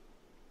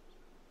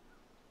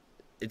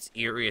 It's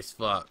eerie as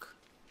fuck.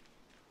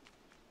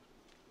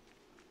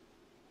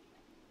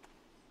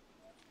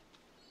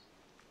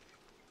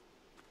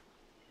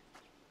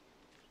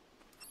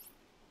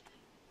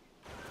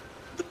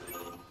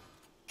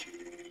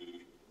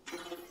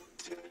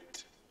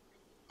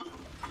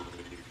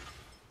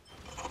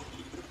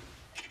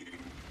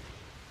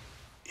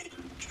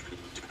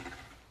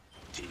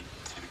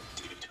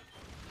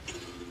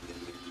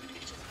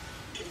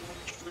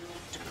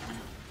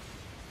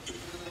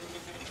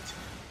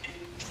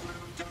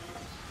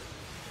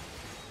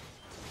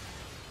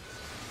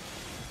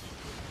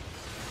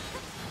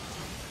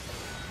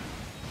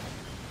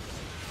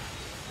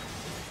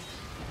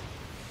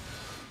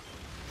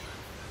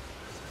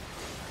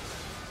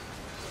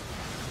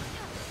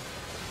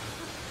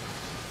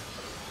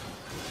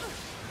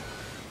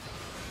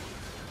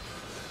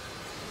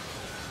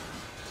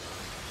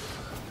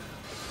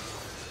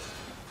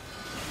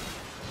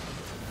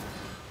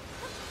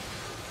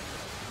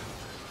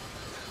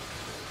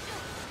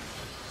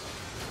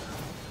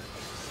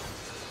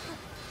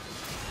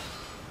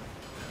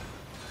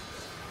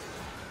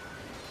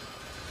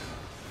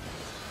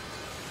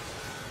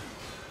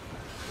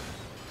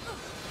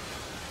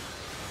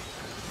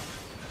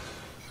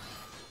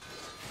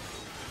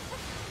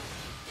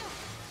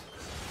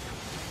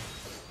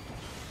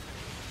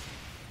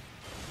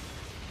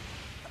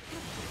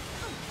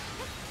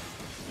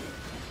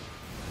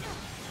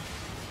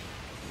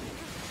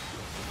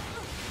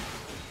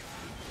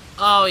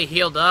 Oh, he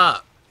healed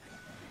up.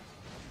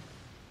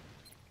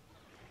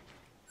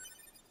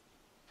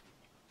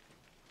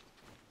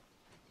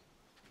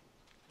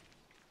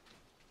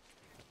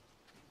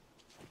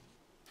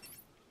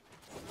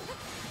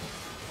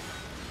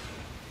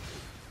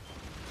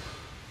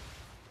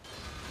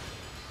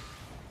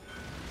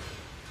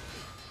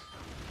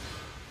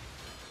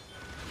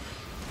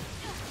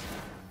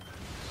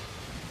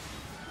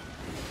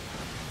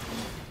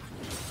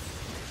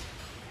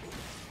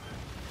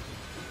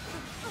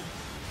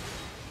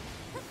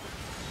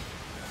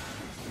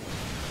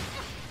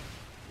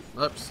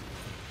 Oops.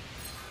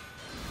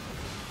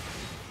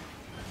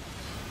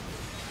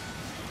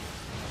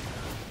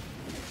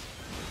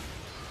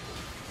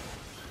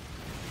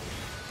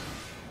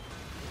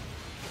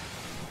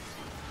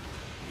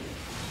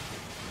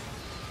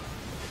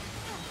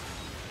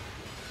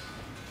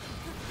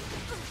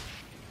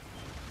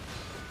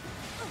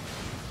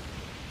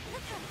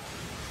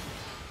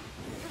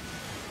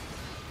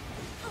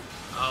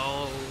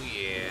 Oh,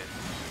 yeah.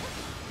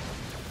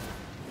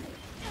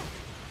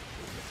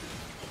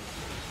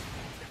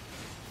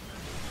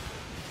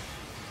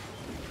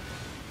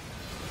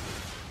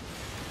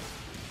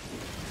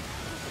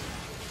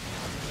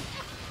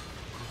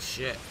 Oh,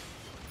 shit.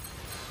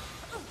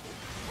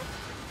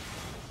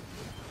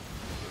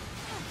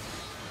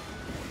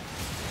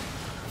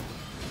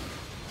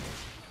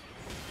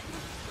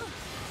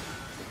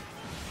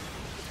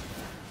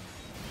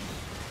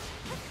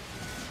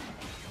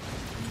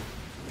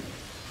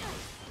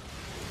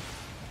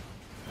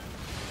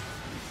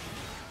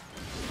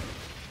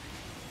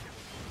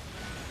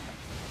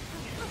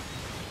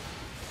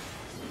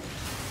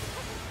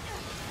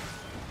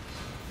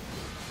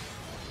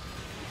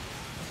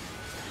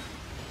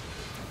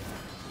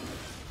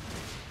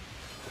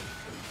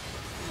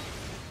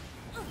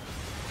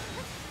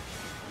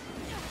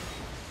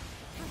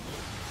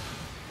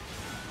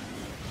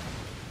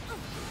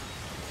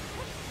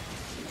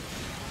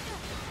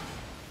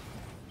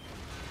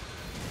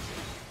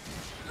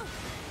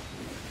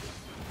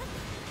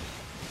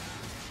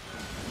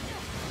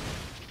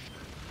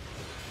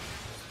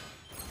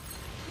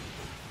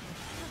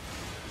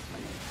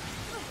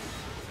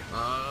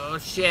 Oh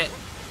shit.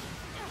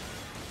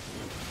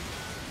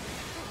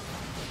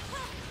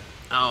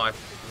 Oh,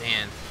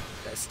 man.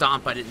 That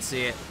stomp, I didn't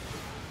see it.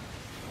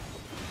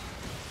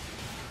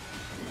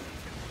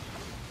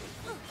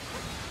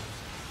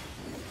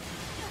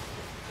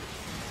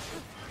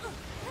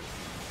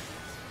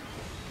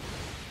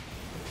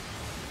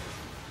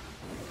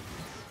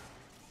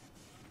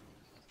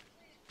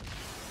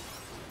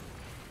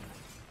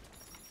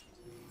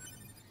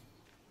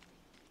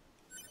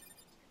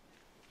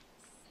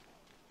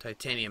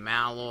 Titanium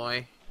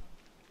alloy.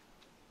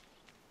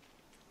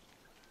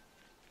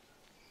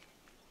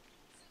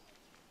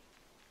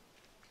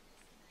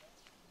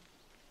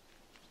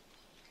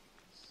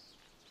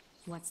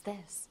 What's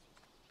this?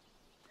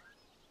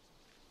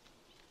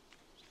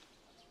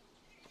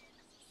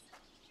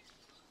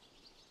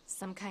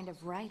 Some kind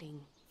of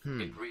writing.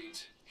 It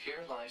reads,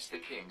 "Here lies the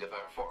king of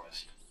our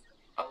forest.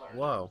 Alert.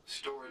 Whoa.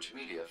 Storage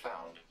media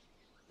found.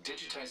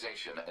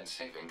 Digitization and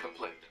saving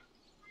complete."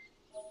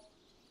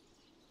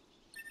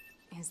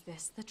 Is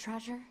this the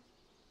treasure?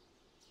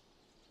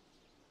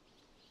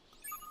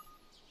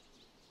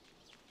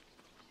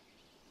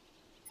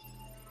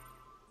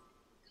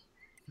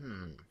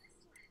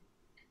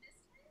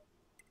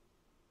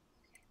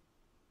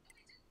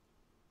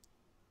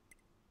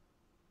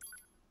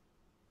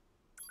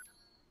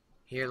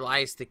 Here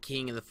lies the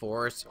king of the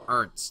forest,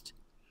 Ernst.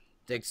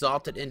 The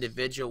exalted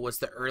individual was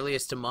the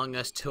earliest among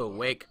us to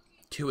awake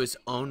to his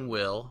own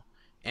will,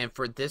 and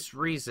for this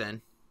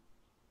reason...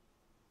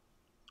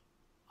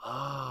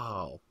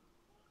 Oh.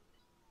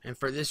 And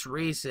for this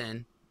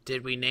reason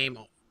did we name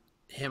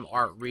him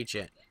Art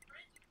Regent.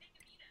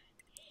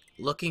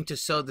 Looking to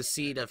sow the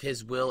seed of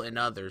his will in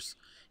others,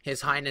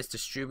 His Highness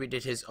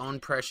distributed his own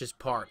precious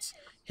parts,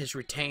 his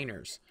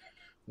retainers,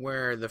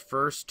 were the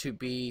first to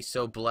be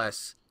so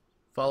blessed,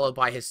 followed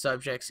by his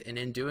subjects, and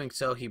in doing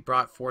so he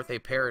brought forth a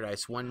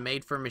paradise, one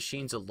made for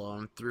machines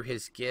alone. Through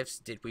his gifts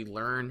did we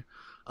learn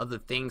of the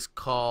things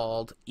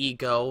called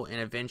ego, and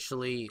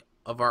eventually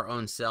of our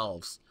own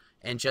selves.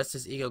 And just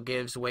as ego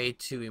gives way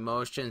to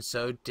emotion,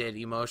 so did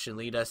emotion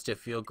lead us to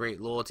feel great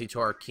loyalty to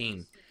our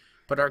king.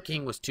 But our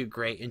king was too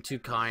great and too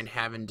kind.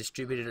 Having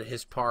distributed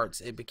his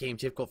parts, it became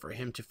difficult for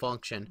him to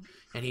function,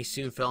 and he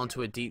soon fell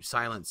into a deep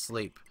silent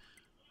sleep.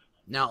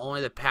 Now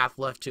only the path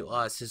left to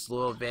us, his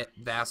loyal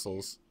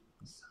vassals,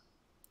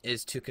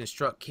 is to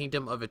construct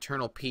kingdom of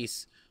eternal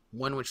peace,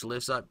 one which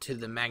lives up to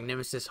the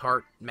magnanimous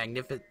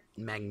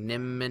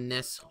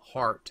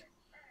heart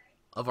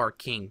of our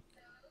king.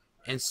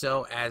 And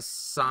so, as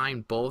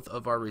sign both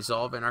of our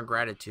resolve and our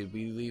gratitude,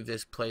 we leave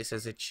this place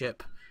as a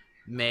chip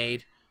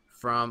made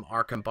from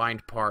our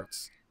combined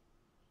parts.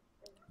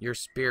 Your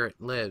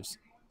spirit lives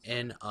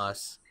in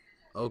us,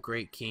 O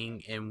great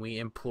king, and we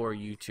implore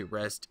you to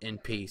rest in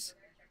peace.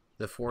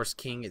 The Forest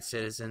King, its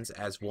citizens,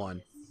 as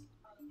one.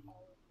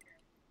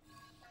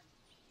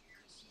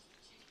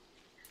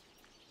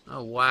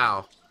 Oh,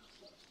 wow.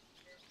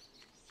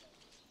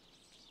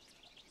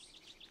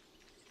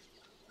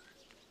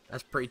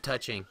 That's pretty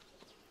touching.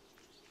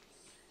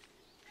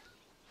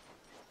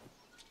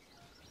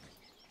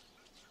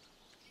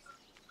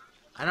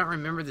 I don't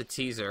remember the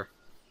teaser.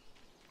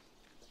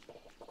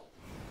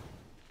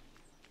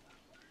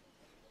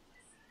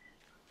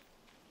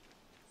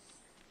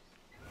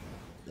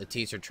 The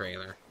teaser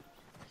trailer.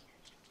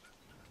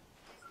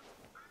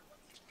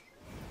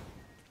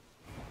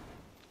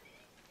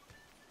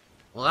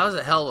 Well, that was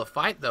a hell of a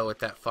fight, though, with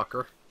that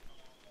fucker.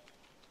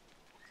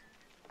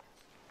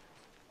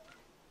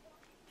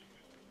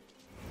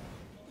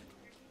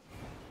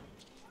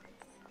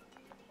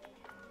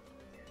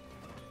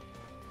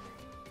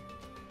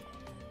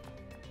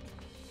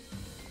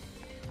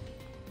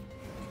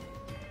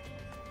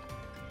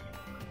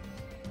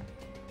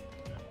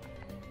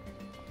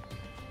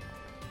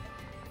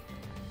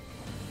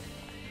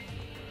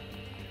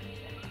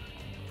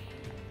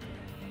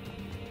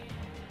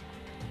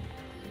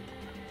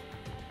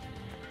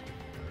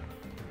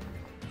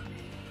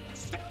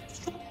 Stand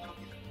strong.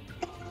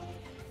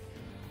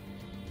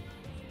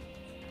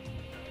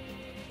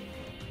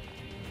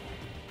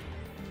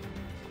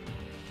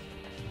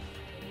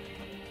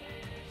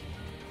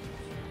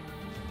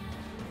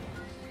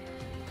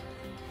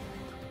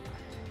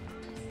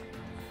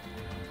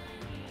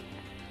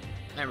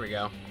 There we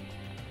go.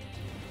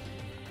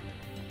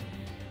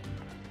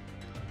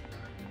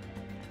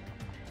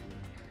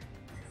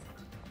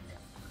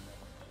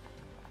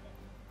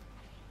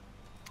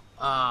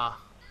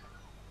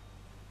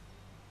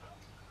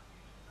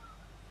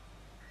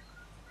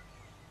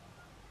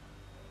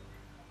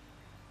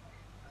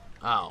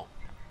 Oh.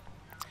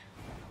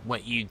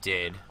 What you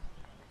did.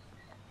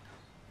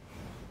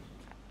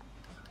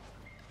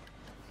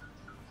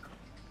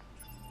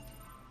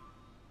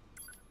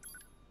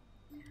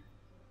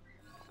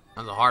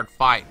 That was a hard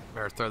fight.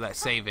 Better throw that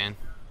save in.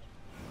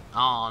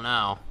 Oh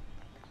no.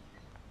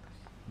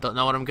 Don't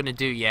know what I'm gonna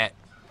do yet.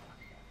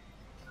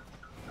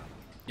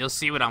 You'll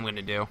see what I'm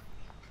gonna do.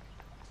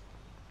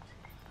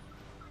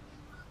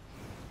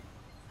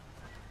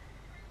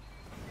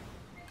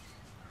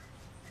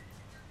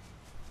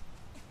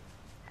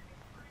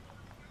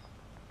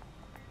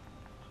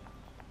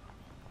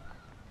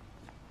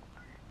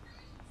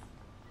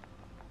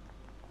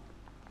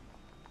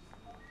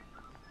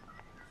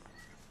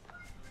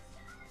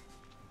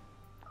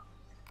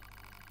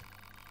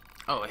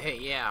 Oh, hey,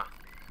 yeah.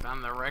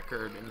 Found the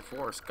record in the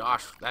forest.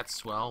 Gosh, that's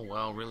swell.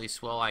 Well, really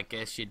swell, I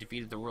guess. You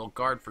defeated the Royal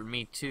Guard for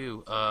me,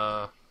 too.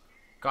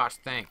 Gosh,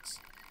 thanks.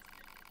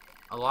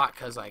 A lot,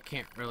 because I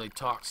can't really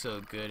talk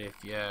so good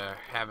if you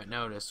haven't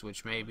noticed,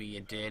 which maybe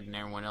you did, and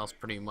everyone else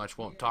pretty much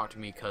won't talk to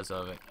me because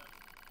of it.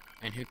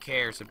 And who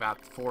cares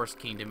about the Forest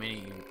Kingdom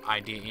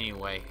idea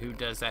anyway? Who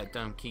does that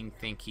dumb king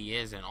think he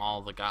is? And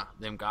all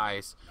them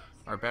guys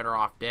are better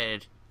off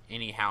dead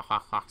anyhow,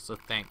 haha, so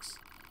thanks.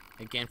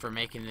 Again for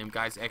making them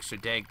guys extra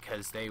dead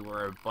because they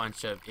were a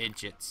bunch of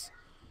idiots.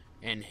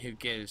 And who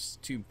gives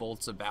two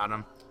bolts about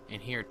them?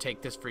 And here,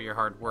 take this for your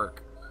hard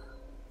work.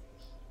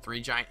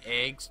 3 giant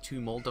eggs,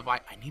 2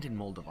 moldavite. I needed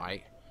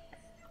moldavite.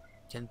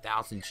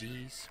 10,000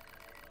 G's.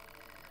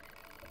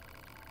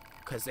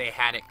 Because they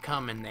had it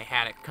coming, they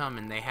had it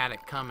coming, they had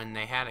it coming,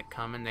 they had it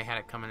coming, they had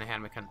it coming, they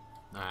had it coming.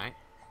 Alright.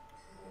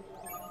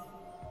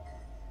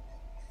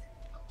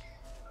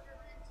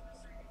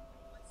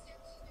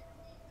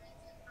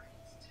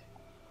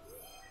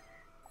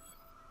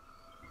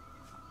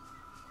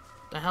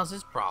 The hell's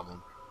his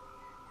problem?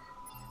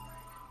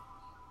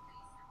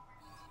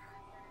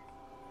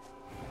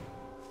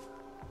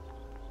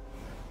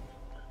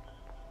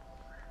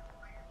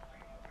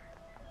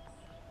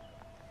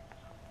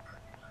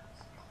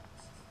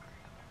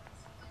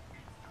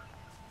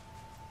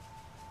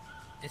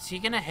 Is he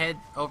gonna head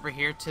over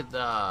here to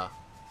the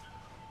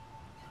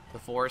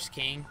Forest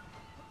King?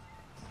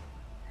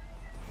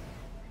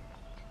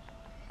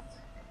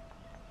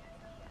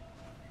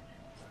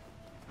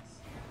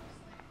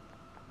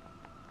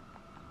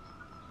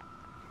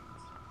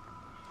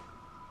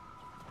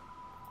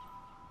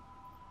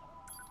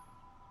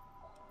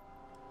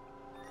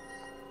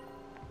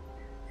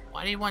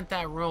 Why do you want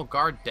that Royal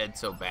Guard dead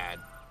so bad?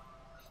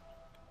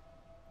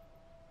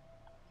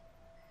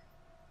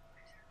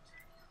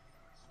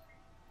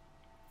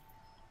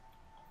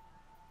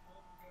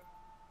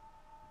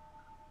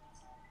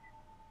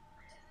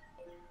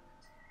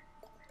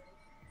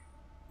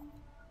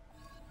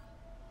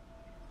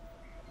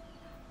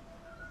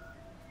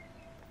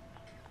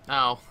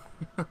 Oh.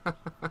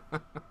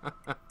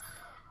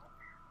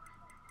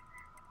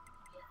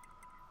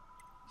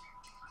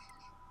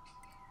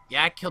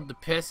 Yeah, I killed the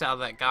piss out of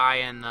that guy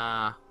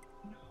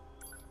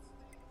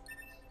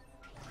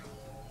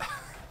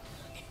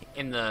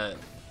in the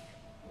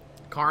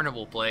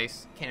carnival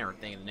place. Can't ever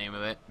think of the name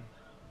of it.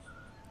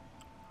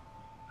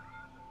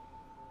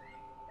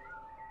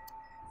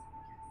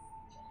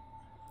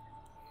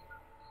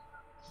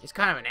 He's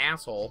kind of an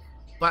asshole,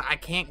 but I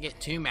can't get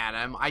too mad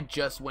at him. I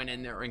just went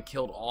in there and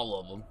killed all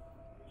of them.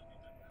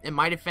 In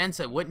my defense,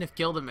 I wouldn't have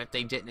killed them if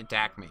they didn't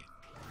attack me.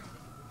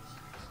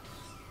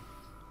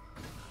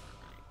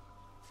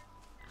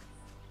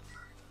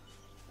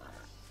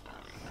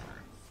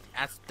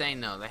 That's the thing,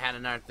 though. They had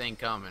another thing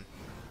coming.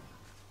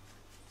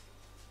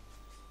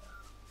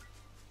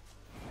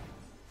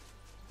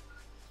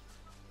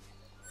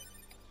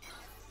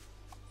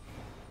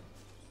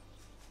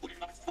 We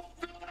must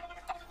fulfill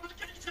our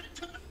obligation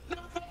to the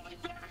falling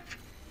back.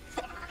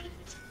 Fight!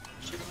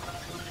 You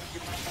are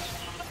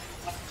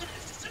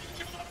this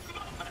singular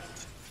moment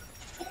for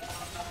the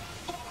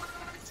Forest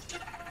King.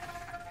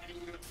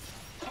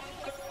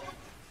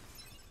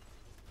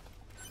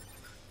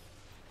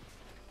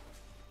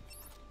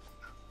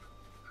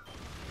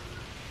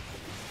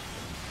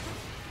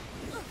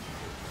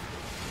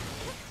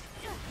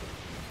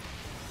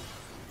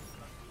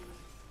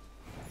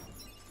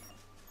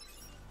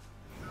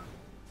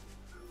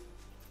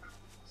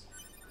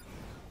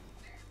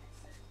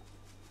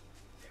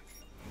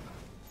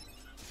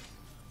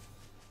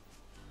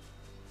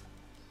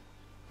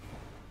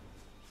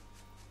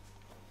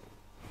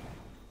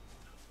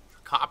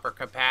 Copper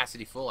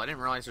capacity full. I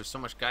didn't realize there's so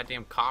much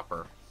goddamn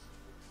copper.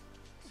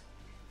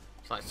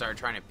 So I started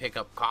trying to pick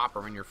up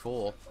copper when you're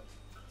full.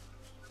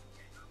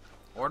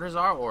 Orders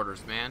are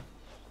orders, man.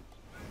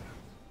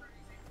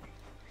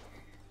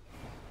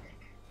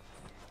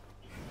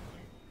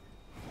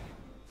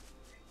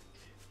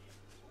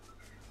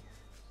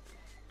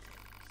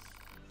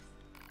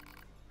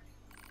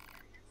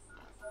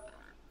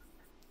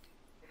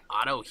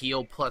 Auto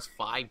heal plus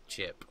 5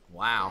 chip.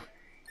 Wow.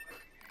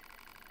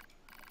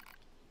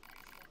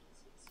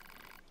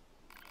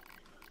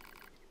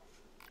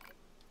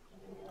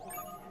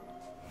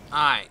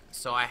 Alright,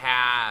 so I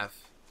have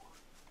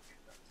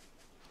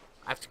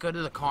to go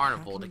to the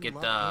carnival to get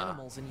the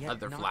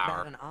other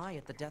flower. Bat an eye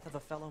at the death of a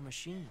fellow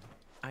machine.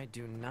 I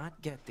do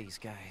not get these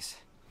guys.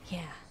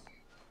 Yeah.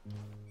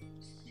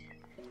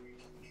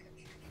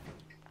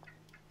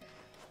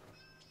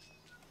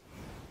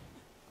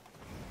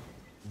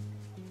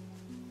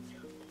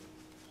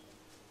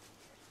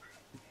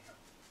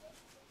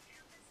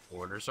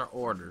 Orders are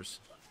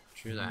orders.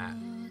 True that.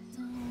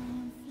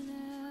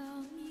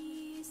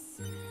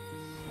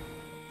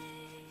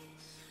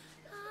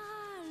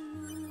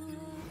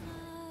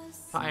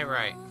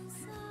 Pyrite.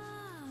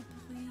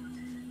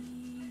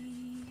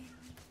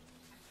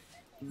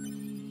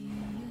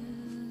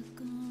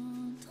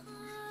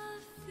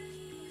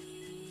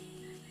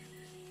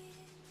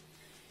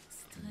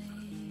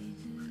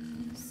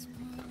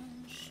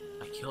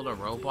 Killed a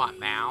robot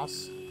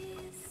mouse?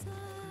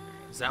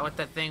 Is that what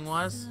that thing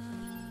was?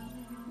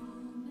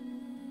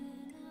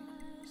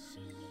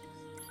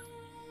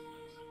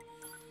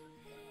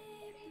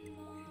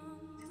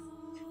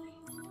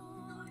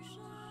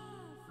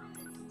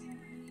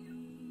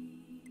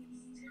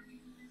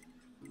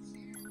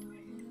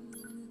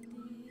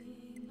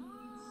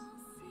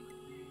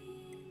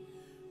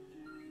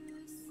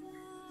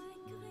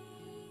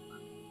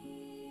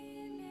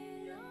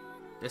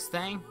 This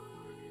thing?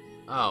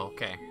 Oh,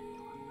 okay.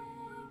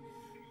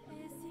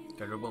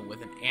 Got a robot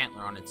with an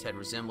antler on its head,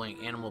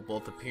 resembling animal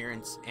both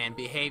appearance and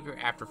behavior.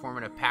 After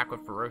forming a pack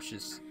with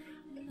ferocious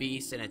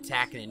beasts and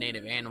attacking the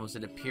native animals,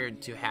 it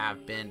appeared to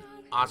have been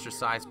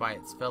ostracized by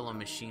its fellow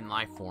machine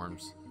life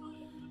forms.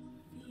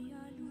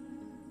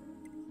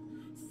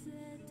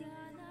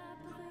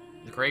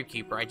 The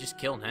Gravekeeper, I just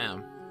killed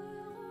him.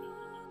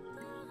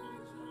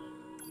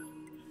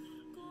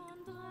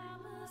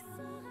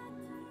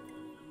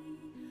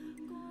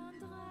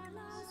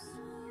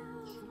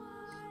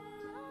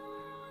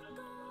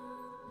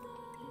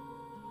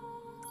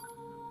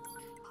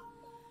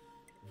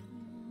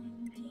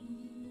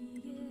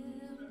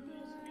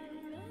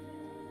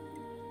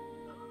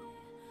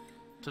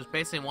 So it's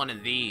basically one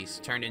of these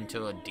turned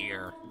into a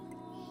deer.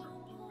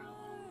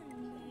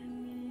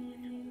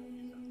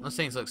 Those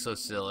things look so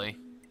silly.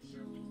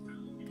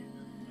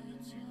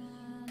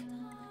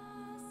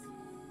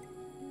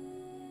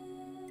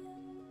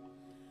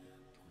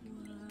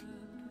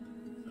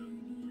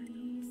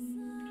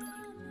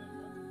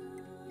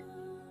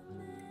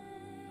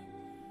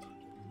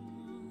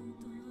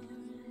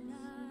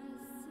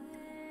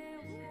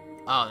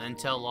 Oh, the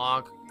intel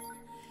log.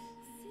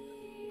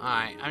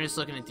 Alright, I'm just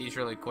looking at these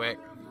really quick.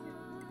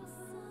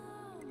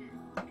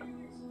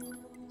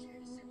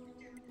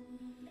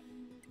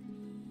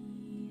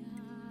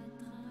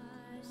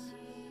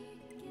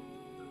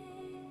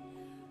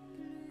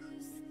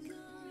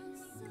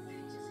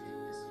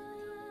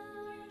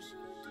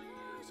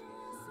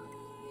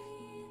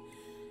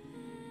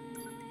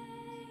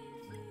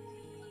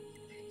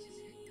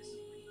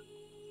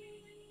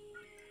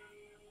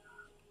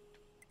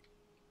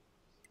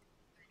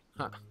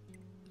 Huh.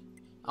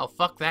 Oh,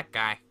 fuck that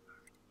guy.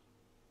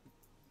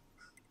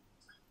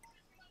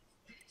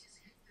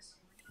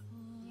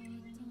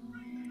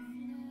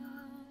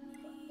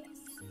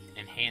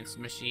 Enhanced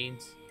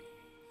machines.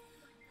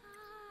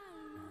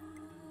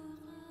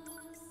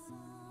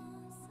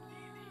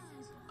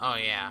 Oh,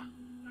 yeah.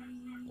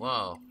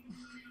 Whoa.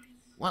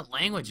 What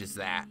language is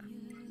that?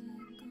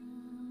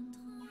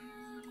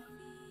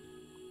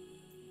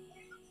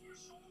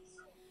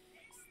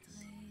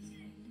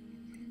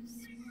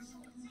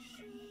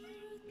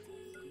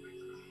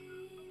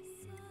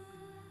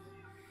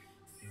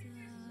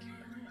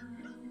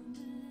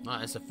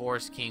 As the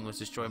Forest King was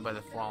destroyed by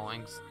the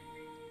Fallings.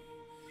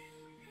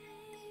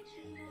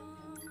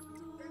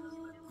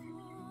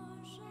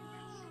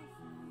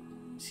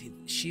 See,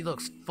 she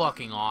looks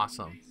fucking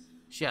awesome.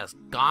 She has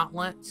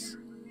gauntlets,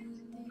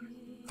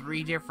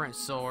 3 different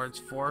swords,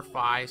 4,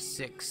 5,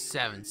 6,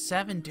 7.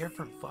 7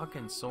 different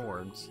fucking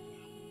swords.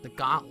 The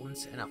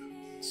gauntlets and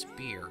a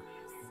spear.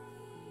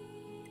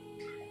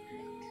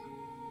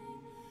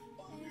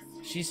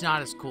 She's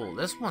not as cool.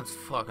 This one's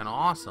fucking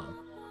awesome.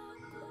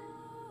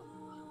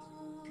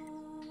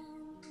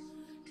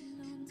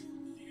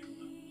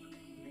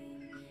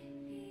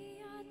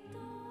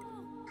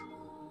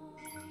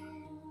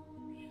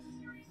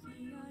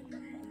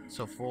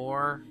 So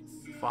 4,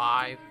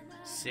 5,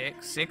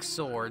 6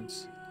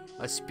 swords,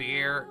 a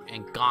spear,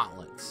 and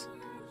gauntlets.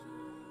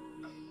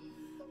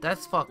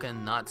 That's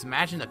fucking nuts.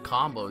 Imagine the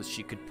combos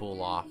she could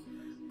pull off.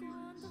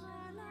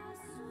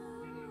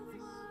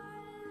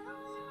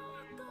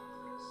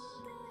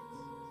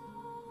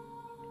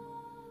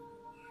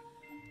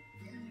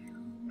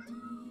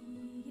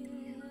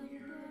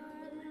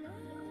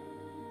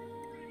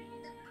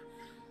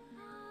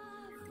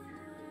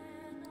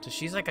 So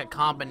she's like a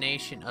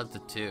combination of the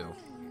two.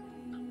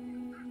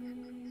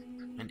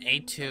 In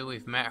A2,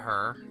 we've met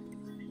her.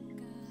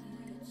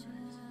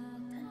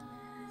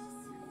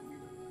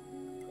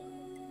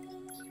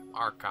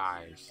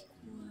 Archives.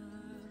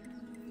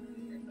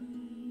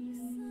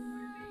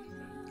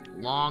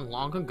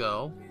 Long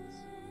ago,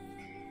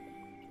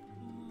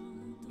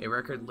 a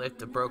record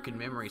lived a broken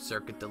memory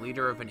circuit. The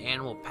leader of an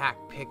animal pack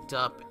picked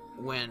up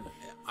when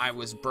I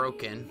was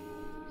broken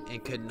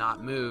and could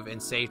not move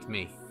and saved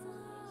me.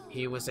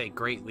 He was a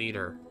great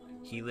leader.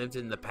 He lived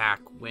in the pack.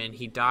 When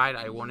he died,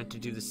 I wanted to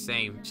do the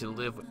same, to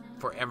live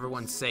for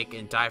everyone's sake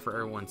and die for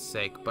everyone's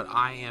sake. But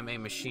I am a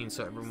machine,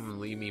 so everyone will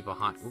leave me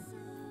behind. Oop.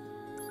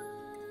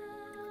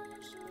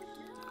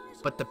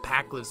 But the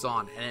pack lives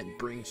on, and it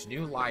brings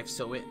new life,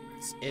 so it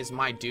is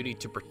my duty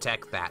to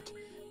protect that.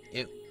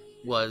 It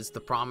was the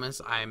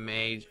promise I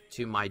made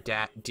to my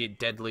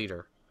dead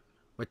leader.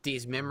 With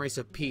these memories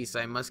of peace,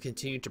 I must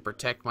continue to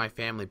protect my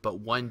family, but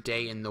one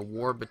day in the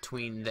war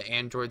between the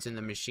androids and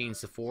the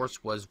machines, the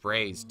force was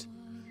raised.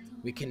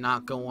 We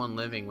cannot go on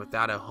living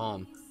without a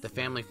home. The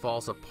family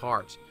falls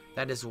apart.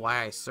 That is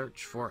why I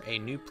search for a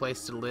new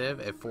place to live,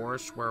 a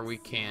forest where we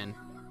can...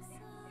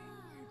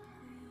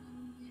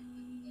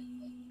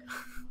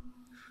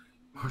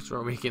 forest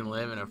where we can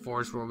live, and a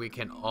forest where we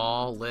can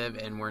all live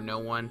and where no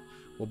one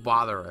will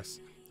bother us.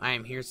 I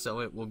am here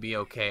so it will be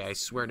okay. I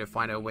swear to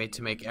find a way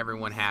to make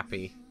everyone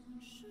happy.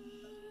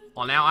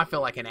 Well, now I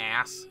feel like an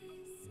ass.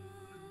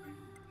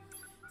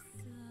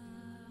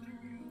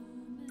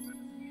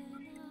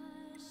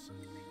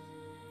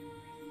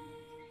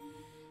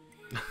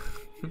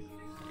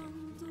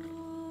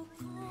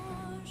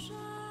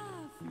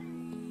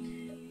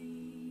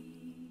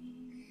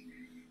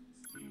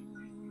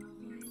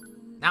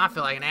 Now I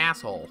feel like an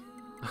asshole.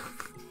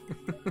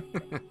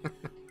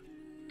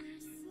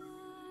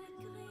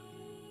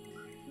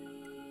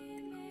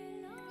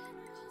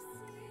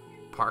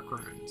 Park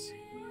runs.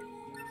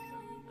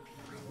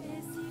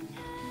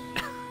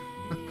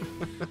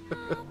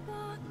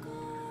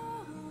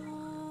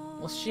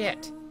 Well,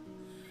 shit.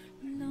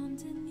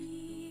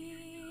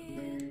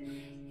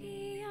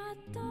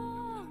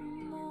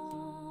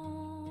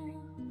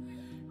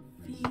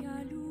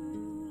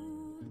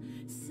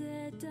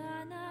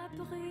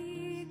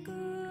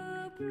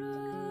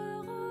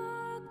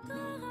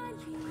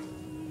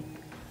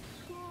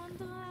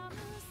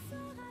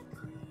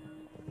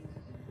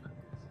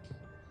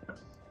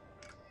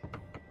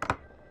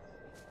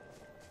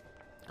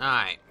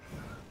 Alright.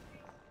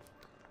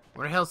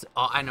 Where the hell's...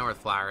 Oh, I know where the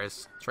flower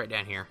is. It's right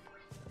down here.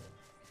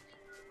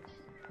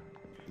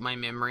 My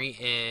memory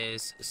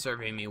is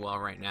serving me well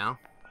right now.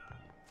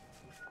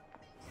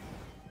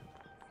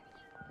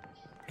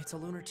 It's a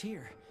lunar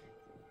tear.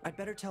 I'd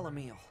better tell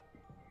Emil.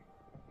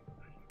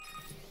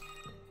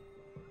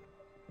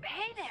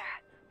 Hey there!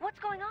 What's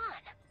going on?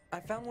 I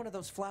found one of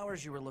those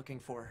flowers you were looking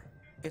for.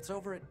 It's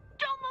over at...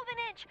 Don't move an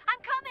inch! I'm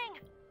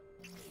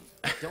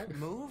coming! Don't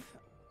move?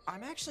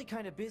 I'm actually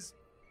kind of busy.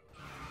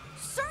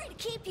 Sorry to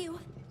keep you.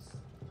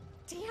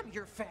 Damn,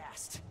 you're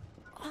fast.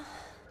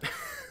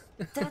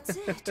 That's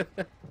it.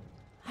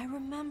 I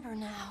remember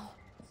now.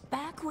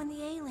 Back when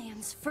the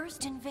aliens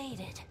first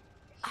invaded,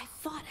 I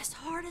fought as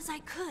hard as I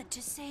could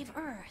to save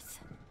Earth.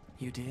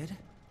 You did?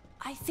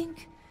 I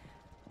think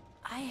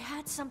I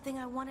had something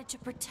I wanted to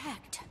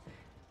protect.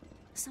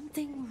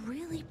 Something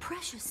really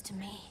precious to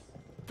me.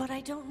 But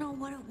I don't know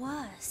what it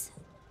was.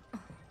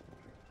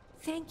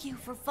 Thank you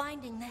for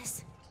finding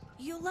this.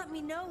 You'll let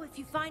me know if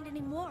you find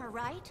any more,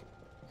 right?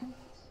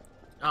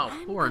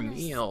 Oh, poor I'm gonna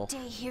Emil.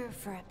 stay here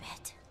for a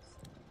bit.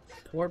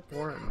 Poor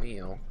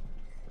Emil.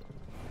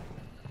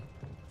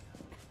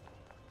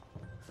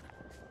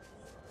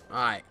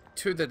 Alright,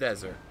 to the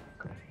desert.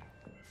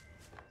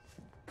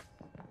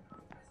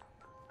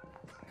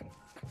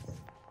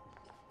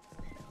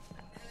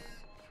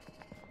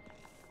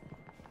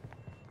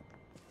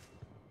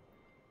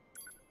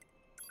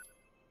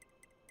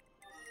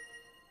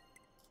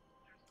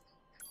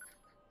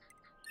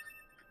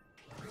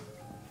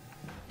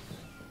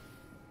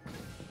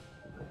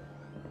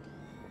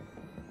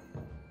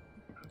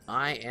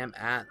 I am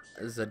at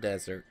the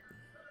desert.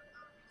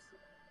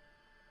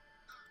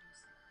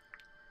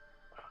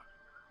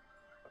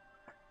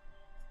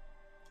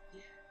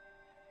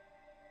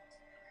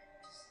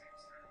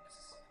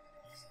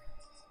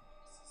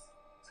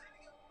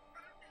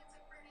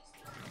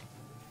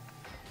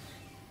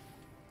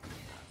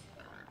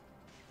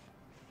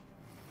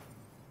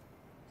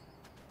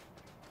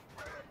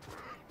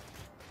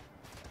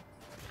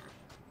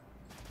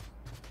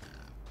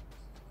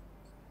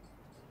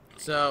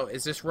 So,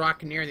 is this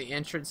rock near the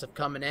entrance of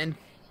coming in?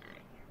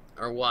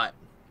 Or what?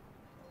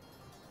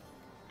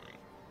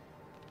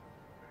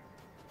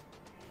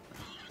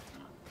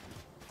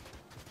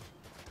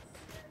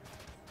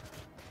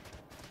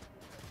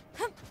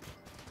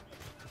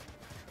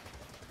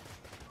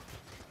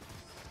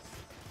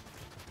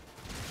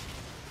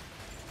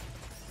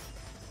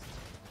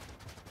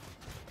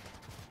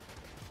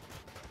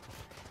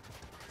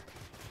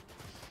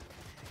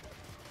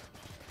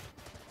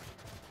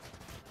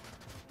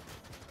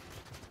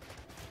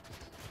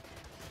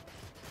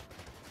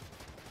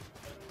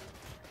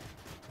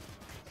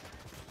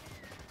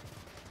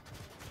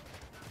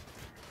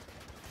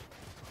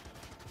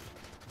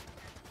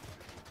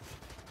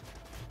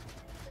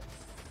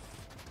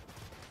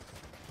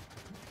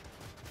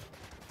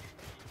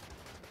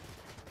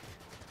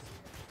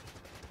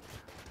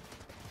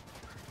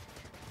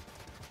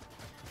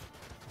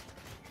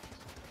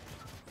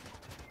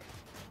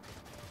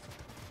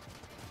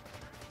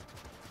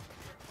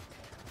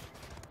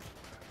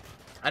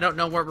 I don't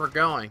know where we're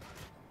going.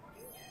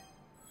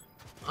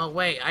 Oh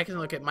wait, I can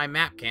look at my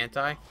map, can't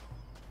I?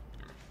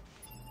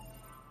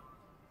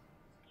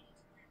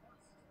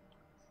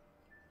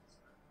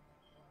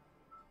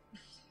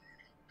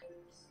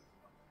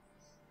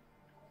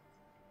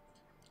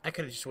 I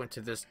could have just went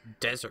to this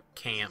desert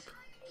camp.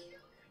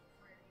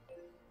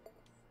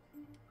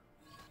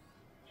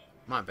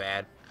 My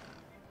bad.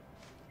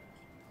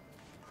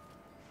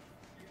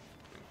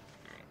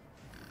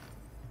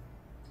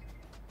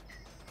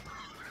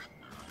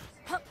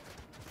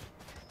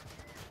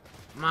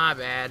 My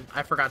bad.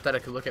 I forgot that I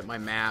could look at my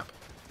map.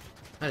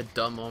 I had a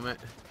dumb moment.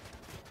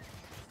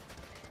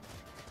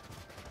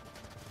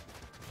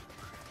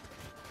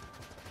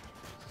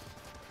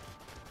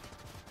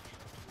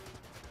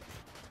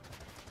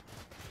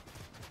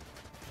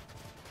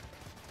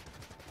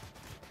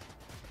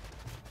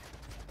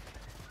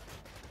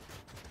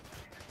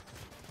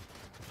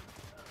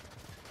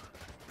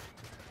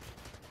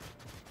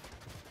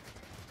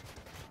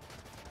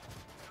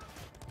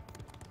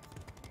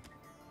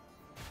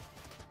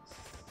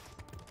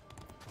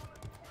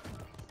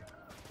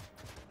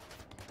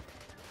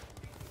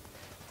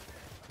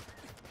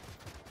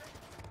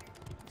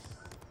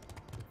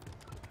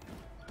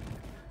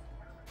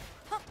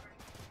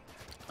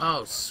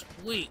 Oh,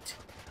 sweet.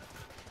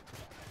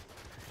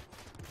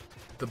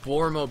 The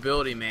boar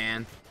mobility,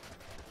 man.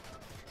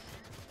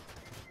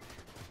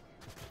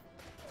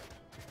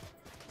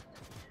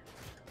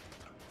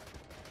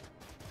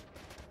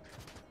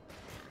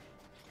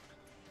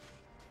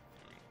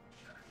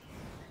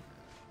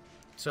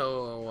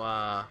 So,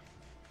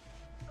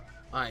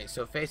 alright,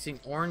 so facing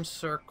orange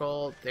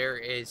circle, there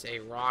is a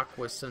rock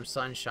with some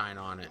sunshine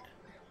on it.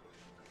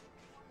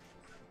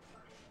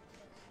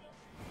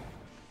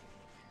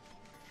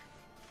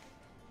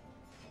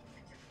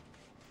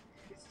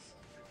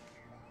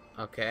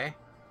 Okay.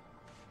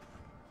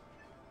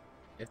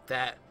 If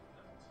that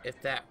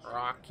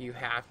rock, you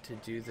have to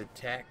do the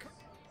tech.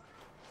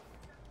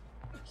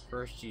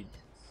 First you...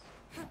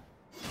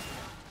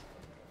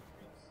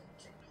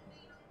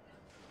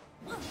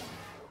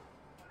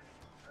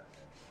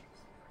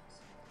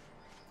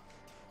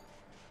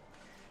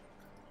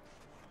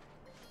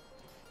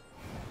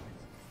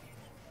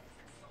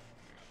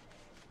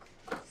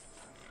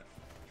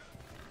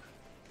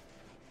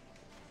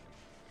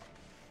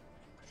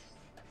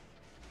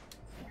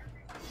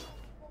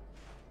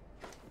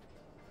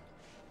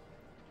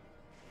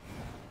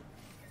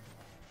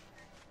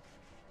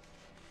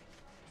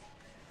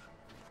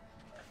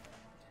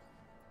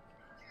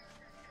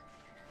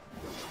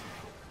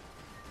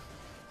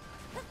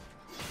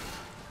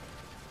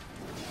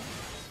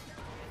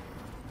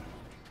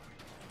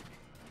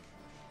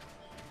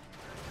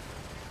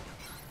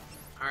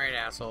 Alright,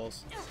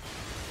 assholes.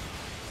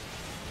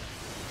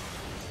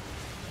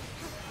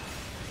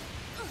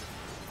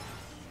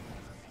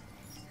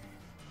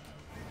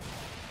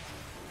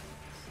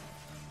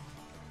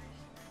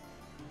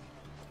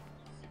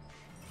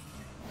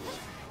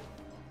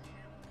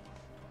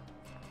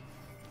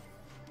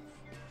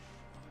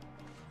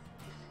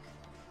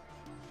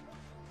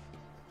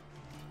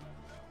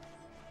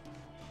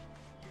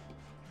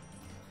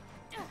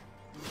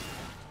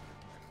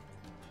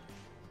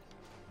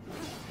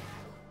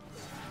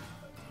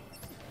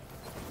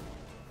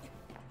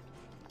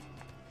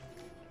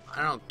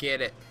 I don't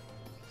get it.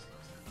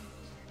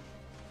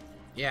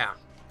 Yeah.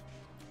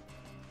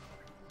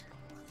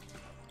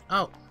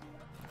 Oh.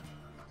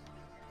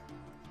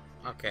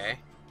 Okay.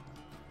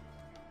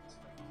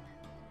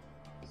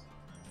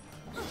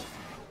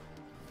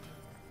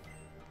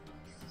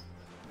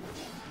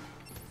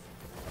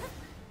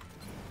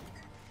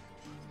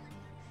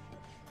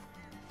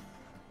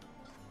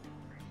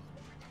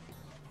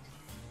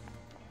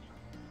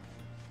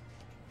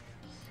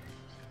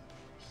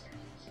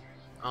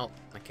 Oh,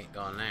 I can't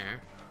go in there.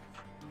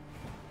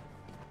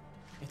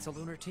 It's a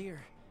lunar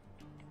tier.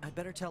 I'd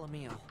better tell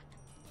Emil.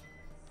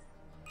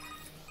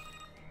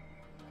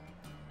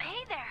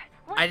 Hey there.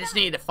 I just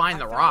need to find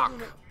the rock.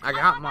 I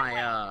got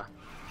my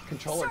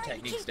controller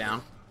techniques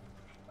down.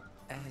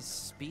 As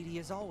speedy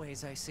as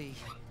always, I see.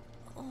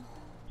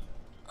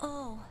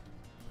 Oh,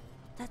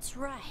 that's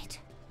right.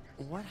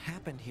 What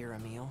happened here,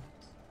 Emil?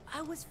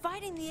 I was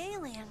fighting the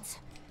aliens.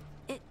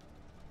 It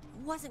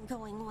wasn't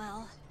going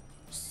well.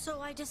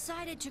 So I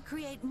decided to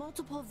create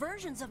multiple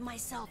versions of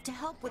myself to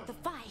help with the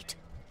fight.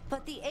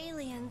 But the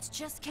aliens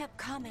just kept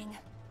coming.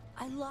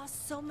 I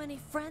lost so many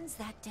friends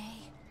that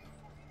day.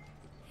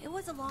 It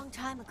was a long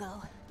time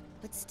ago,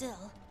 but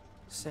still.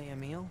 Say,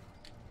 Emil,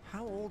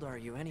 how old are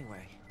you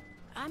anyway?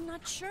 I'm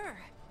not sure.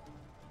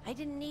 I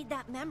didn't need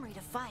that memory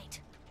to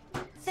fight.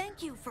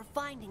 Thank you for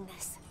finding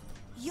this.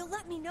 You'll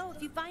let me know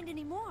if you find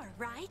any more,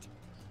 right?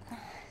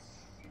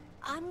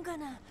 I'm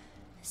gonna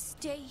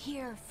stay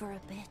here for a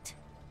bit.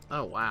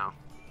 Oh, wow.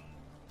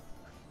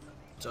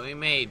 So he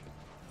made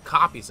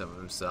copies of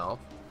himself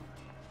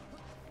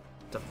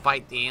to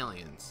fight the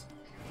aliens.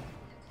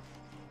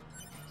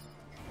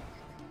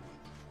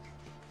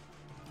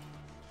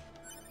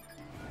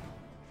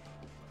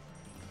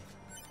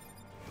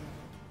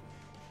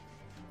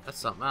 That's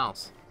something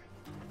else.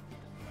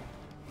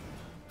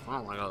 I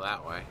don't want to go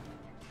that way.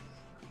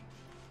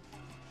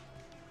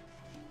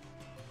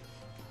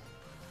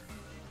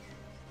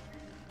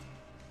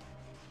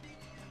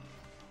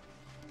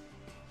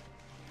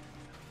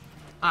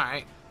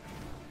 Alright.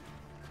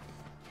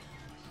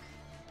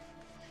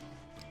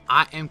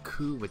 I am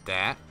cool with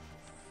that.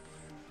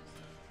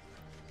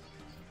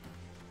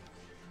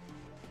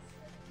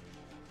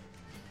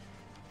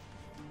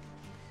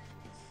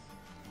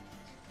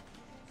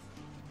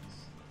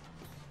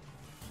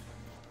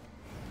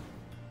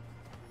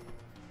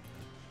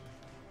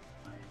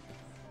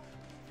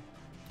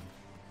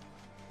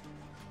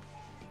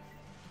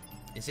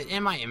 Is it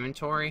in my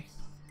inventory?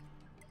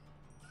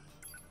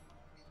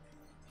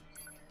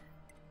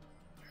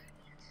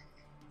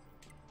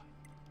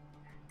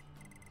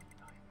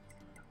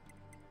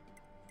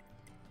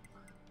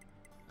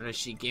 Or does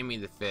she give me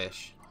the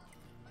fish?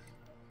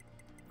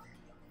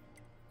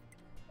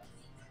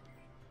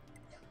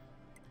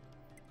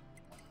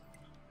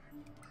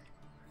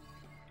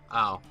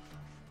 Oh.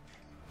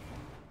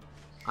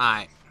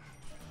 Alright.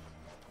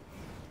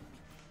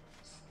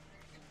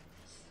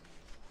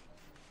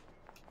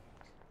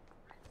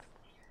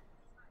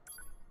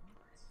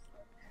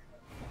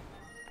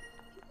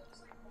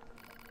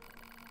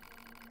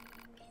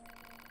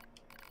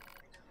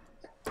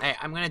 Hey,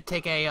 I'm gonna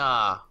take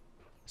a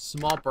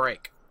small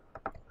break.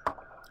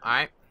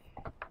 Alright?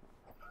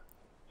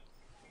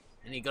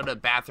 I need to go to the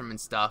bathroom and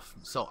stuff,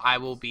 so I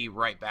will be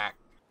right back.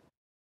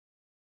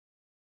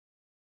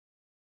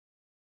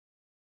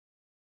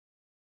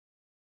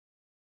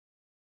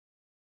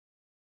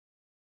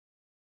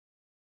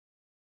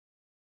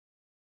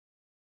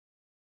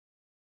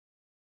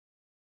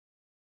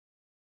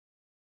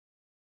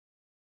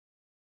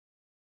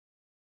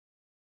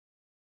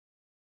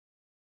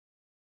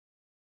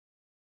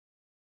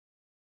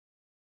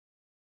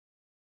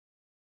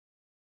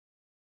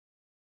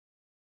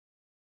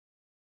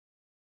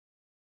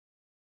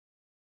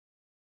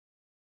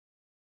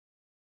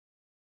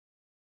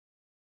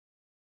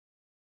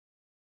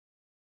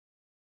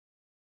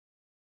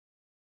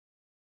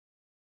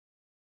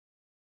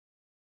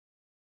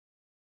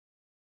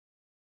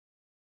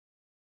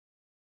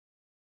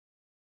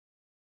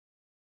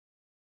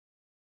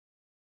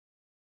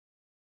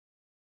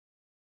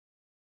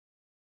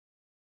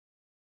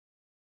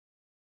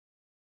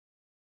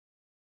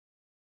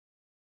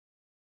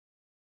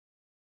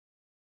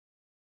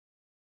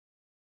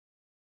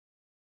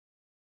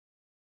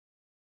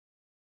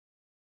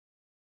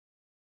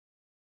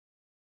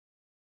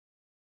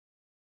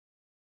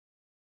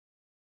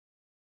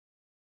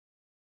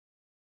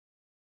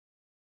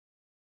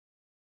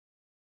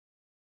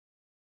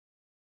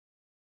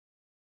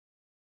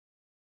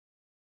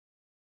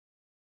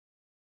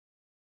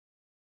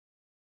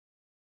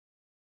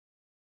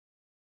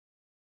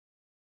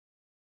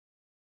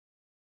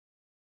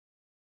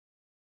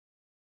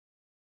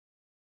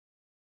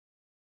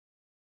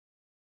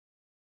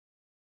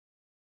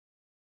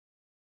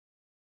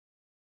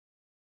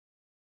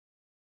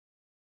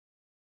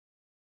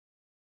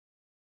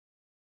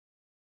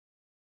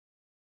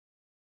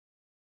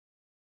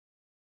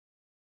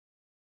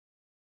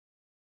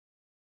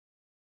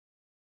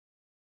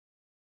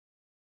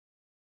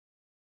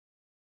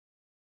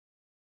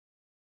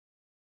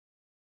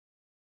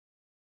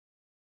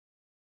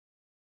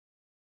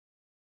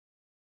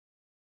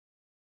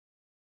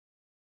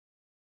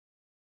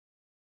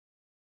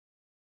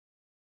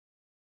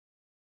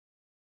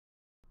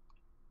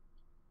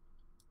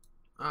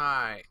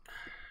 Alright.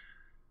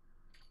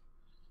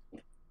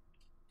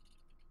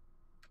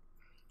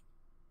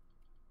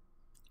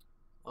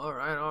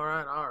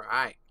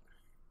 Alright.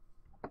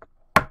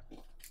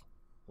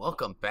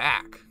 Welcome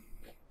back.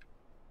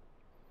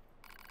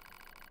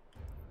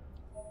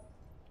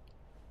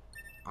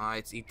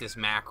 Let's eat this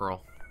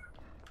mackerel.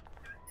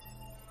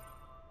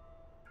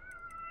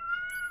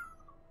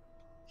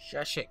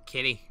 Shush it,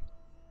 kitty.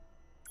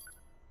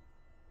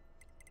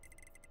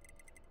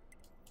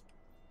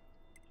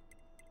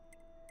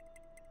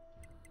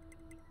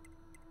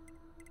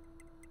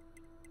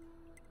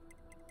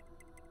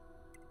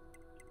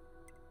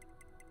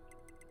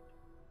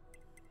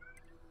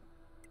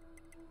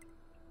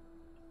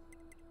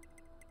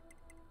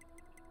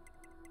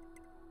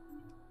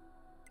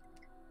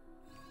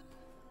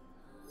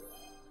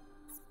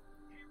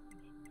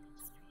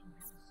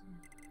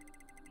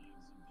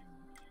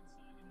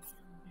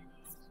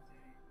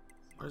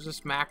 Where's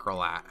this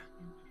mackerel at?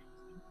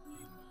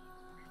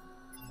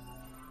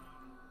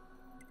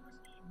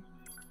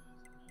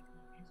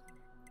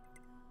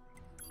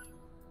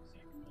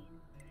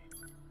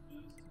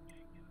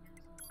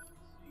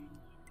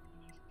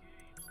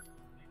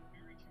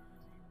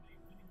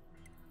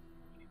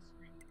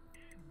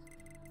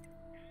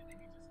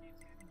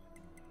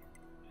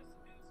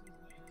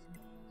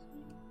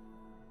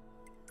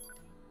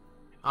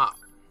 Ah.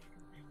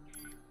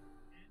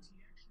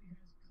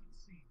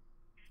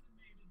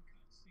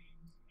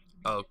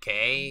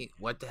 Okay,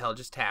 what the hell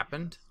just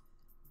happened?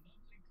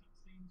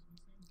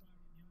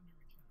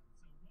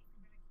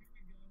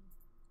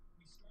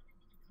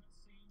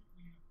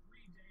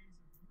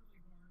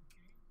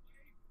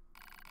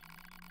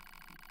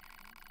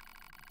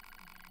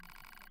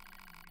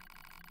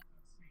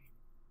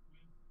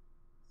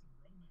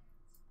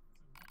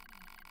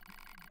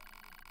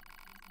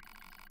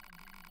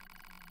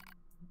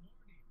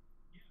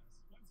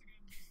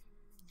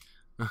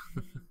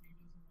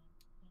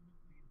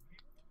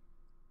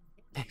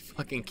 They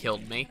fucking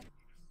killed me.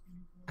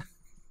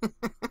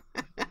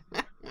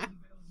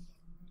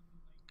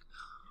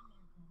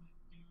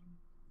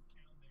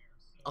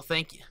 Oh,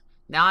 thank you.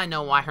 Now I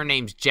know why her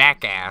name's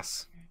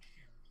Jackass.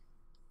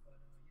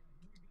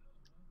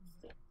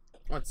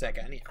 One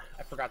second.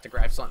 I forgot to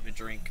grab something to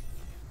drink.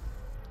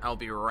 I'll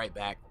be right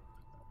back.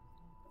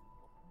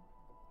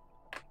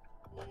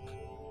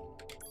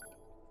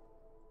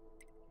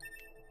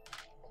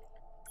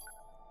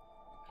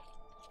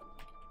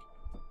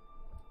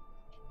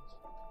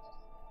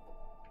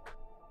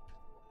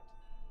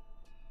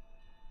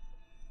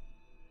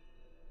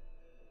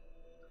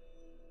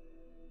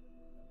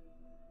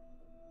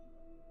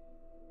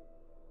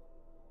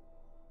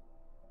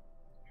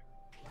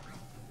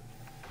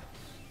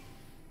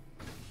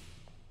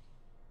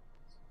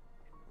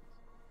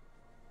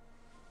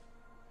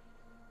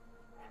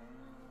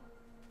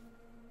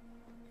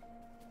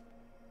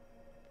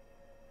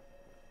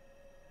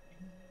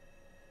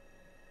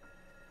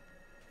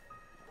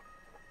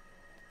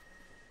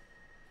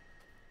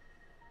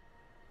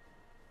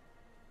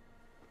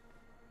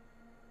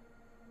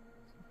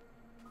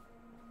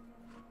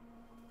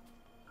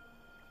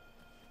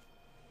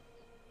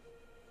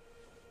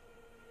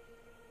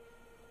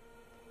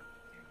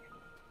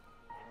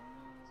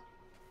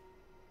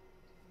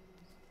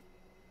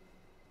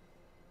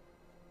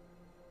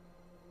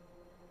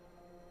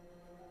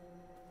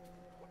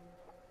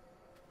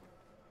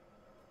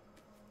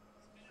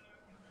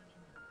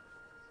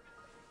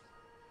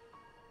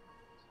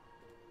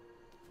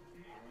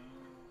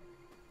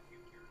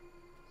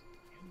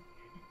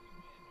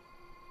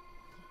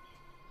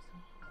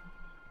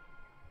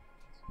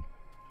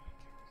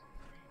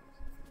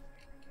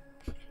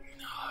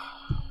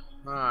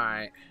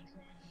 Alright.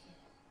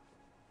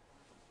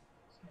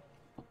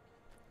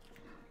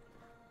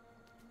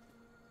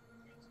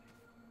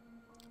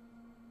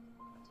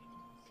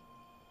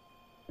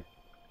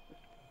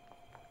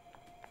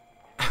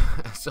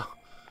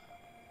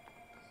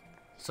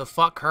 So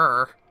fuck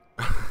her.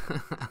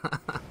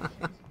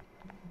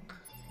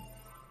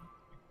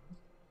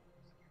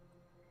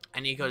 I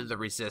need to go to the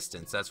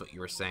Resistance, that's what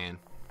you were saying.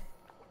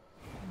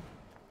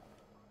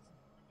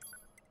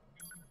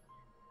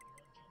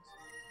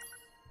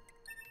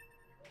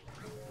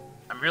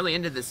 I'm really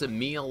into this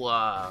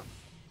Emil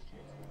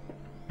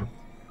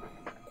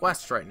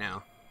quest right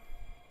now.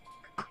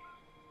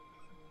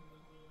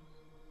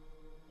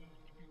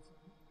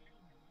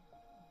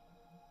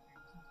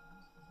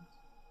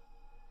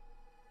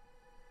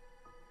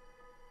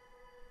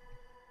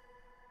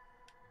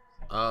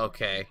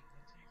 Okay.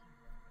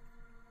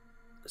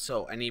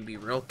 So I need to be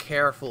real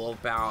careful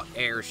about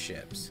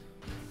airships.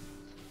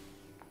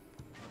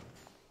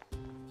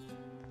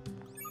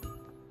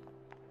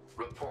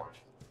 Report.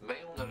 Mail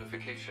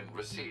notification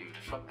received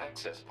from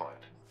access point.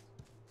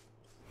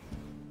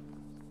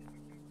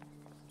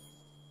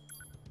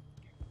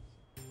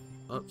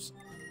 Oops.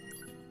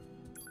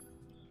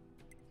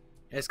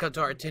 It's come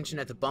to our attention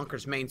that the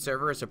bunker's main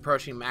server is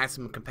approaching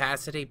maximum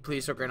capacity.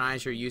 Please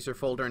organize your user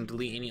folder and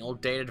delete any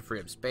old data to free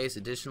up space.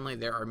 Additionally,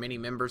 there are many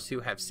members who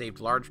have saved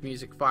large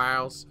music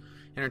files,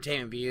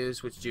 entertainment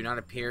views, which do not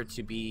appear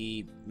to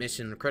be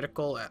mission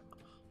critical.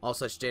 All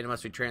such data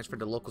must be transferred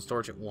to local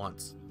storage at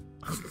once.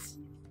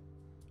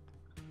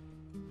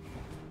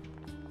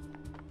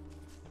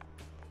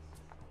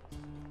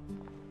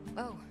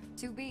 Oh,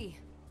 2B.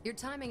 Your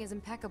timing is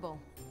impeccable.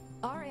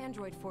 Our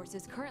android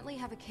forces currently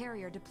have a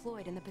carrier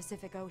deployed in the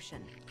Pacific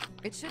Ocean.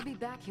 It should be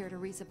back here to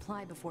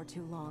resupply before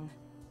too long.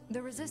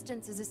 The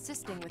Resistance is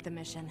assisting with the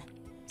mission,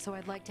 so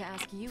I'd like to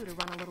ask you to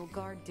run a little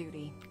guard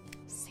duty.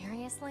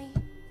 Seriously?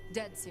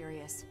 Dead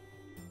serious.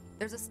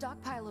 There's a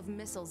stockpile of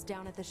missiles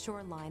down at the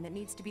shoreline that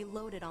needs to be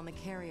loaded on the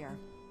carrier.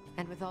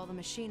 And with all the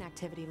machine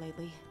activity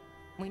lately,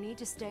 we need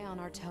to stay on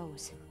our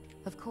toes.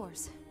 Of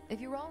course, if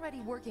you're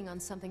already working on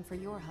something for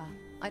Yorha,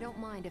 I don't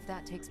mind if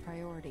that takes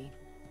priority.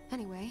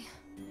 Anyway,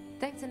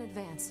 thanks in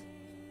advance.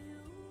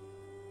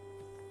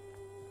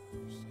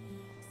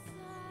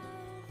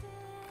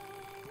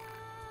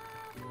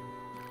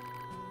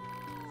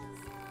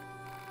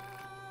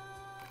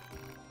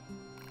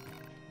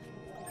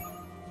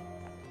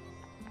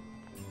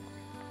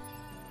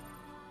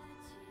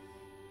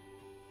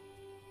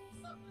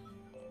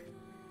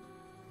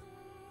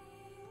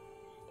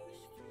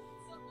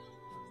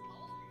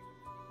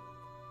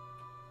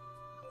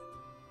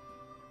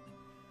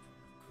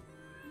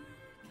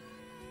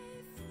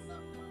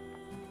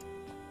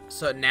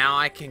 So now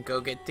I can go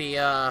get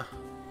the,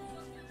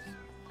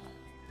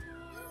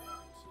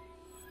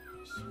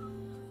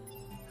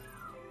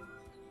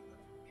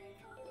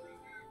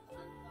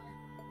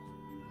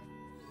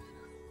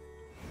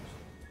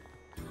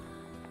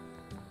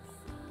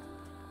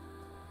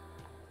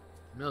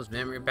 Mills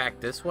memory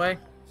back this way?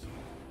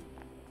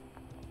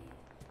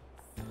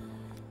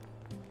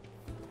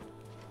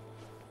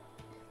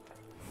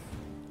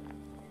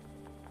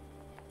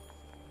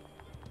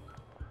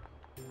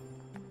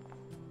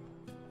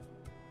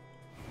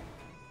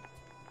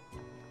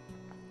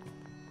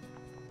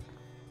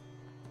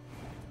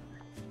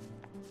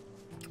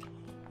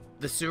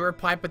 The sewer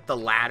pipe with the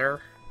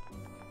ladder.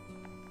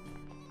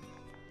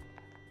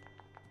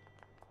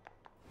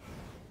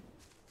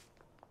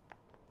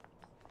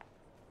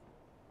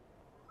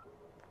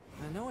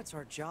 I know it's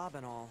our job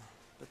and all,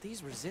 But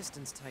these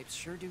resistance types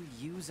sure do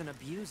use and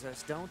abuse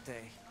us, don't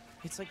they?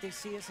 It's like they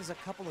see us as a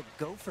couple of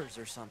gophers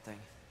or something.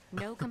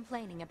 No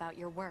complaining about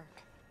your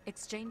work.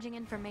 Exchanging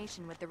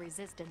information with the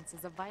Resistance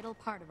is a vital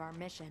part of our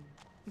mission.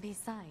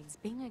 Besides,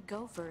 being a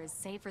gopher is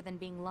safer than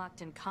being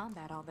locked in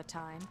combat all the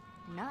time.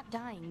 Not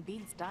dying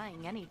beats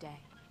dying any day.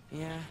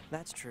 Yeah,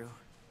 that's true.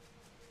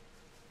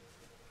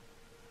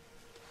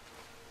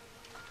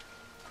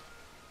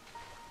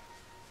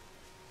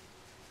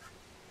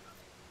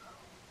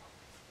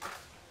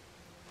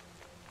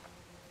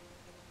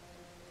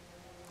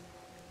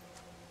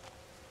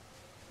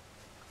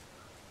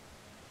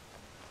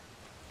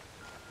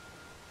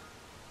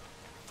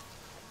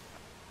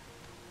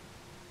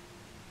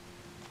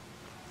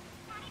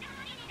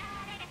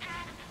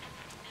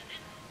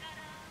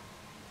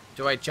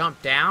 Do I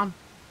jump down?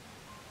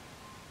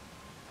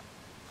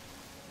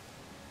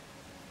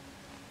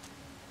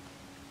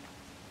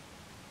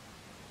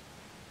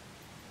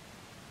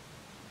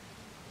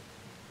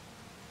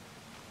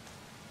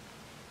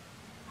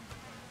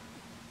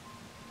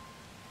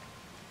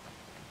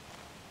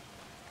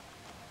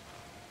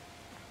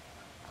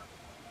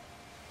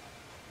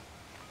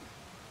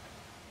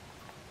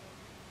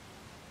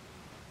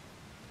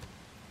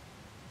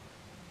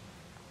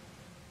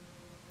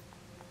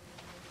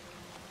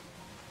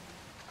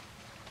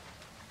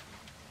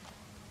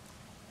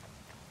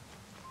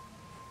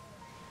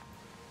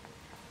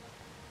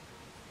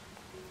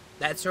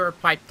 That sewer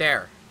pipe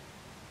there.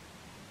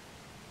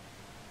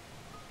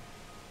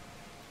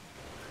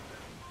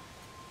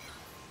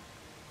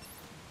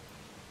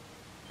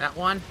 That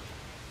one?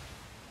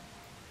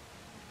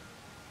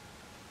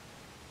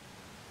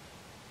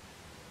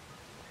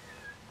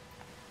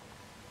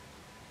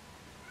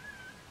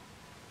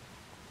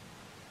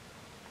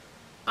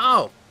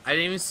 Oh, I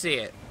didn't even see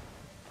it.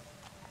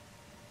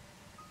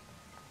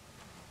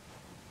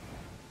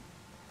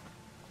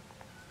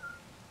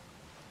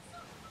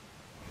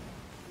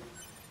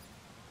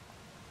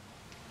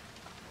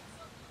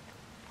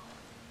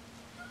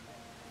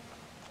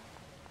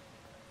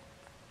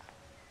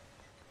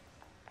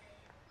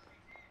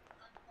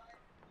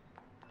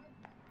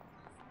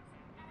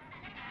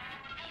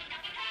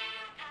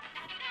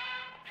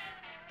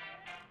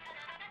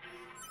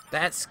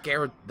 That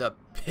scared the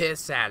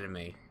piss out of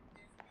me.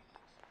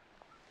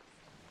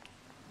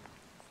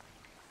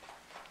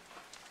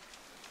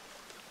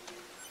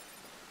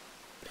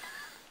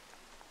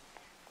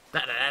 Da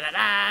da da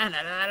da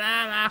da da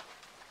da da.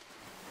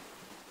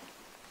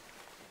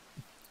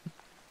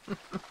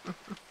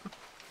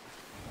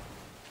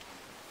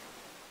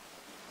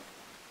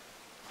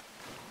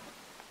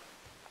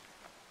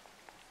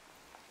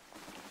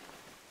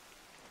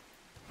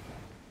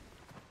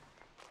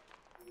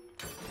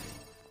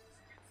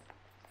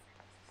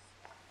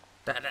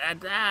 Da da da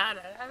da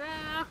da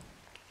da.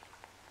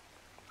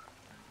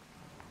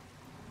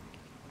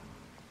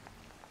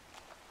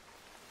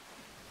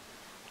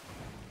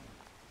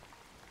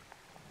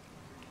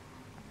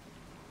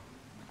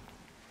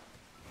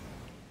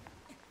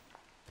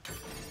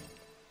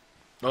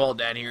 Oh,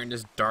 down here in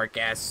this dark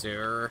ass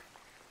sewer.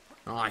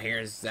 All I hear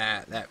is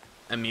that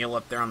Emil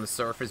up there on the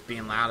surface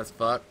being loud as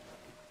fuck.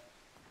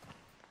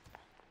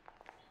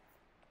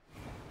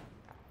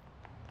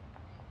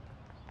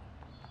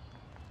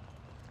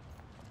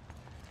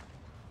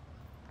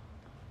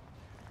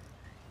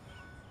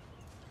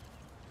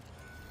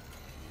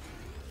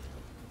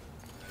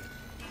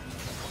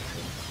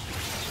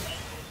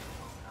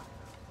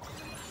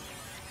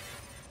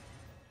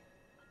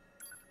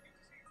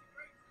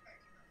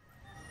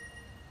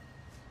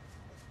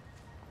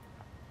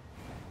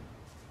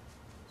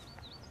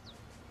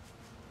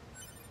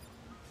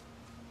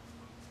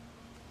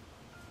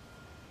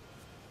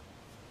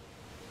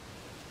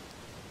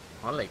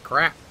 Holy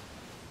crap.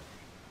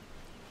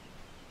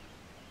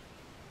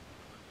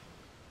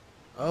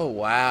 Oh,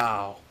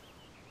 wow.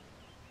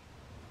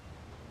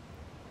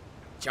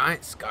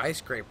 Giant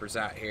skyscrapers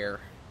out here.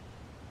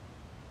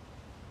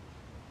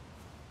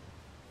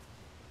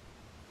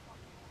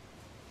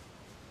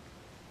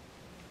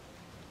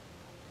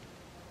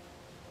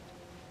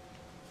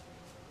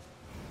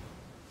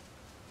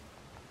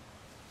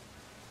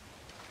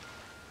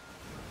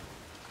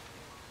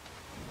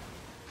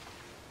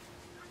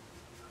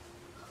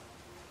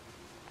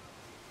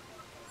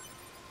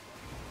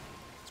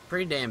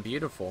 Pretty damn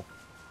beautiful.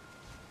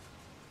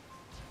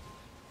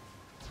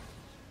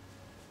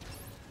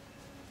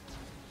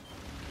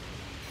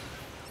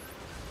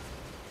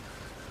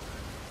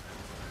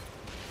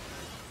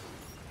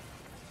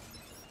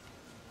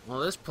 Well,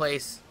 this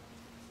place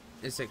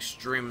is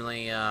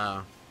extremely,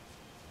 I'm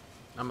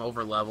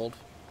over-leveled.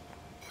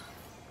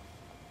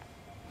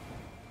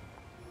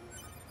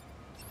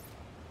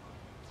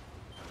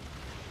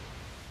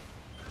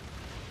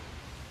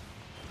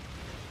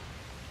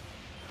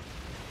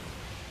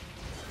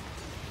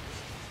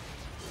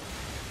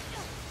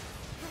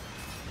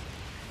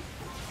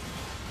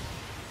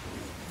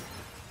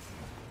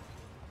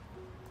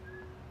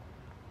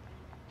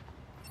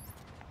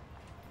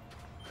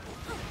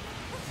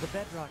 The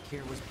bedrock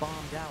here was bombed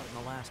out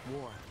in the last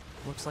war.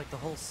 Looks like the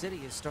whole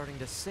city is starting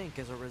to sink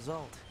as a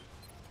result.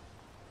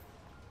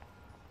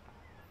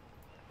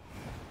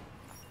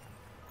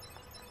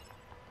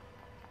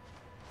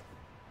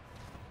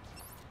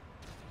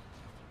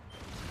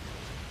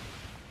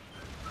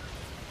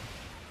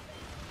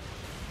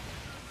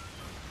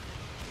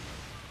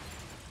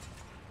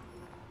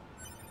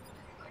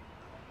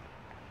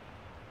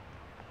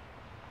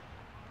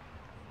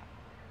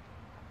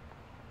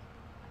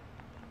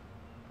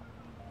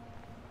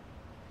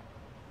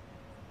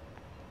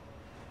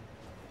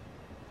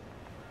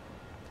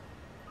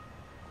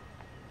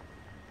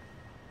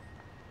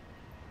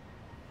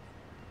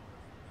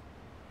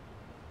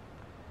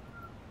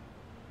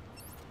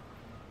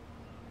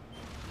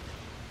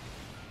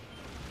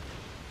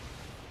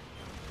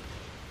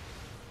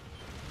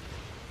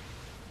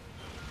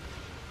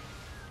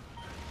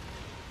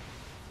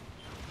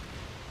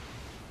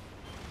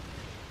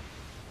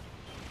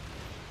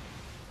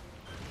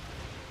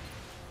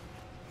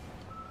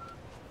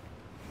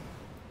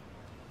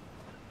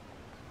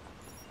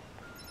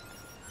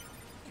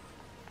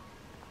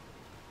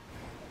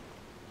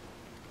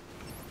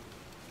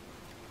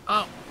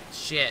 Oh,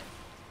 shit.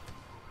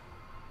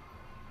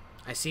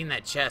 I seen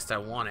that chest. I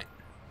want it.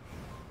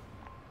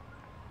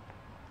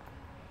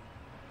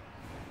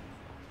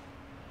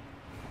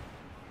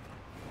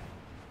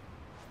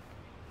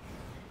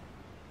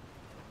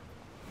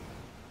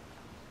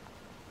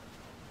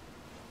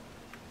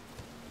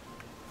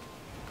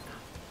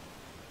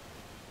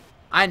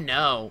 I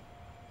know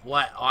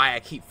why I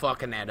keep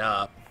fucking that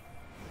up.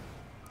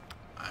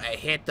 I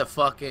hit the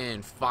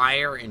fucking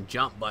fire and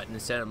jump button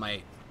instead of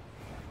my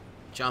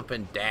jump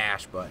and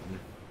dash button.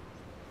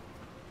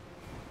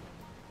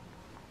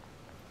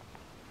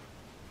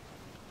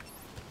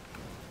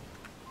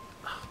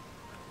 I'm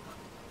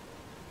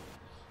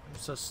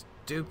so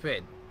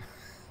stupid.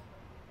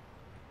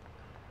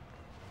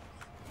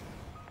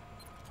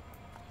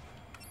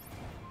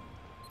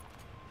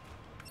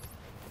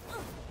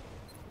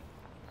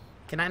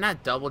 Can I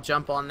not double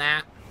jump on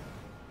that?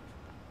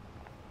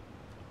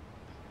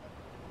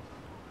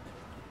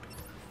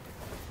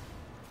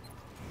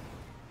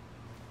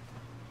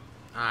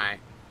 Alright.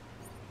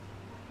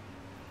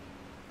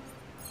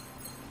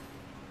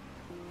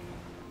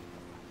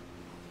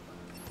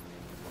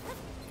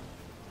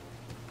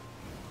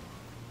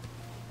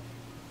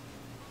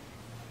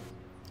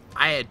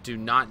 I do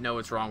not know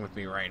what's wrong with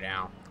me right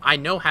now. I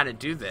know how to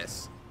do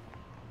this.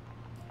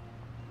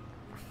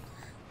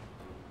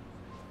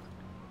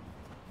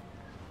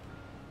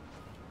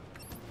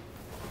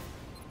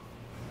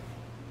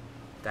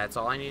 That's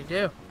all I need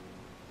to do.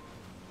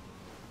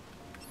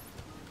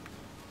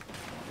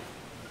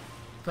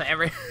 But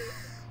when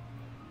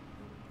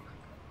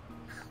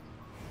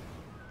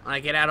I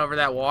get out over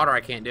that water,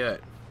 I can't do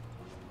it.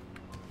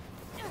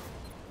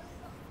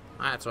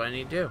 That's what I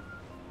need to do.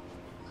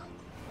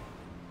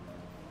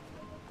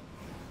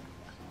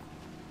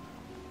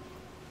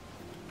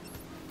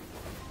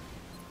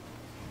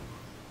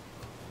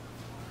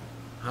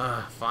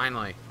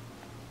 Finally.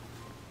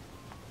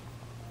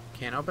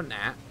 Can't open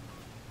that.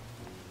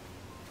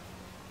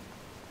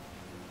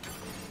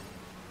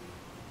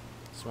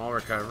 Small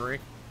recovery.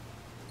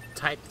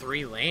 Type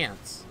 3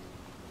 lance.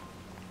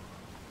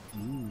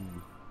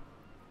 Ooh.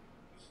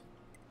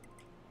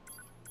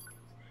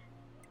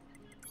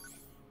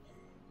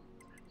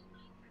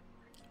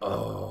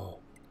 Oh.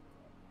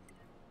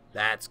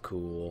 That's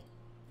cool.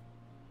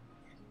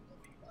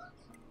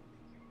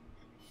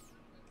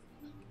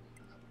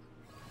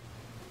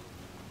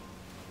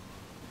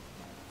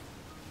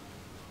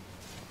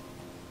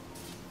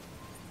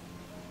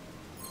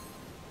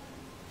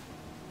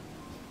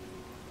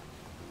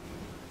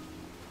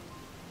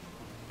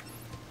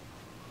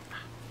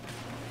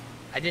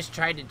 I just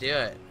tried to do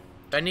it.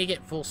 Do I need to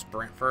get full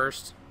sprint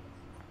first?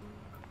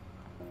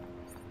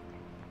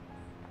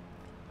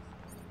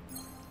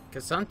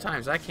 Because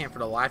sometimes I can't for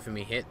the life of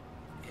me hit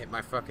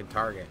my fucking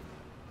target.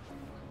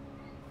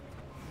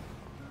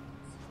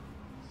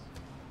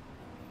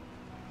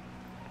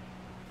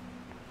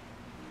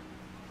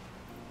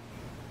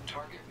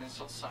 Target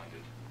missile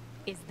sighted.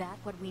 Is that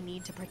what we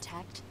need to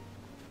protect?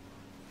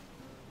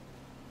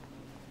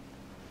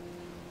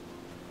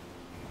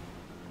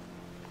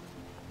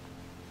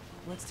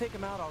 Let's take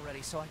him out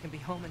already so I can be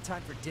home in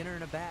time for dinner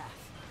and a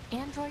bath.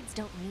 Androids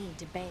don't need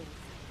to bathe.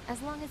 As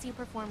long as you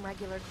perform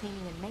regular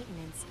cleaning and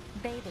maintenance,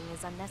 bathing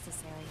is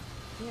unnecessary.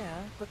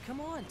 Yeah, but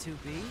come on,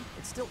 2B.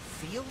 It still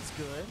feels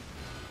good.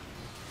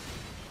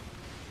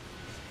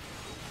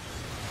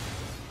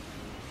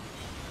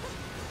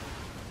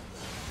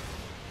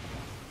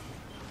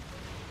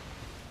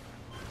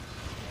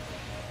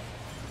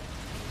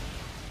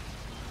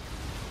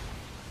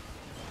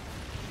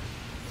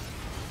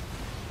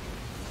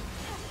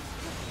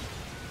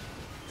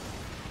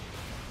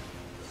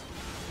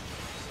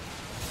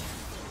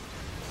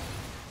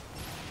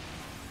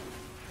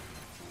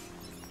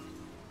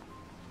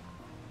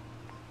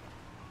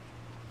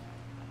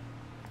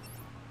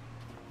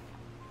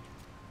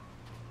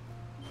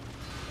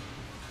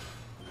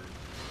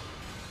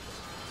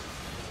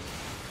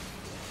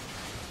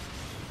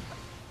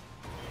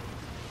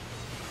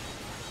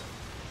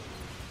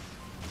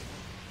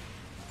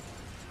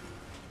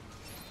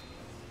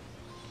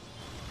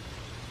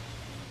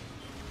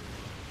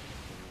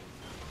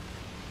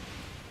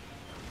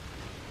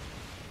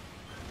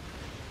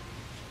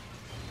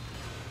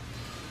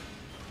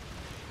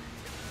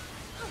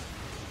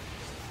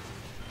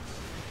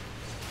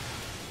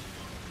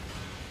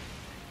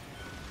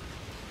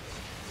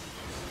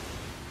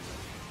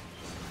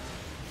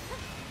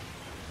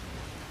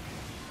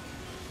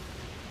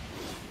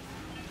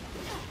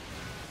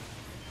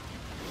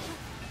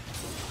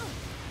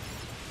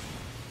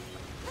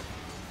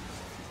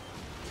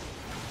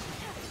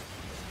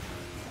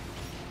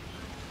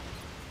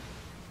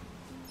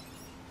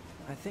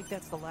 I think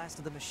that's the last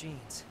of the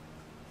machines.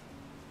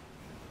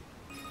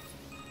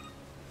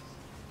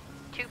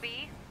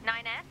 2B,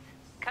 9S,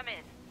 come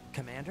in.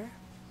 Commander?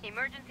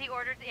 Emergency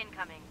orders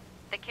incoming.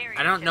 The carrier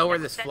I don't know where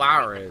ship this that's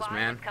flower sending is, supplies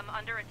man. has come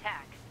under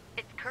attack.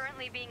 It's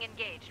currently being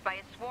engaged by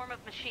a swarm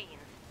of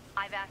machines.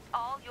 I've asked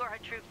all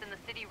Yorha troops in the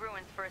city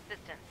ruins for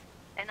assistance,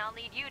 and I'll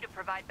need you to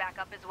provide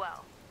backup as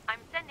well. I'm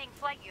sending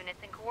flight units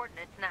and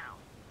coordinates now.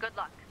 Good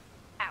luck.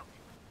 Out.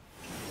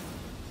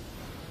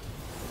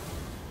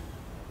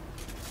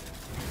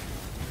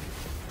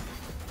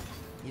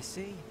 You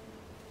see?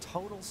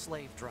 Total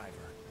slave driver.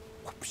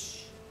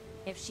 Whoopsh.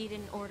 If she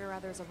didn't order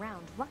others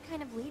around, what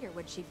kind of leader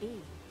would she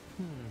be?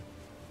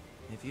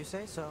 If you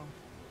say so.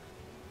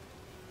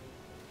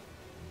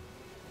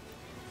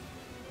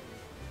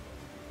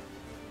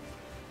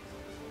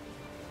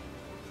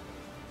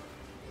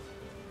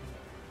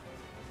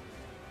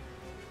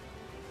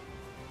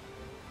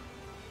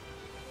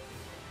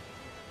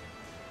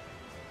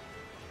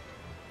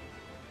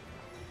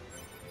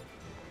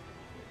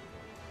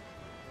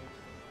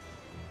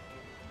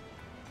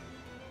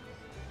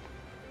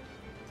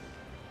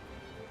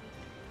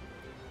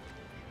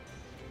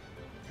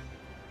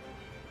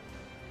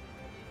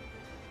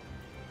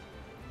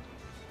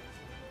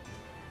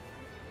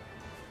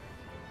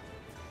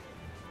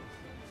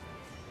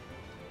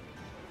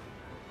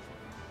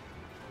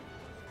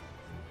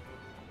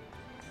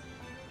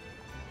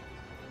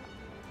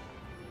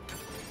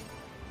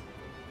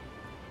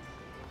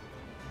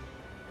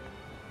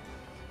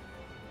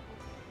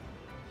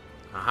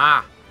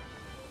 Aha!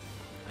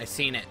 I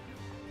seen it.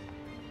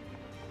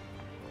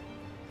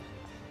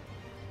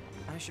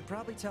 I should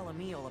probably tell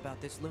Emil about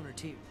this lunar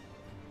tube.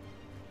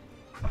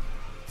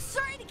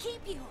 Sorry to keep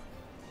you.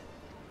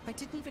 I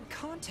didn't even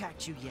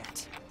contact you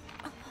yet.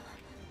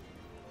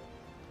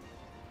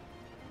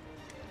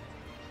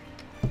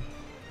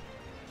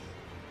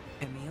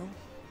 Emil,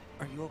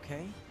 are you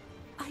okay?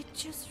 I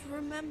just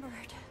remembered.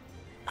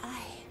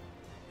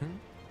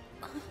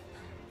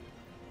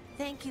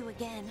 Thank you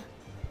again.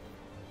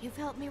 You've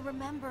helped me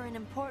remember an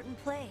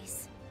important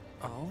place.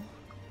 Oh?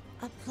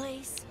 A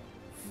place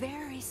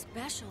very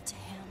special to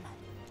him.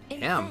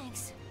 In Him?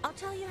 thanks, I'll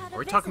tell you how to Are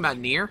we visit talking about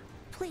it. NieR?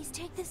 Please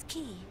take this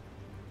key.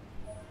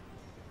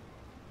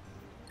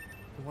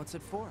 What's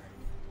it for?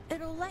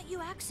 It'll let you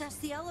access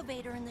the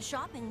elevator in the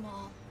shopping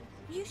mall.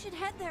 You should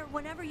head there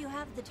whenever you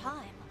have the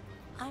time.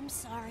 I'm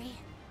sorry.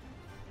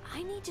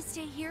 I need to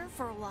stay here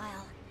for a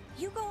while.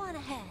 You go on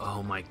ahead.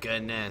 Oh my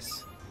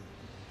goodness.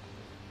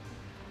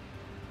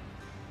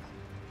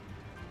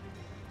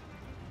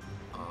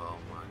 Oh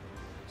my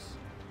goodness.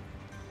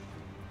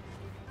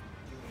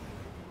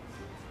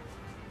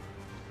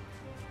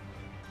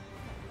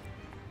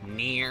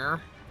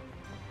 NieR.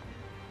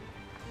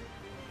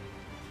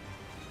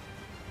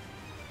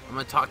 I'm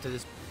gonna talk to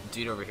this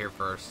dude over here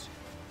first.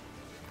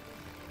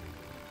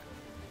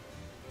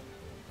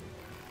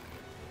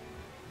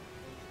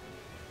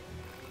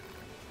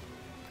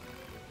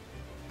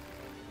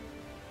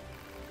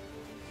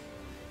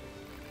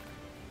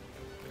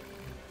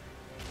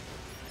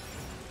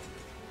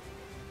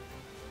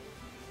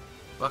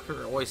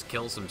 Fucker always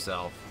kills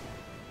himself.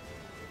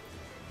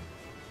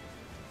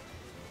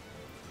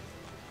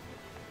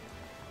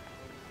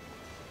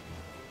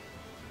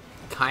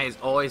 Guy is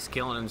always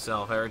killing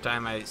himself every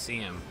time I see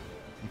him.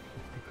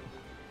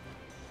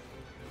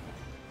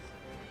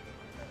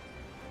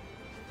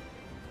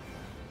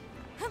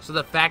 So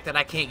the fact that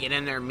I can't get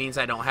in there means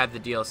I don't have the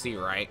DLC,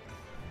 right?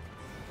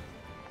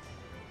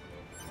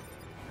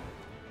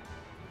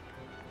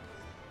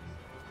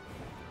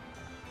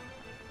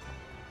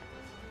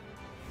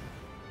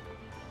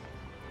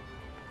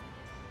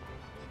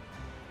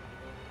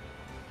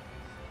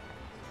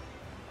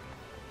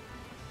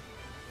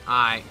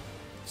 Alright.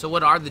 So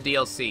what are the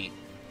DLC?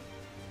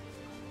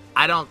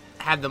 I don't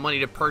have the money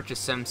to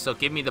purchase them, so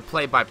give me the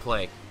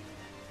play-by-play.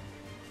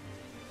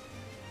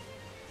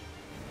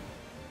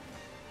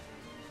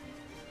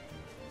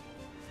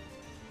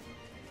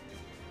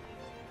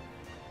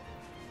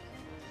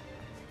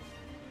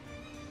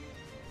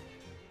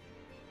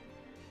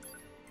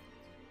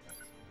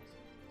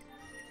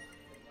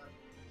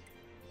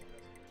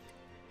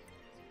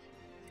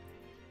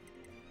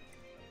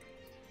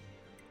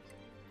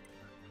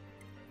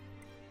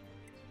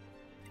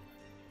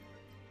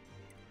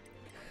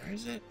 Where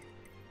is it?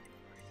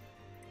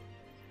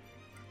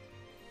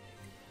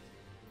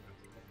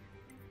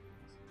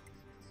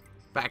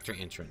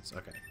 Factory entrance,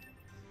 okay.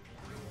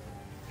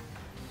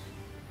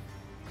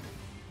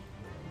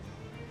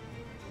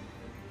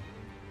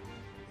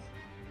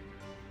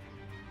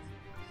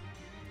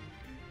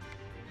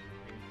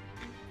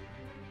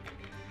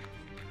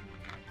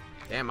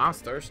 Damn, I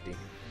was thirsty.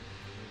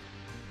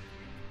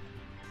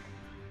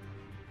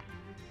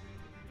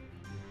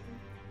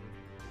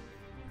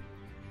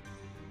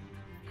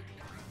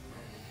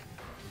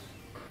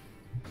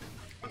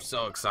 I'm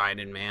so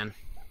excited, man.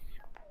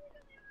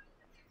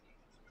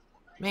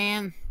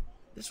 Man,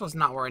 this was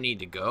not where I need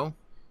to go.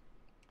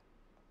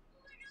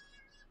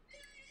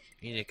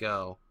 I need to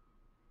go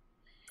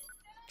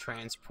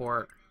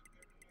transport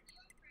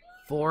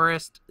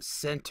Forest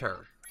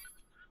Center.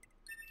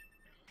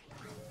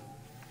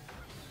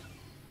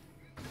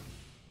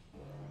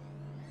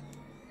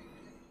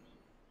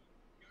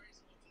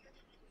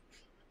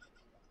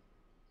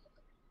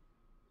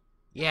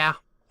 Yeah,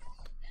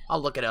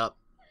 I'll look it up.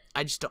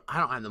 I don't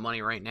have the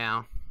money right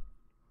now.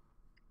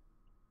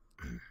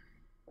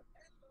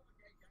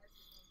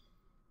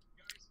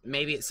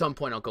 Maybe at some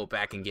point I'll go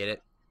back and get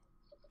it.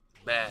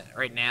 But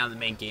right now the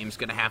main game's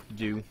gonna have to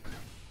do.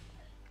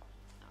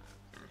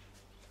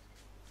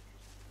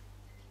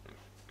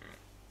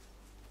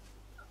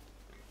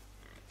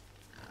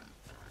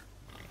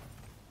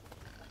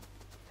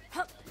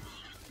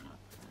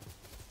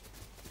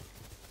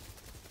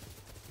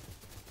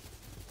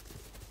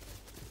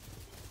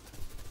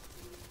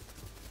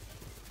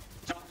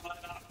 Don't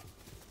let up.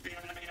 The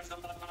enemy is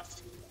among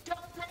us. Don't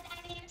let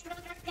any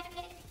intruder get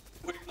in.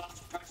 We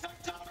must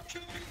protect our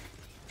king.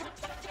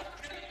 Protect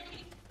our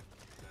king.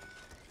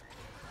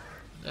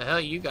 The hell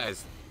you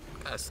guys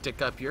gotta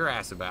stick up your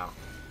ass about?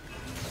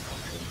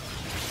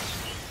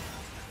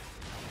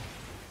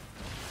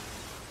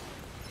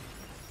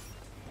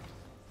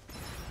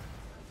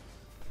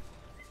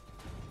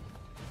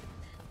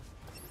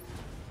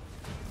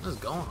 What is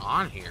going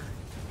on here?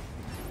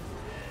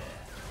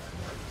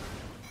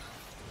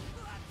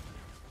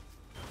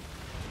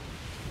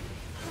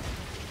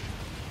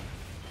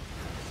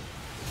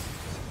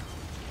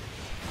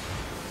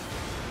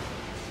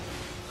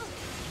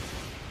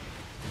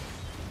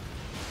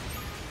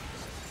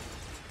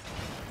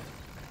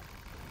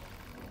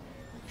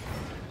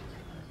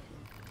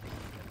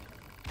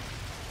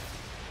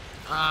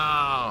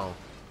 Oh.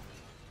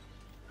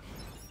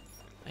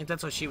 I think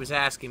that's what she was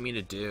asking me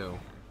to do.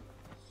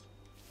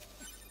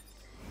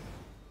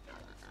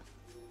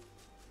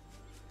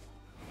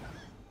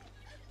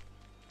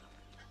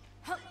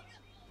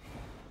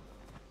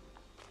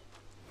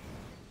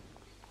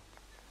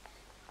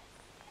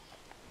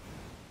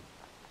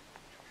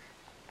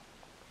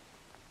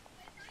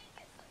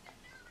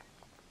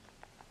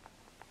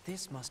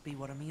 This must be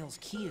what Emil's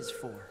key is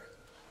for.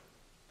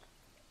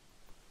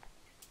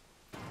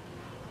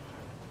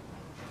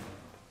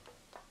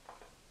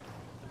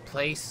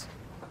 Place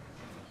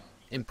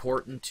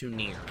important to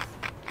NieR.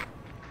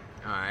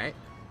 Alright.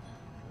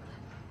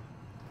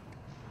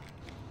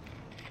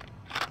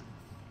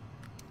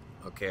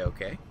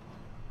 Okay.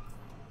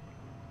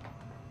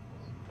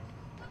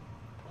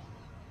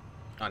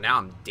 Oh, now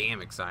I'm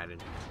damn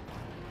excited.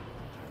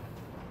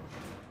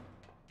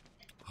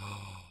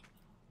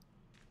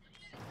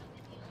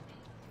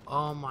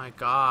 Oh my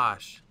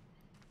gosh.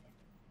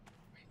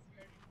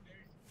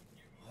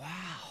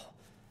 Wow.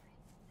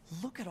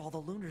 Look at all the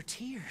lunar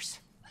tears.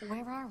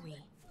 Where are we?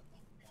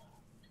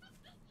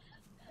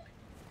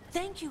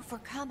 Thank you for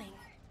coming.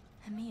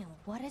 Emil,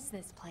 what is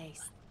this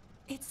place?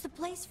 It's the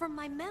place from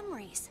my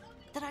memories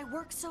that I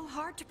worked so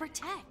hard to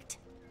protect.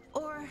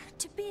 Or,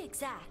 to be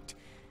exact,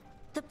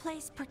 the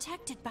place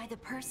protected by the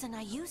person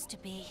I used to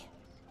be.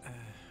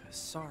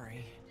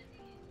 Sorry.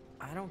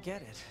 I don't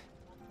get it.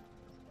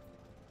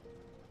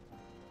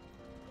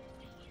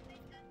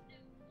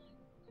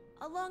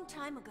 A long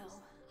time ago,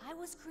 I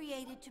was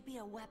created to be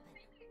a weapon.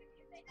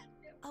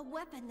 A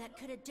weapon that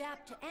could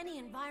adapt to any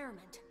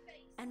environment,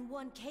 and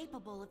one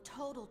capable of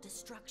total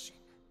destruction.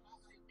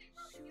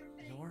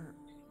 You're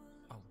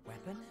a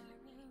weapon?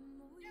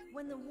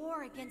 When the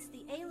war against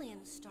the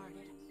aliens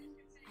started,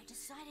 I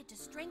decided to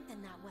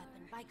strengthen that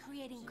weapon by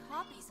creating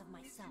copies of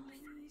myself.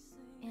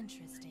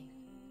 Interesting.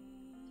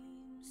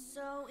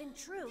 So, in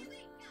truth,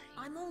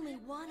 I'm only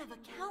one of a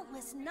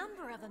countless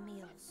number of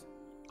Emils.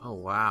 Oh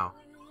wow.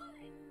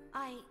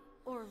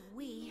 Or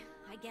we,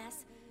 I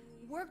guess,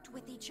 worked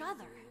with each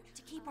other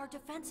to keep our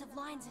defensive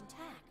lines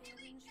intact.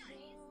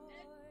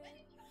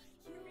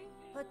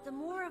 But the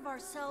more of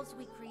ourselves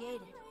we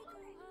created,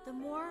 the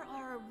more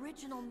our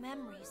original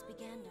memories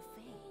began to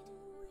fade.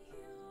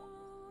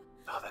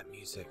 Oh, that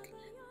music.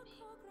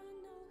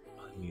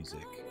 Oh, the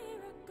music.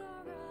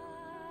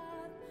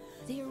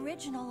 The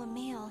original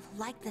Emil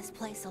liked this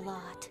place a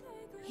lot.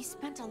 He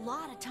spent a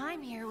lot of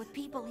time here with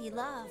people he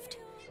loved.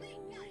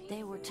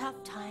 They were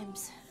tough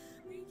times,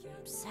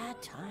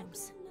 sad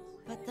times.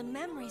 But the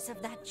memories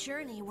of that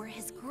journey were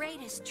his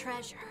greatest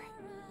treasure.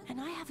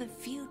 And I have a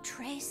few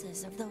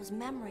traces of those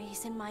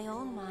memories in my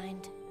own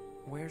mind.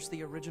 Where's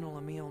the original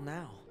Emil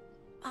now?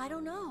 I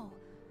don't know.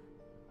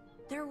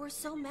 There were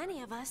so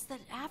many of us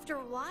that after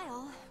a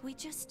while, we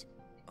just...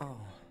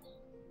 Oh.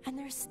 And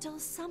there's still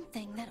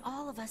something that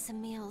all of us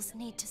Emils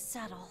need to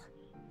settle.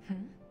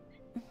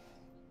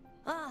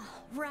 Ah,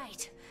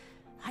 right.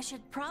 I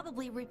should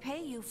probably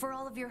repay you for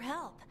all of your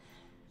help.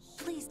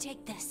 Please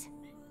take this.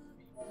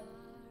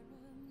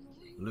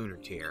 Lunar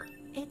tear.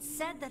 It's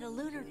said that a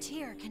lunar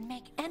tear can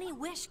make any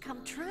wish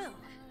come true.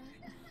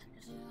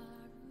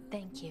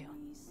 Thank you.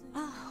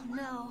 Oh,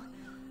 no.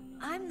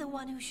 I'm the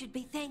one who should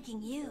be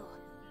thanking you.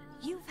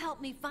 You've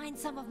helped me find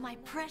some of my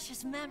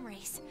precious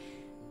memories.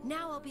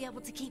 Now I'll be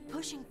able to keep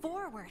pushing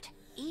forward,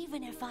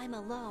 even if I'm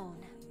alone.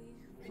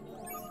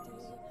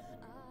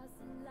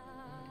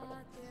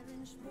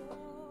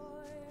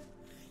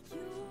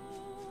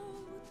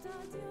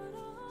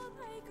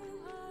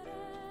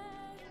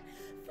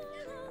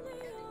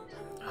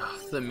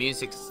 The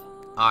music's...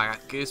 Oh, I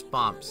got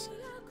goosebumps.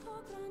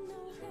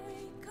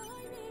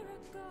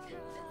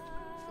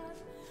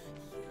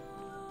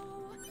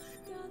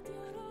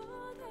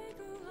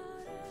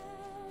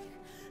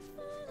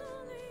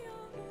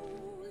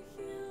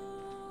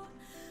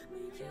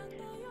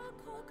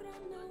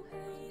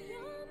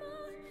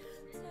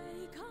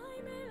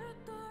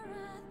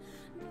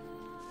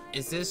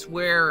 Is this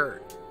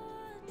where...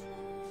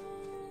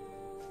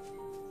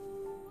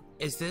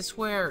 Is this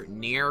where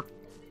NieR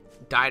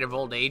died of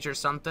old age or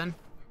something?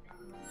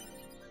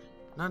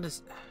 Not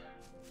as...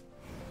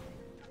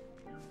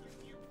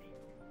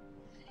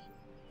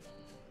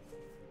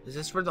 Is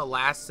this where the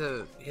last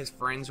of his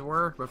friends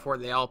were before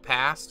they all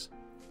passed?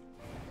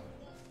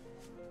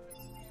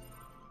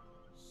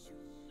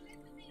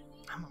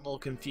 I'm a little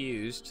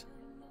confused.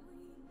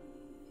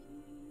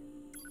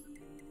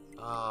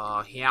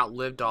 Oh, he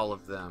outlived all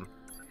of them.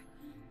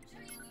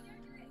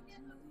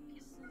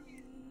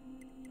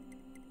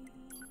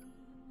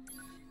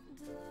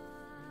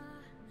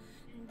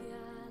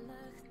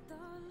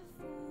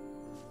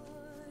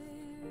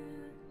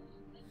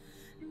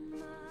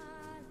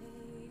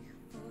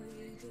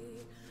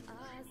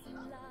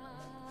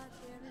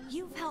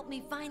 You've helped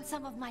me find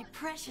some of my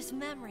precious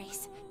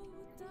memories.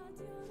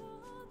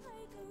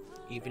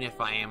 Even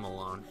if I am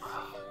alone.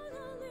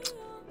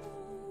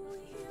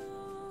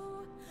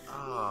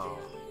 Oh.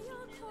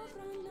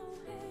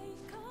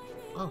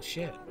 Oh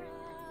shit.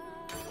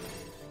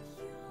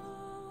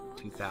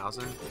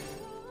 2000.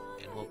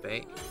 Envelope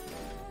 8.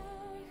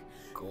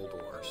 Gold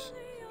ores.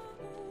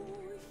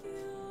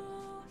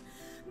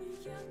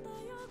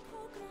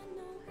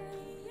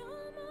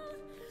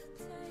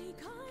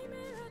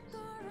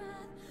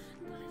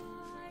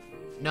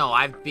 No,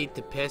 I've beat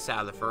the piss out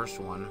of the first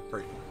one.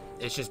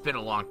 It's just been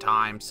a long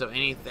time, so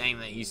anything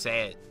that you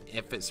say,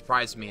 if it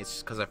surprised me, it's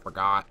just because I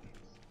forgot.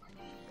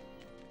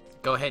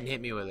 Go ahead and hit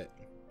me with it.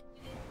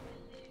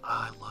 Oh,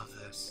 I love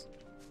this.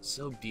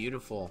 So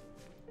beautiful.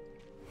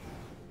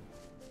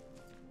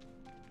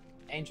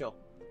 Angel,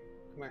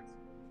 come here.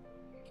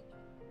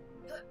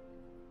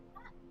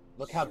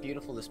 Look how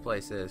beautiful this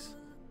place is.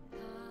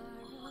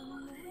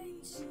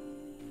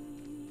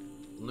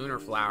 Lunar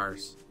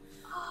flowers.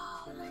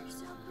 Oh, they're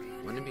so pretty.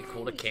 Wouldn't it be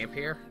cool to camp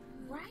here?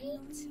 Right?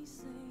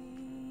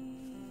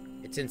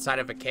 It's inside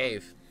of a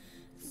cave.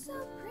 So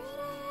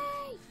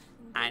pretty.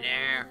 I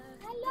know.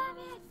 I love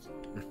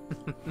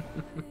it.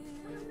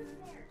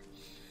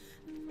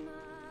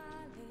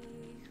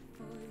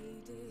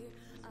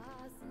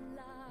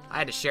 I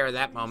had to share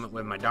that moment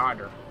with my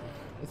daughter.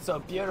 It's so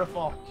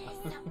beautiful.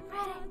 So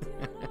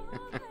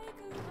pretty.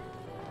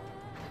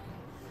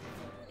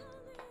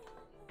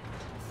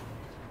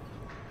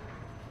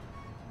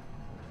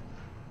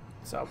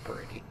 So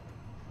pretty.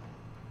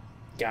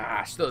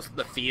 Gosh, the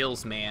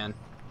feels, man.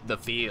 The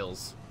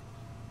feels.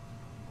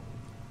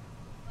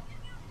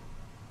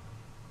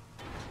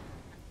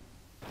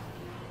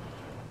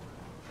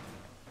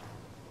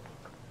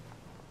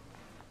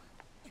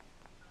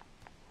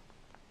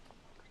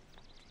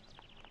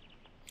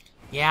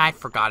 Yeah, I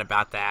forgot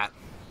about that.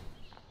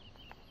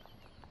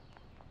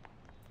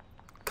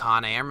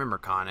 Kane, I remember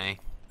Kane.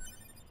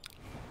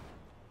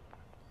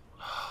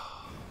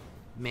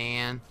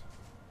 Man.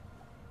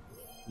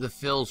 The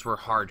fills were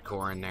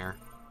hardcore in there.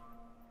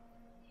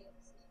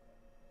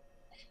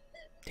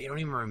 They don't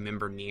even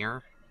remember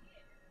NieR.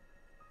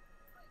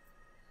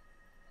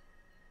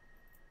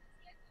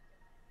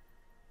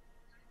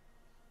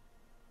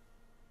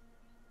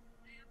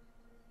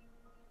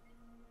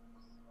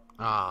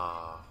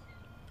 Ah.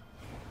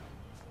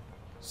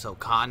 So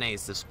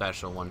Kane's the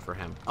special one for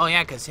him. Oh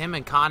yeah, because him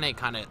and Kane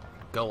kind of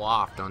go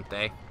off, don't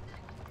they?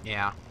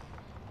 Yeah.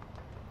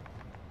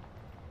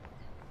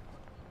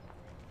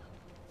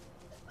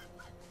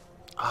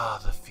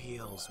 Ah, the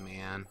feels,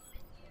 man.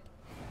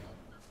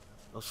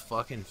 Those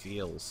fucking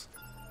feels.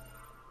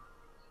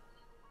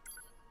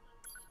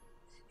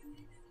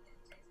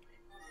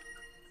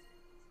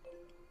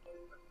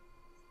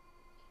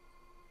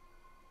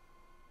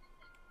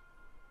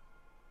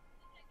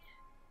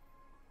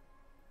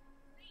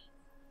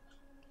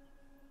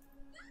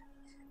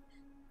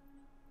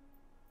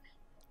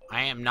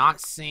 I am not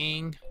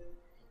seeing...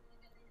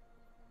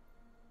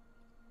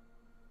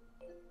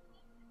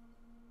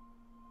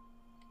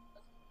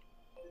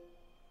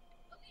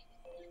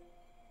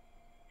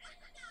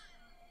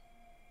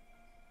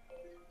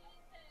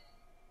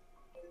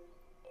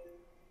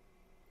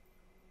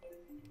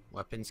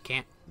 Weapons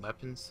can't...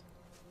 Weapons?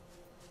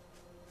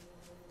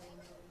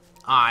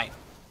 Alright.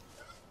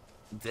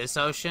 This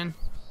ocean?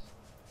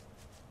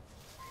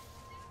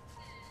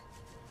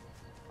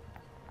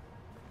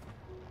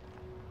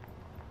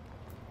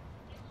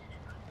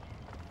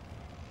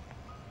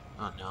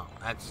 Oh no,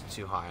 that's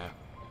too high up.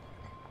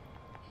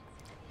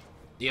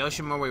 The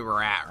ocean where we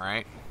were at,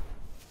 right?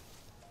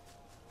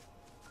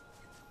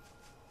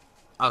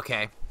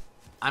 Okay.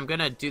 I'm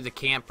gonna do the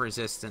camp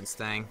resistance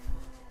thing.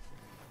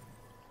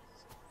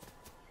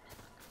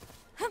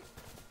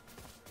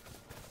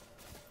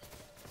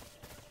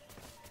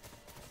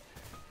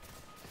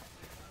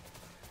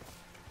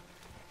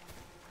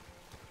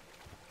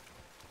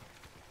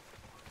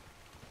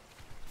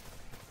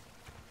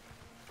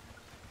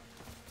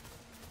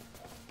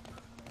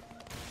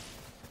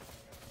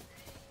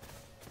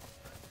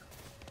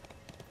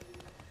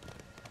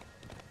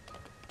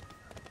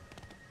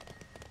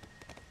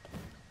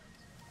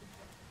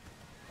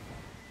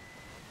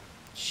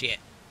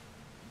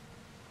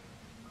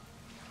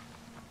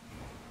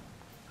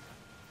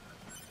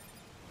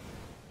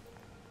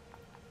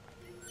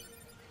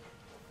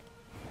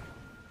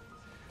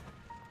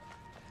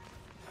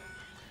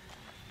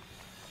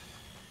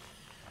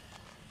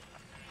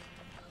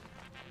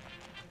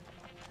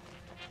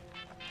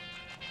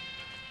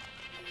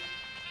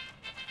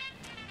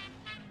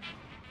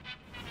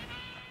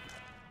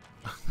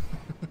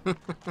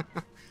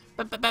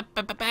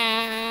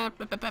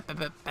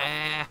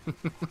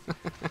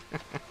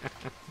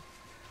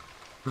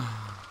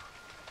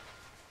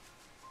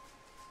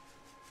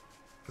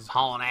 It's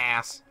hauling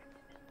ass.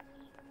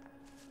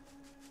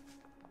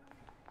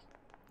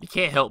 You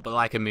can't help but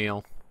like a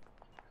meal.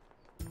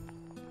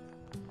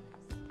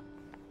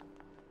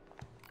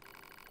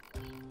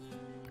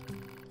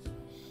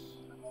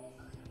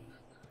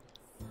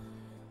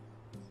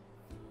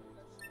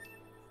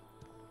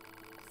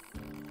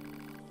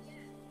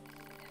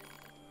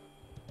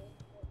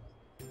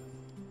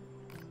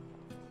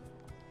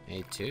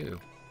 A2.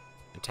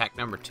 Attack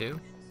number 2.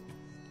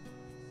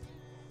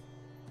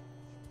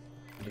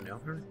 You know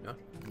her? No.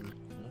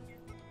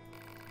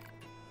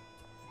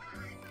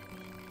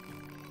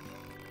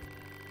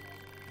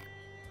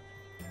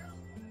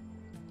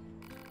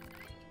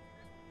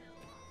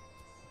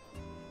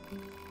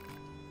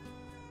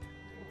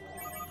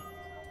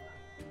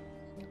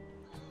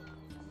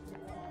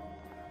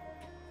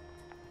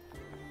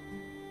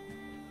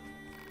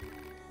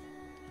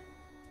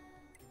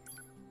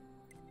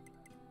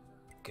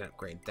 Can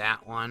upgrade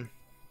that one.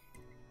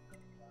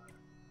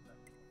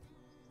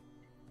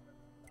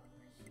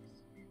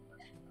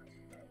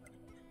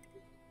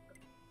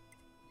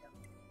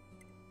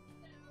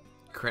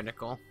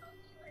 Critical.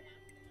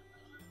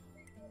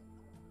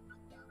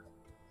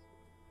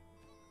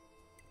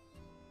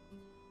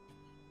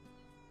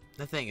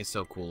 That thing is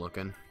so cool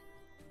looking.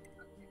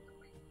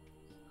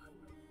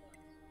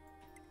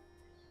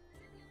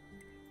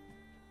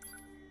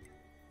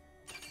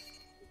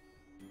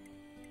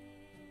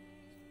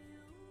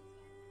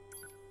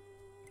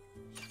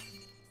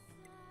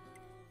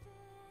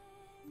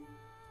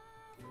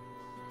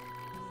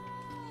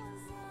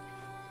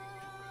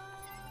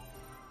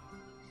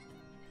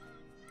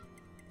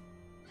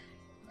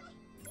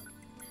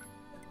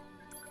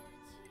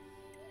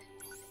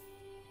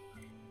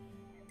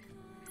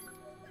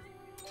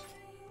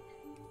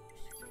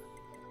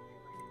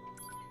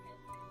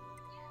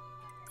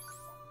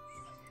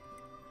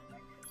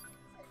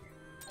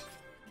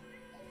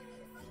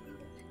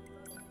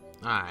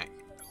 Alright.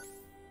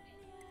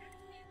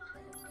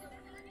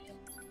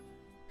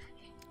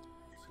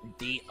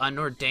 The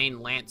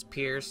unordained lance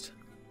pierced.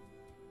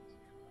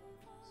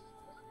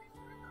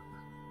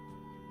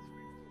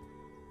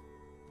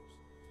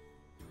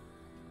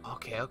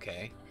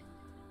 Okay.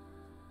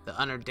 The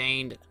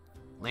unordained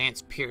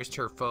lance pierced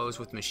her foes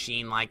with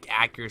machine-like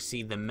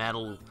accuracy. The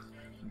metal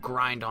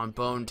grind on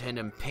bone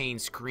tendon. Pain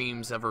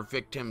screams of her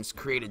victims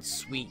created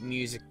sweet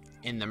music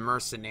in the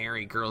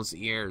mercenary girl's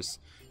ears.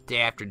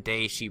 Day after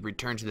day, she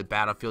returned to the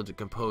battlefield to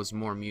compose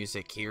more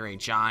music. Here, a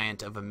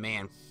giant of a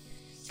man,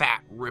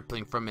 fat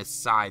rippling from his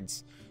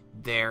sides.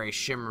 There, a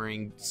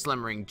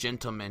slimmering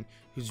gentleman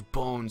whose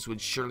bones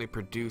would surely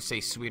produce a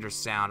sweeter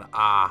sound.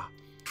 Ah,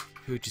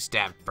 who to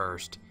stab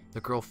first?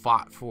 The girl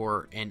fought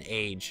for an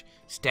age,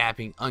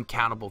 stabbing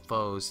uncountable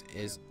foes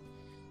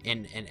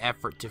in an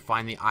effort to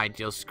find the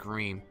ideal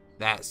scream.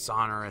 That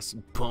sonorous,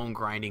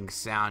 bone-grinding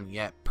sound,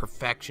 yet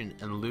perfection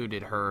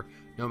eluded her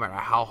no matter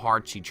how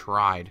hard she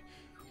tried.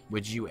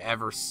 Would you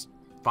ever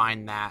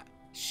find that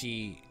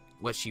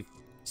what she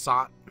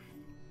sought?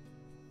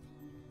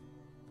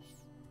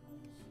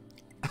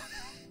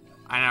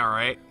 I know,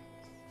 right?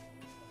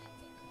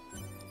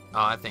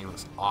 Oh, that thing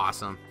looks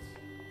awesome.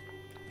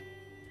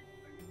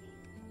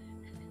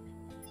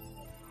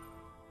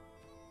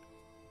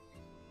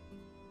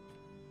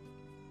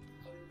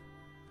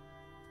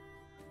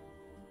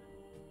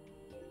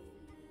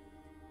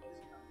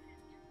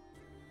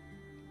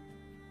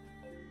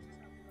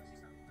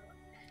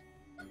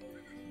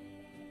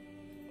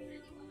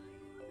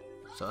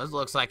 So this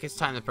looks like it's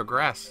time to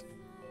progress.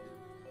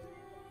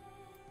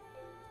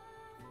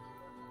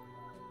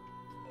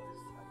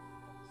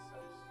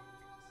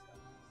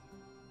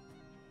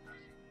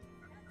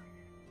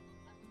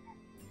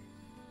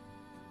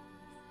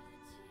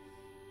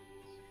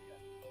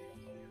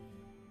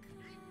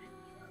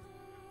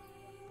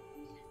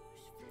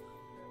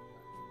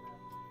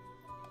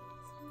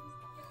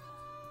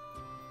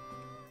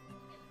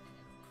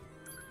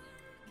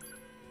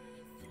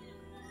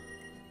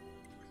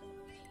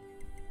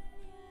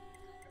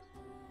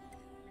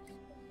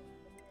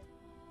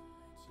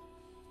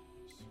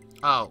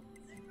 Oh.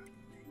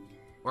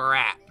 We're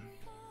at.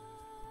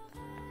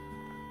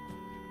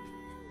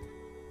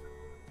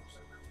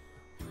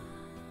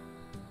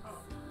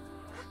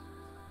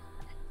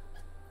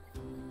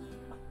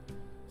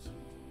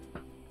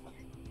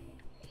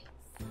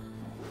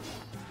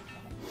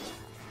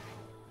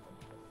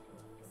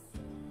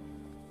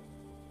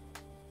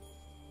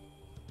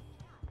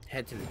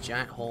 Head to the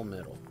giant hole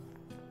middle.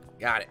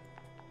 Got it.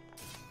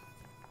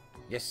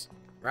 Yes.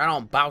 Right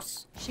on,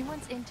 boss. She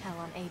wants intel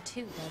on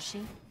A2, does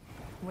she?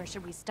 Where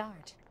should we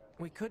start?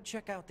 We could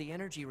check out the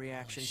energy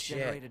reactions shit.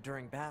 generated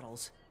during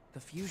battles. The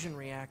fusion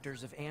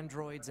reactors of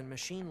androids and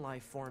machine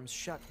life forms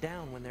shut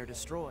down when they're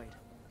destroyed.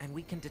 And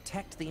we can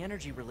detect the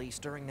energy release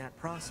during that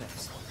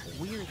process.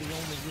 We're the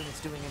only units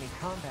doing any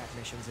combat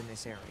missions in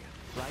this area,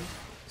 right?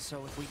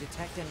 So if we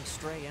detect any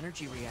stray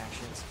energy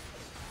reactions,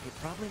 It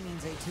probably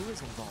means A2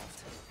 is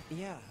involved.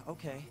 Yeah,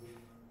 okay.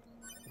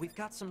 We've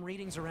got some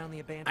readings around the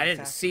abandoned I didn't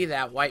factory. see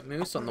that white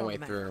moose I'll on put the it way the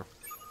map. through.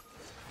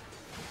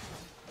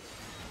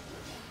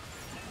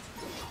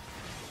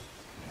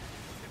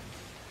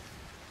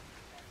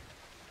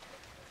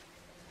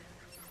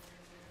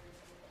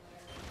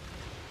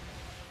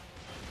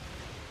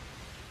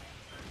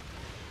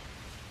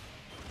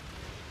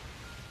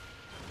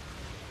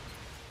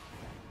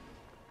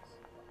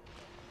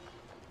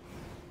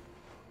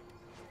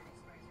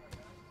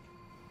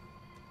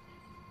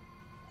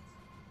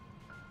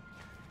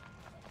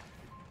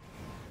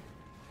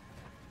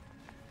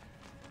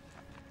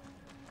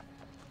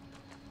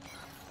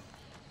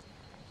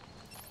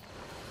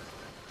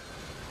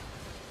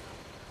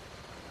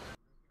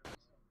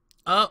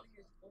 Oh,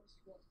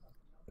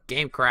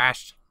 game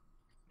crashed.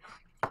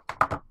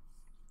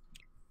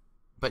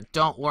 But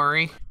don't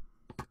worry.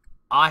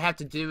 All I have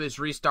to do is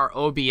restart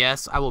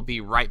OBS. I will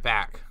be right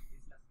back.